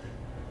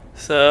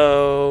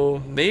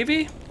 So,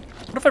 maybe?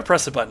 What if I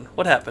press the button?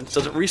 What happens?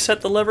 Does it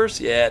reset the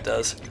levers? Yeah, it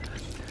does.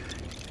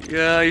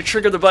 Yeah, you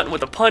trigger the button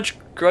with a punch.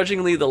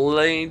 Grudgingly, the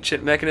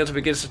ancient mechanism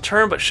begins to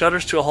turn, but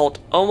shudders to a halt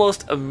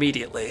almost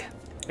immediately.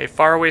 A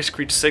faraway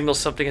screech signals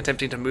something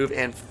attempting to move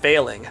and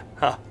failing.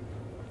 Huh.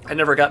 I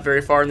never got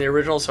very far in the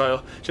original, so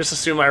I'll just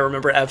assume I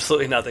remember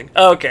absolutely nothing.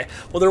 Oh, okay.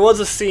 Well, there was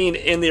a scene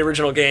in the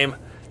original game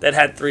that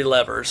had 3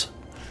 levers.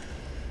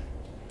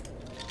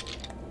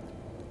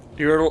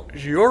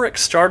 Yorick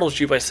startles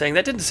you by saying,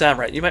 that didn't sound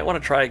right. You might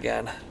want to try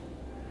again.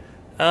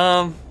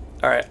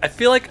 Alright. I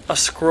feel like a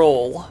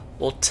scroll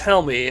will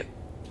tell me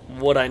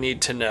what I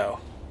need to know.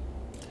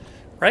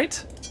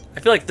 Right? I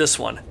feel like this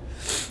one.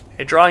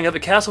 A drawing of a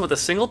castle with a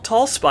single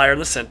tall spire in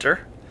the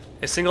center.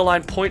 A single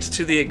line points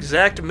to the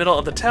exact middle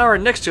of the tower,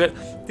 and next to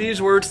it,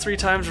 these words 3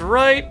 times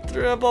right.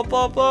 Blah, blah,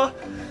 blah, blah.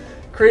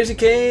 Crazy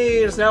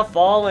Kane is now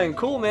falling.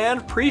 Cool, man.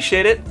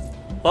 Appreciate it.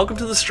 Welcome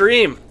to the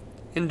stream.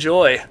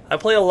 Enjoy. I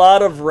play a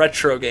lot of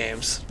retro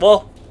games.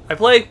 Well, I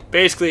play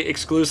basically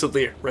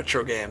exclusively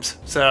retro games.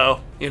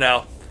 So, you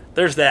know,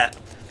 there's that.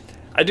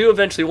 I do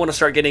eventually want to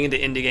start getting into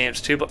indie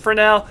games too, but for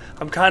now,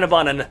 I'm kind of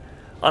on a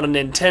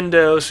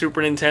Nintendo,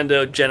 Super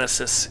Nintendo,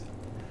 Genesis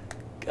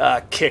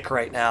kick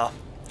right now.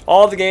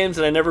 All the games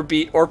that I never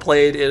beat or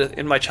played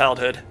in my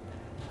childhood,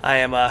 I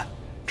am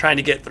trying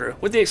to get through,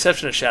 with the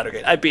exception of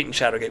Shadowgate. I've beaten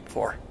Shadowgate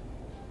before.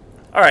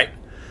 Alright.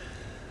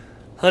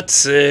 Let's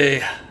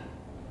see.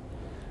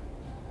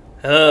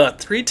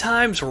 3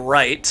 times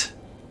right,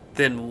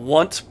 then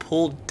once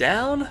pulled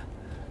down,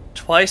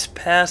 twice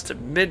past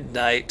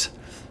midnight,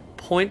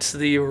 points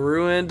the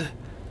ruined...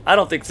 I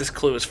don't think this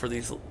clue is for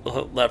these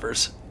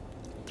levers.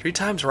 3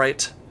 times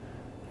right,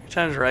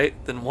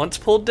 then once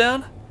pulled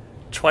down,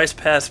 twice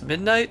past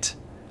midnight,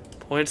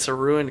 points a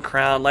ruined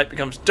crown, light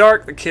becomes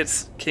dark, the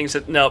king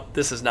said, no,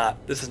 this is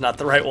not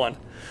the right one.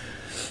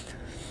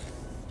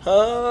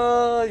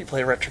 You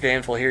play retro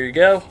games, well here you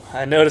go.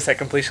 I noticed that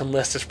completion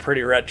list is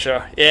pretty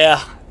retro.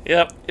 Yeah,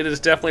 yep, it is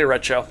definitely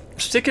retro.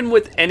 Sticking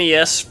with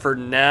NES for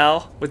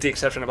now, with the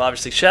exception of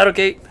obviously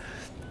Shadowgate.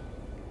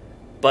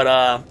 But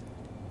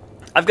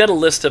I've got a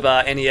list of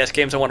NES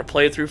games I want to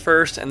play through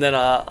first, and then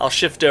I'll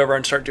shift over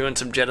and start doing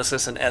some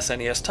Genesis and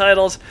SNES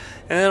titles,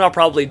 and then I'll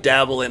probably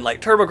dabble in like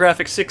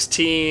TurboGrafx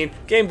 16,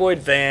 Game Boy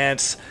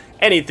Advance,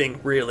 anything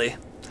really.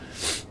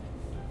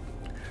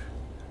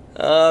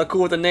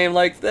 Cool with a name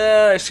like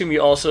that. I assume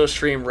you also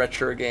stream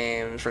retro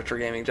games, Retro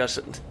Gaming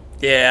Junction.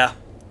 Yeah.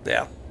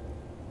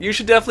 You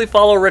should definitely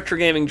follow Retro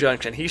Gaming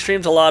Junction. He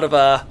streams a lot of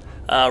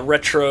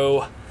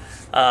retro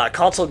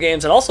console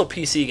games and also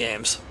PC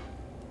games.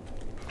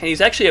 And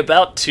he's actually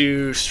about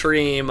to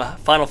stream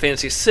Final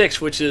Fantasy VI,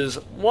 which is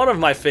one of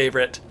my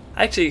favorite,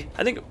 actually,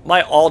 I think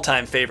my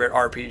all-time favorite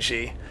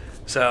RPG.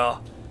 So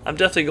I'm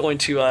definitely going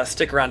to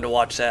stick around to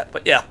watch that.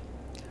 But yeah,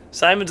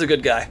 Simon's a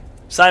good guy.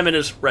 Simon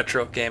is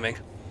retro gaming.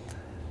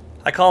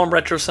 I call him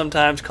retro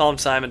sometimes, call him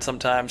Simon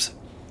sometimes.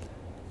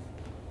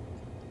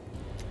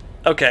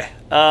 Okay,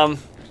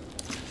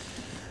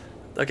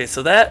 okay,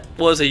 so that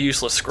was a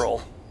useless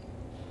scroll.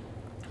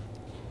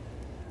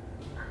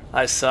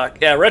 I suck.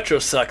 Yeah, retro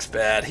sucks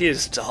bad. He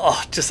is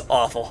just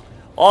awful.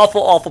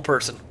 Awful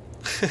person.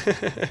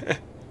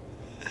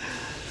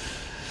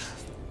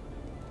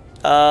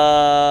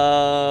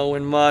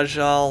 When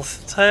Majal's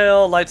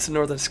tail lights the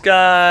northern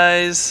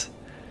skies.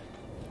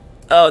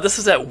 Oh, this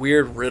is that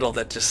weird riddle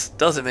that just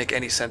doesn't make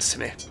any sense to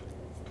me.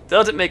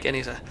 Doesn't make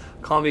any sense.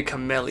 Call me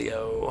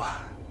Camelio.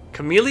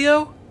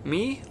 Camelio?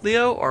 Me?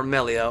 Leo? Or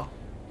Melio?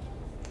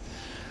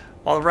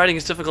 While the writing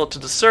is difficult to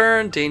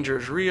discern, danger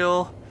is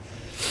real.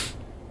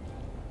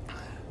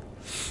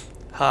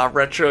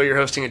 Retro, you're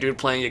hosting a dude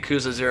playing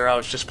Yakuza 0. I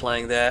was just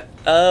playing that.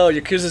 Oh,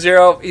 Yakuza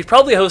 0. He's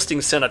probably hosting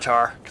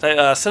Centaur.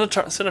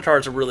 Centaur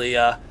is a really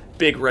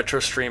big retro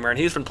streamer, and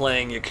he's been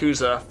playing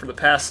Yakuza for the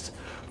past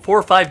 4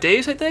 or 5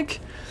 days, I think.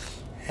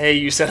 Hey,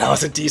 you said I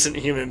was a decent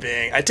human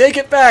being. I take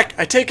it back.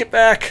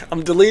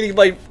 I'm deleting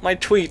my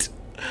tweet.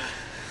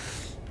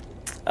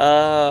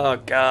 Oh,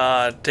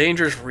 God.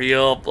 Danger's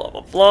real. Blah,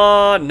 blah,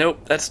 blah.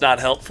 Nope, that's not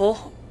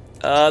helpful.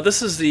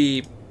 This is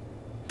the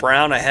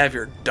Brown I Have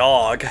Your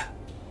Dog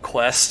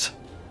quest.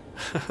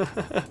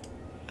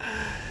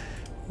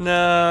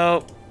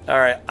 No.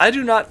 Alright, I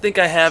do not think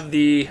I have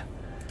the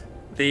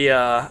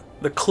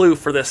clue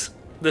for this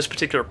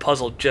particular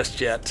puzzle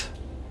just yet.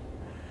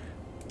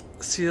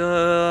 See,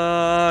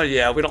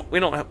 yeah, we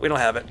don't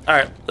have it. All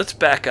right, let's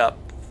back up.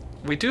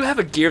 We do have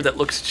a gear that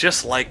looks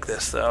just like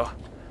this, though.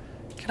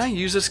 Can I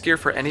use this gear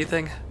for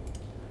anything?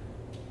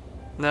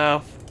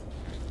 No.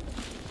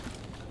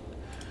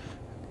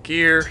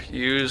 Gear,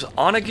 use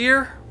on a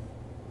gear,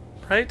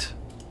 right?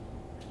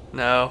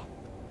 No.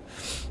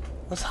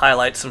 Let's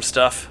highlight some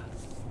stuff.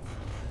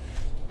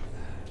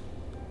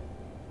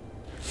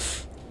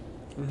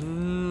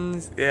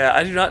 Yeah,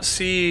 I do not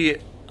see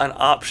an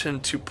option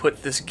to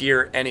put this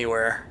gear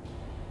anywhere.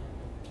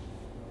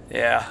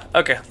 Yeah,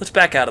 okay, let's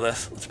back out of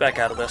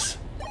this.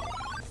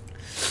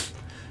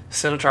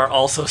 Centaur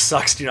also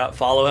sucks, do not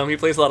follow him. He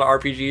plays a lot of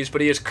RPGs,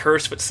 but he is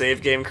cursed with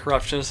save game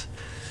corruptions.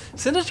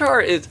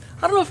 Centaur is,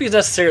 I don't know if he's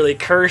necessarily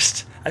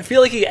cursed. I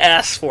feel like he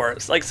asks for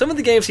it. Like, some of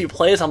the games he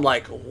plays, I'm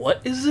like, what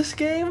is this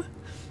game?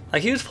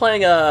 Like, he was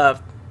playing the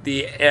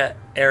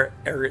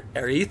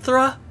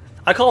Erythra?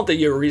 I call it the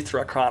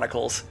Urethra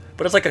Chronicles.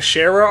 But it's like a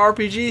Shara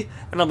RPG,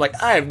 and I'm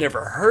like, I have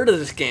never heard of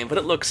this game, but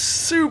it looks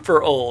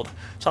super old.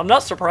 So I'm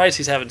not surprised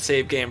he's having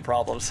save game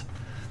problems.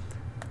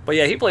 But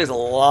yeah, he plays a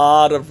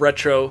lot of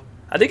retro,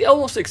 I think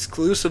almost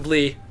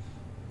exclusively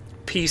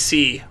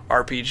PC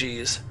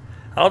RPGs.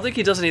 I don't think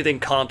he does anything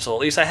console.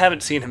 At least I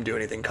haven't seen him do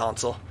anything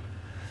console.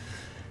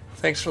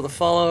 Thanks for the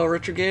follow,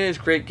 Richard Game. It's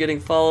great getting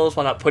follows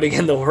while not putting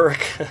in the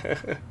work.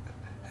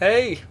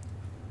 Hey,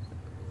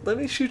 let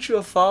me shoot you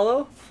a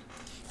follow.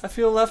 I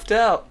feel left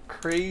out.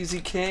 Crazy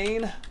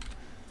Kane.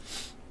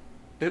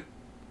 Oop.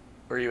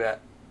 Where are you at?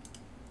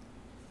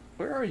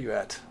 Where are you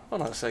at?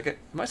 Hold on a second.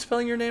 Am I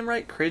spelling your name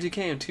right? Crazy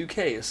Kane, 2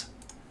 Ks.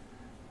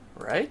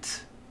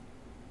 Right?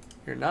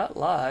 You're not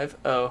live.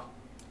 Oh.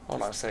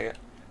 Hold on a second.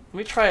 Let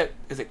me try it.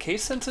 Is it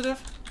case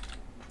sensitive?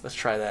 Let's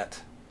try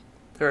that.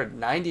 There are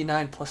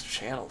 99 plus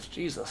channels.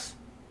 Jesus.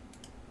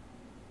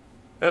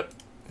 Oh,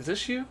 is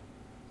this you?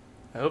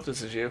 I hope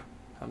this is you.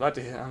 I'm going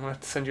to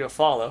send you a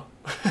follow.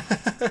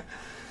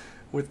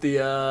 With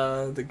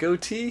the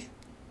goatee.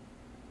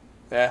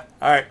 Yeah.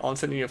 All right. I'm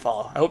sending you a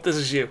follow. I hope this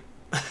is you.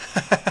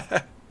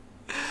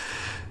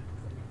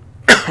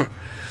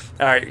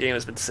 All right. Your game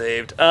has been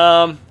saved.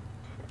 Oh,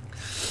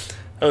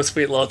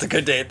 sweet Lord, it's a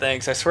good day.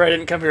 Thanks. I swear I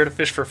didn't come here to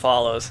fish for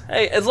follows.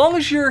 Hey, as long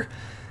as you're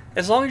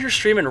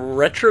streaming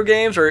retro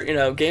games or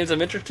games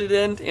I'm interested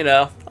in,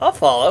 I'll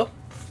follow.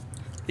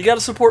 You got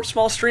to support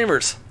small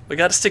streamers. We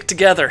got to stick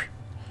together.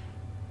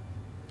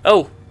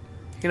 Oh,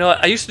 you know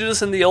what? I used to do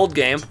this in the old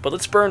game, but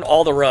let's burn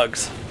all the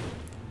rugs.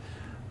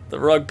 The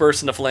rug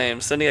bursts into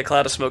flames, sending a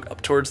cloud of smoke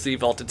up towards the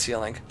vaulted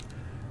ceiling.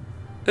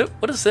 Oh,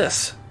 what is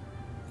this?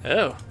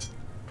 Oh,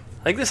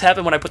 I think this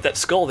happened when I put that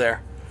skull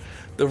there.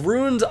 The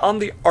runes on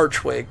the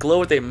archway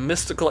glow with a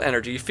mystical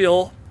energy. You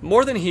feel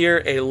more than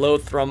here a low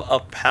thrum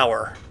of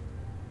power.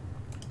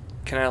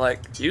 Can I,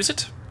 use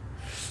it?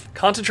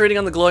 Concentrating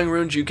on the glowing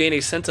runes, you gain a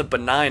sense of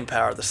benign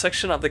power. The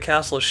section of the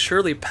castle is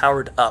surely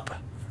powered up.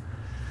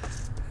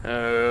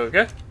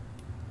 Okay.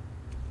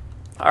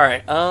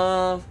 Alright,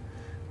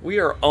 we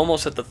are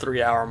almost at the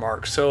 3-hour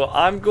mark, so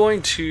I'm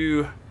going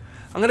to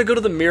go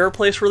to the mirror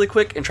place really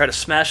quick and try to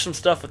smash some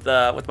stuff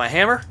with my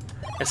hammer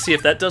and see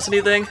if that does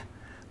anything.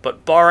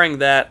 But barring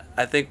that,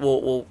 I think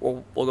we'll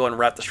go and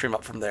wrap the stream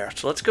up from there.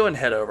 So let's go and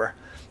head over.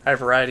 I have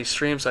variety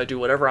streams, so I do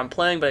whatever I'm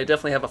playing, but I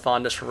definitely have a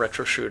fondness for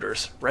retro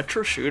shooters.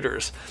 Retro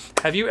shooters.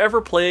 Have you ever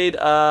played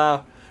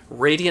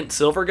Radiant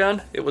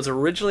Silvergun? It was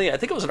originally, I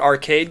think it was an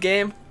arcade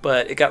game,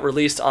 but it got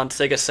released on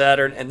Sega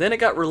Saturn, and then it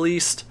got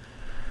released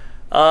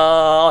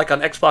on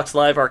Xbox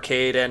Live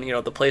Arcade and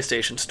the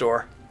PlayStation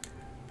Store.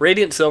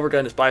 Radiant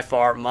Silvergun is by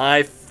far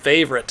my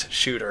favorite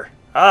shooter.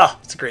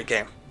 It's a great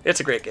game. It's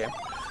a great game.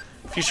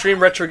 If you stream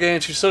retro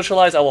games, you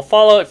socialize, I will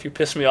follow. If you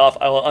piss me off,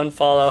 I will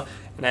unfollow.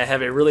 And I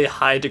have a really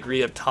high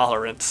degree of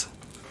tolerance.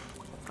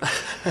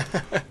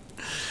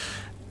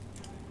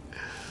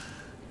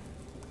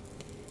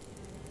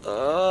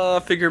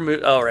 Figure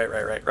move. Oh,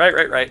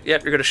 right.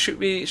 Yep, you're gonna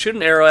shoot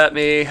an arrow at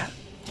me.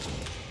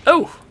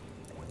 Oh,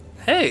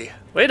 hey,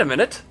 wait a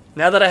minute.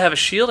 Now that I have a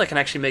shield, I can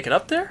actually make it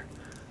up there.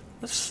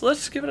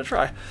 Let's give it a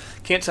try.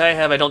 Can't say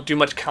I don't do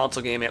much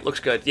console gaming. It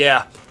looks good.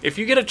 Yeah, if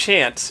you get a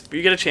chance,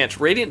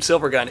 Radiant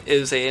Silvergun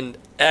is an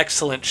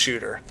excellent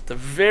shooter. It's a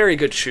very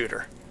good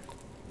shooter.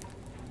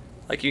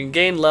 You can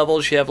gain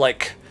levels. You have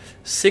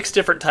 6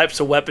 different types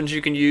of weapons you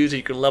can use.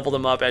 You can level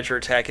them up as you're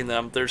attacking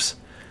them. There's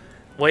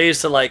ways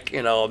to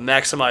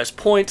maximize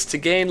points to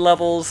gain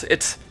levels.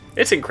 It's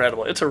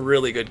incredible. It's a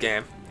really good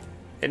game.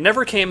 It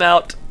never came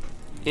out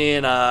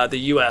in the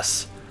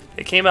U.S.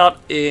 It came out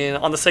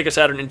on the Sega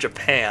Saturn in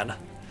Japan,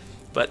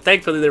 but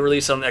thankfully they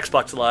released it on the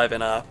Xbox Live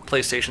and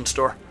PlayStation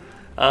Store.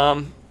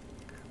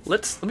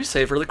 Let me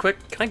save really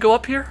quick. Can I go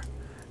up here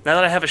now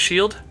that I have a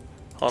shield?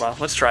 Hold on.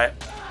 Let's try it.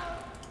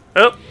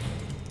 Oh.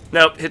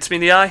 Nope, hits me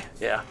in the eye?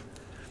 Yeah.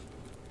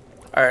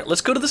 Alright,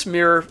 let's go to this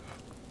mirror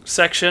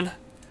section.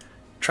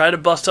 Try to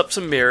bust up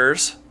some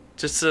mirrors,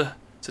 just to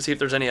see if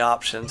there's any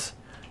options.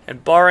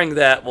 And barring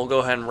that, we'll go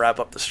ahead and wrap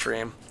up the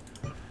stream.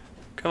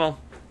 Come on.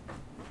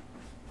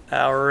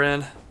 Hour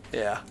in.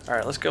 Yeah.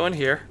 Alright, let's go in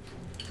here.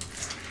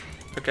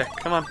 Okay,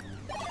 come on.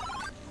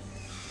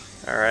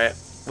 Alright.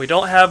 We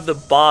don't have the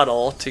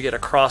bottle to get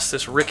across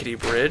this rickety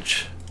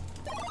bridge.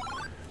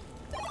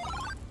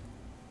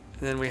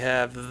 And then we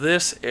have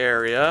this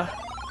area.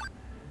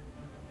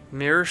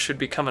 Mirror should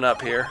be coming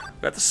up here.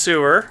 We got the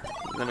sewer.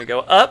 And then we go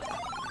up.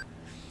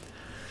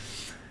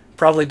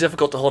 Probably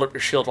difficult to hold up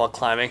your shield while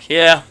climbing.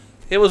 Yeah,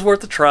 it was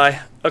worth a try.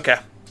 Okay.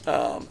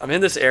 I'm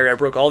in this area. I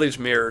broke all these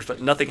mirrors,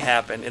 but nothing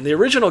happened. In the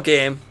original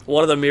game,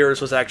 one of the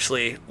mirrors was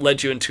actually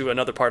led you into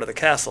another part of the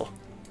castle.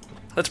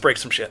 Let's break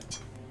some shit.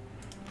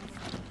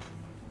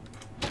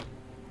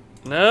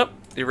 Nope.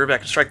 You rear back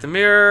and strike the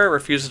mirror.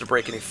 Refuses to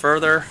break any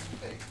further.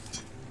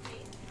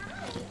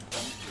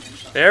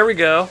 There we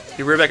go.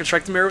 You rear back and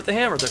strike the mirror with the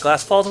hammer. The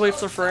glass falls away from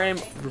the frame,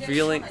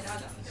 revealing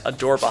a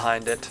door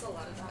behind it.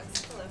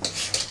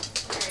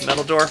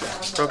 Metal door.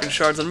 Broken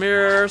shards and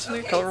mirrors.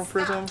 Colorful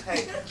prism.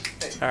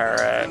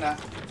 Alright.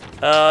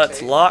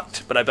 It's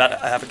locked, but I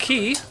bet I have a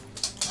key.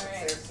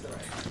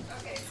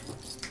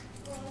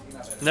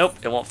 Nope,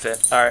 it won't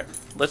fit. Alright,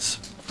 let's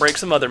break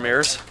some other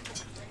mirrors.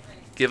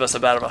 Give us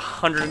about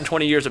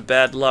 120 years of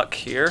bad luck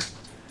here.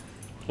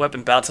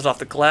 Weapon bounces off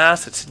the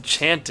glass. It's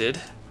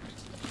enchanted.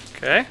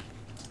 Okay.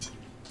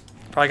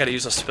 Probably got to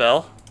use a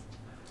spell.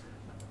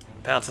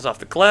 Bounces off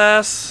the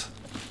glass.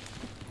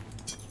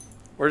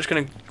 We're just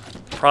going to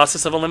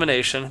process of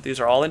elimination. These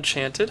are all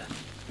enchanted.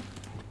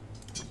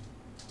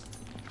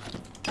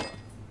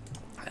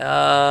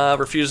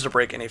 Refuses to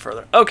break any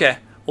further. Okay.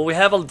 Well, we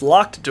have a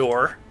locked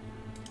door,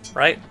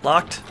 right?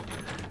 Locked?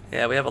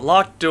 Yeah, we have a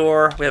locked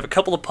door. We have a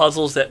couple of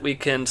puzzles that we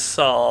can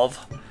solve.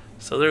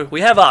 So there,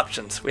 we have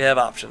options. We have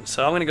options.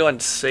 So I'm going to go ahead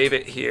and save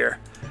it here.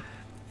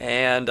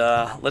 And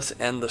let's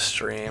end the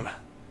stream.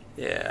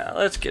 Yeah,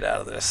 let's get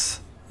out of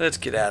this. Let's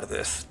get out of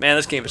this. Man,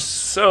 this game is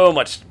so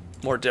much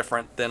more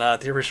different than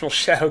the original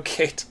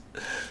Shadowgate.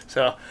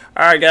 So,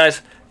 alright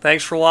guys,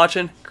 thanks for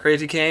watching.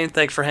 Crazy Kane,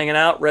 thanks for hanging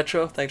out.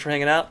 Retro, thanks for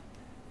hanging out.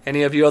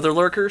 Any of you other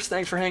lurkers,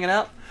 thanks for hanging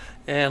out.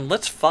 And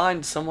let's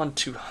find someone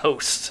to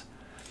host.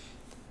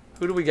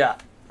 Who do we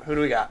got? Who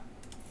do we got?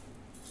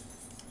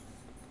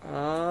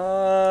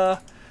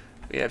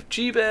 We have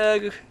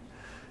G-Bag.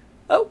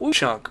 Oh,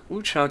 Woo-Chunk.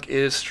 Woo-Chunk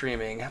is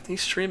streaming.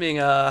 He's streaming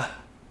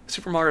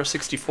Super Mario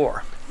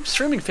 64. He's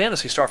streaming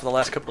Phantasy Star for the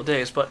last couple of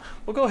days, but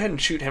we'll go ahead and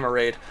shoot him a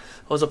raid.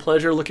 It was a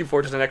pleasure. Looking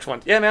forward to the next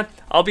one. Yeah, man.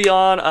 I'll be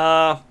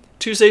on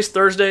Tuesdays,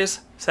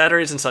 Thursdays,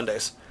 Saturdays, and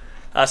Sundays.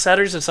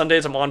 Saturdays and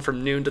Sundays I'm on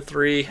from noon to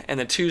 3, and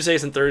then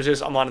Tuesdays and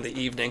Thursdays I'm on in the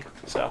evening.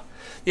 So,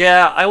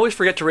 yeah, I always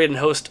forget to raid and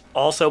host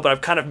also, but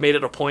I've kind of made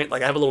it a point.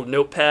 Like, I have a little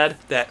notepad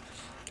that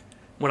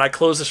when I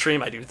close the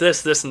stream, I do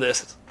this, this, and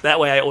this. That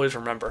way I always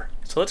remember.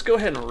 So let's go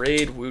ahead and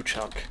raid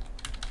Woo-Chunk.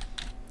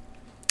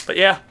 But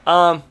yeah,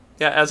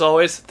 as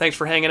always, thanks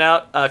for hanging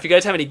out. If you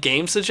guys have any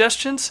game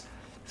suggestions,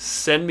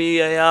 send me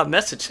a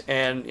message,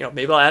 and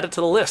maybe I'll add it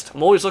to the list.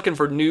 I'm always looking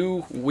for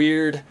new,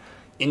 weird,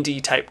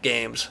 indie-type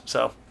games.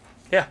 So,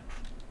 yeah,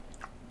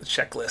 the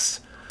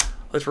checklist.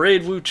 Let's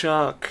raid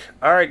Woo-Chunk.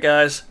 All right,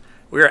 guys,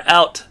 we're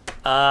out.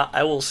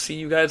 I will see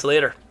you guys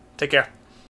later. Take care.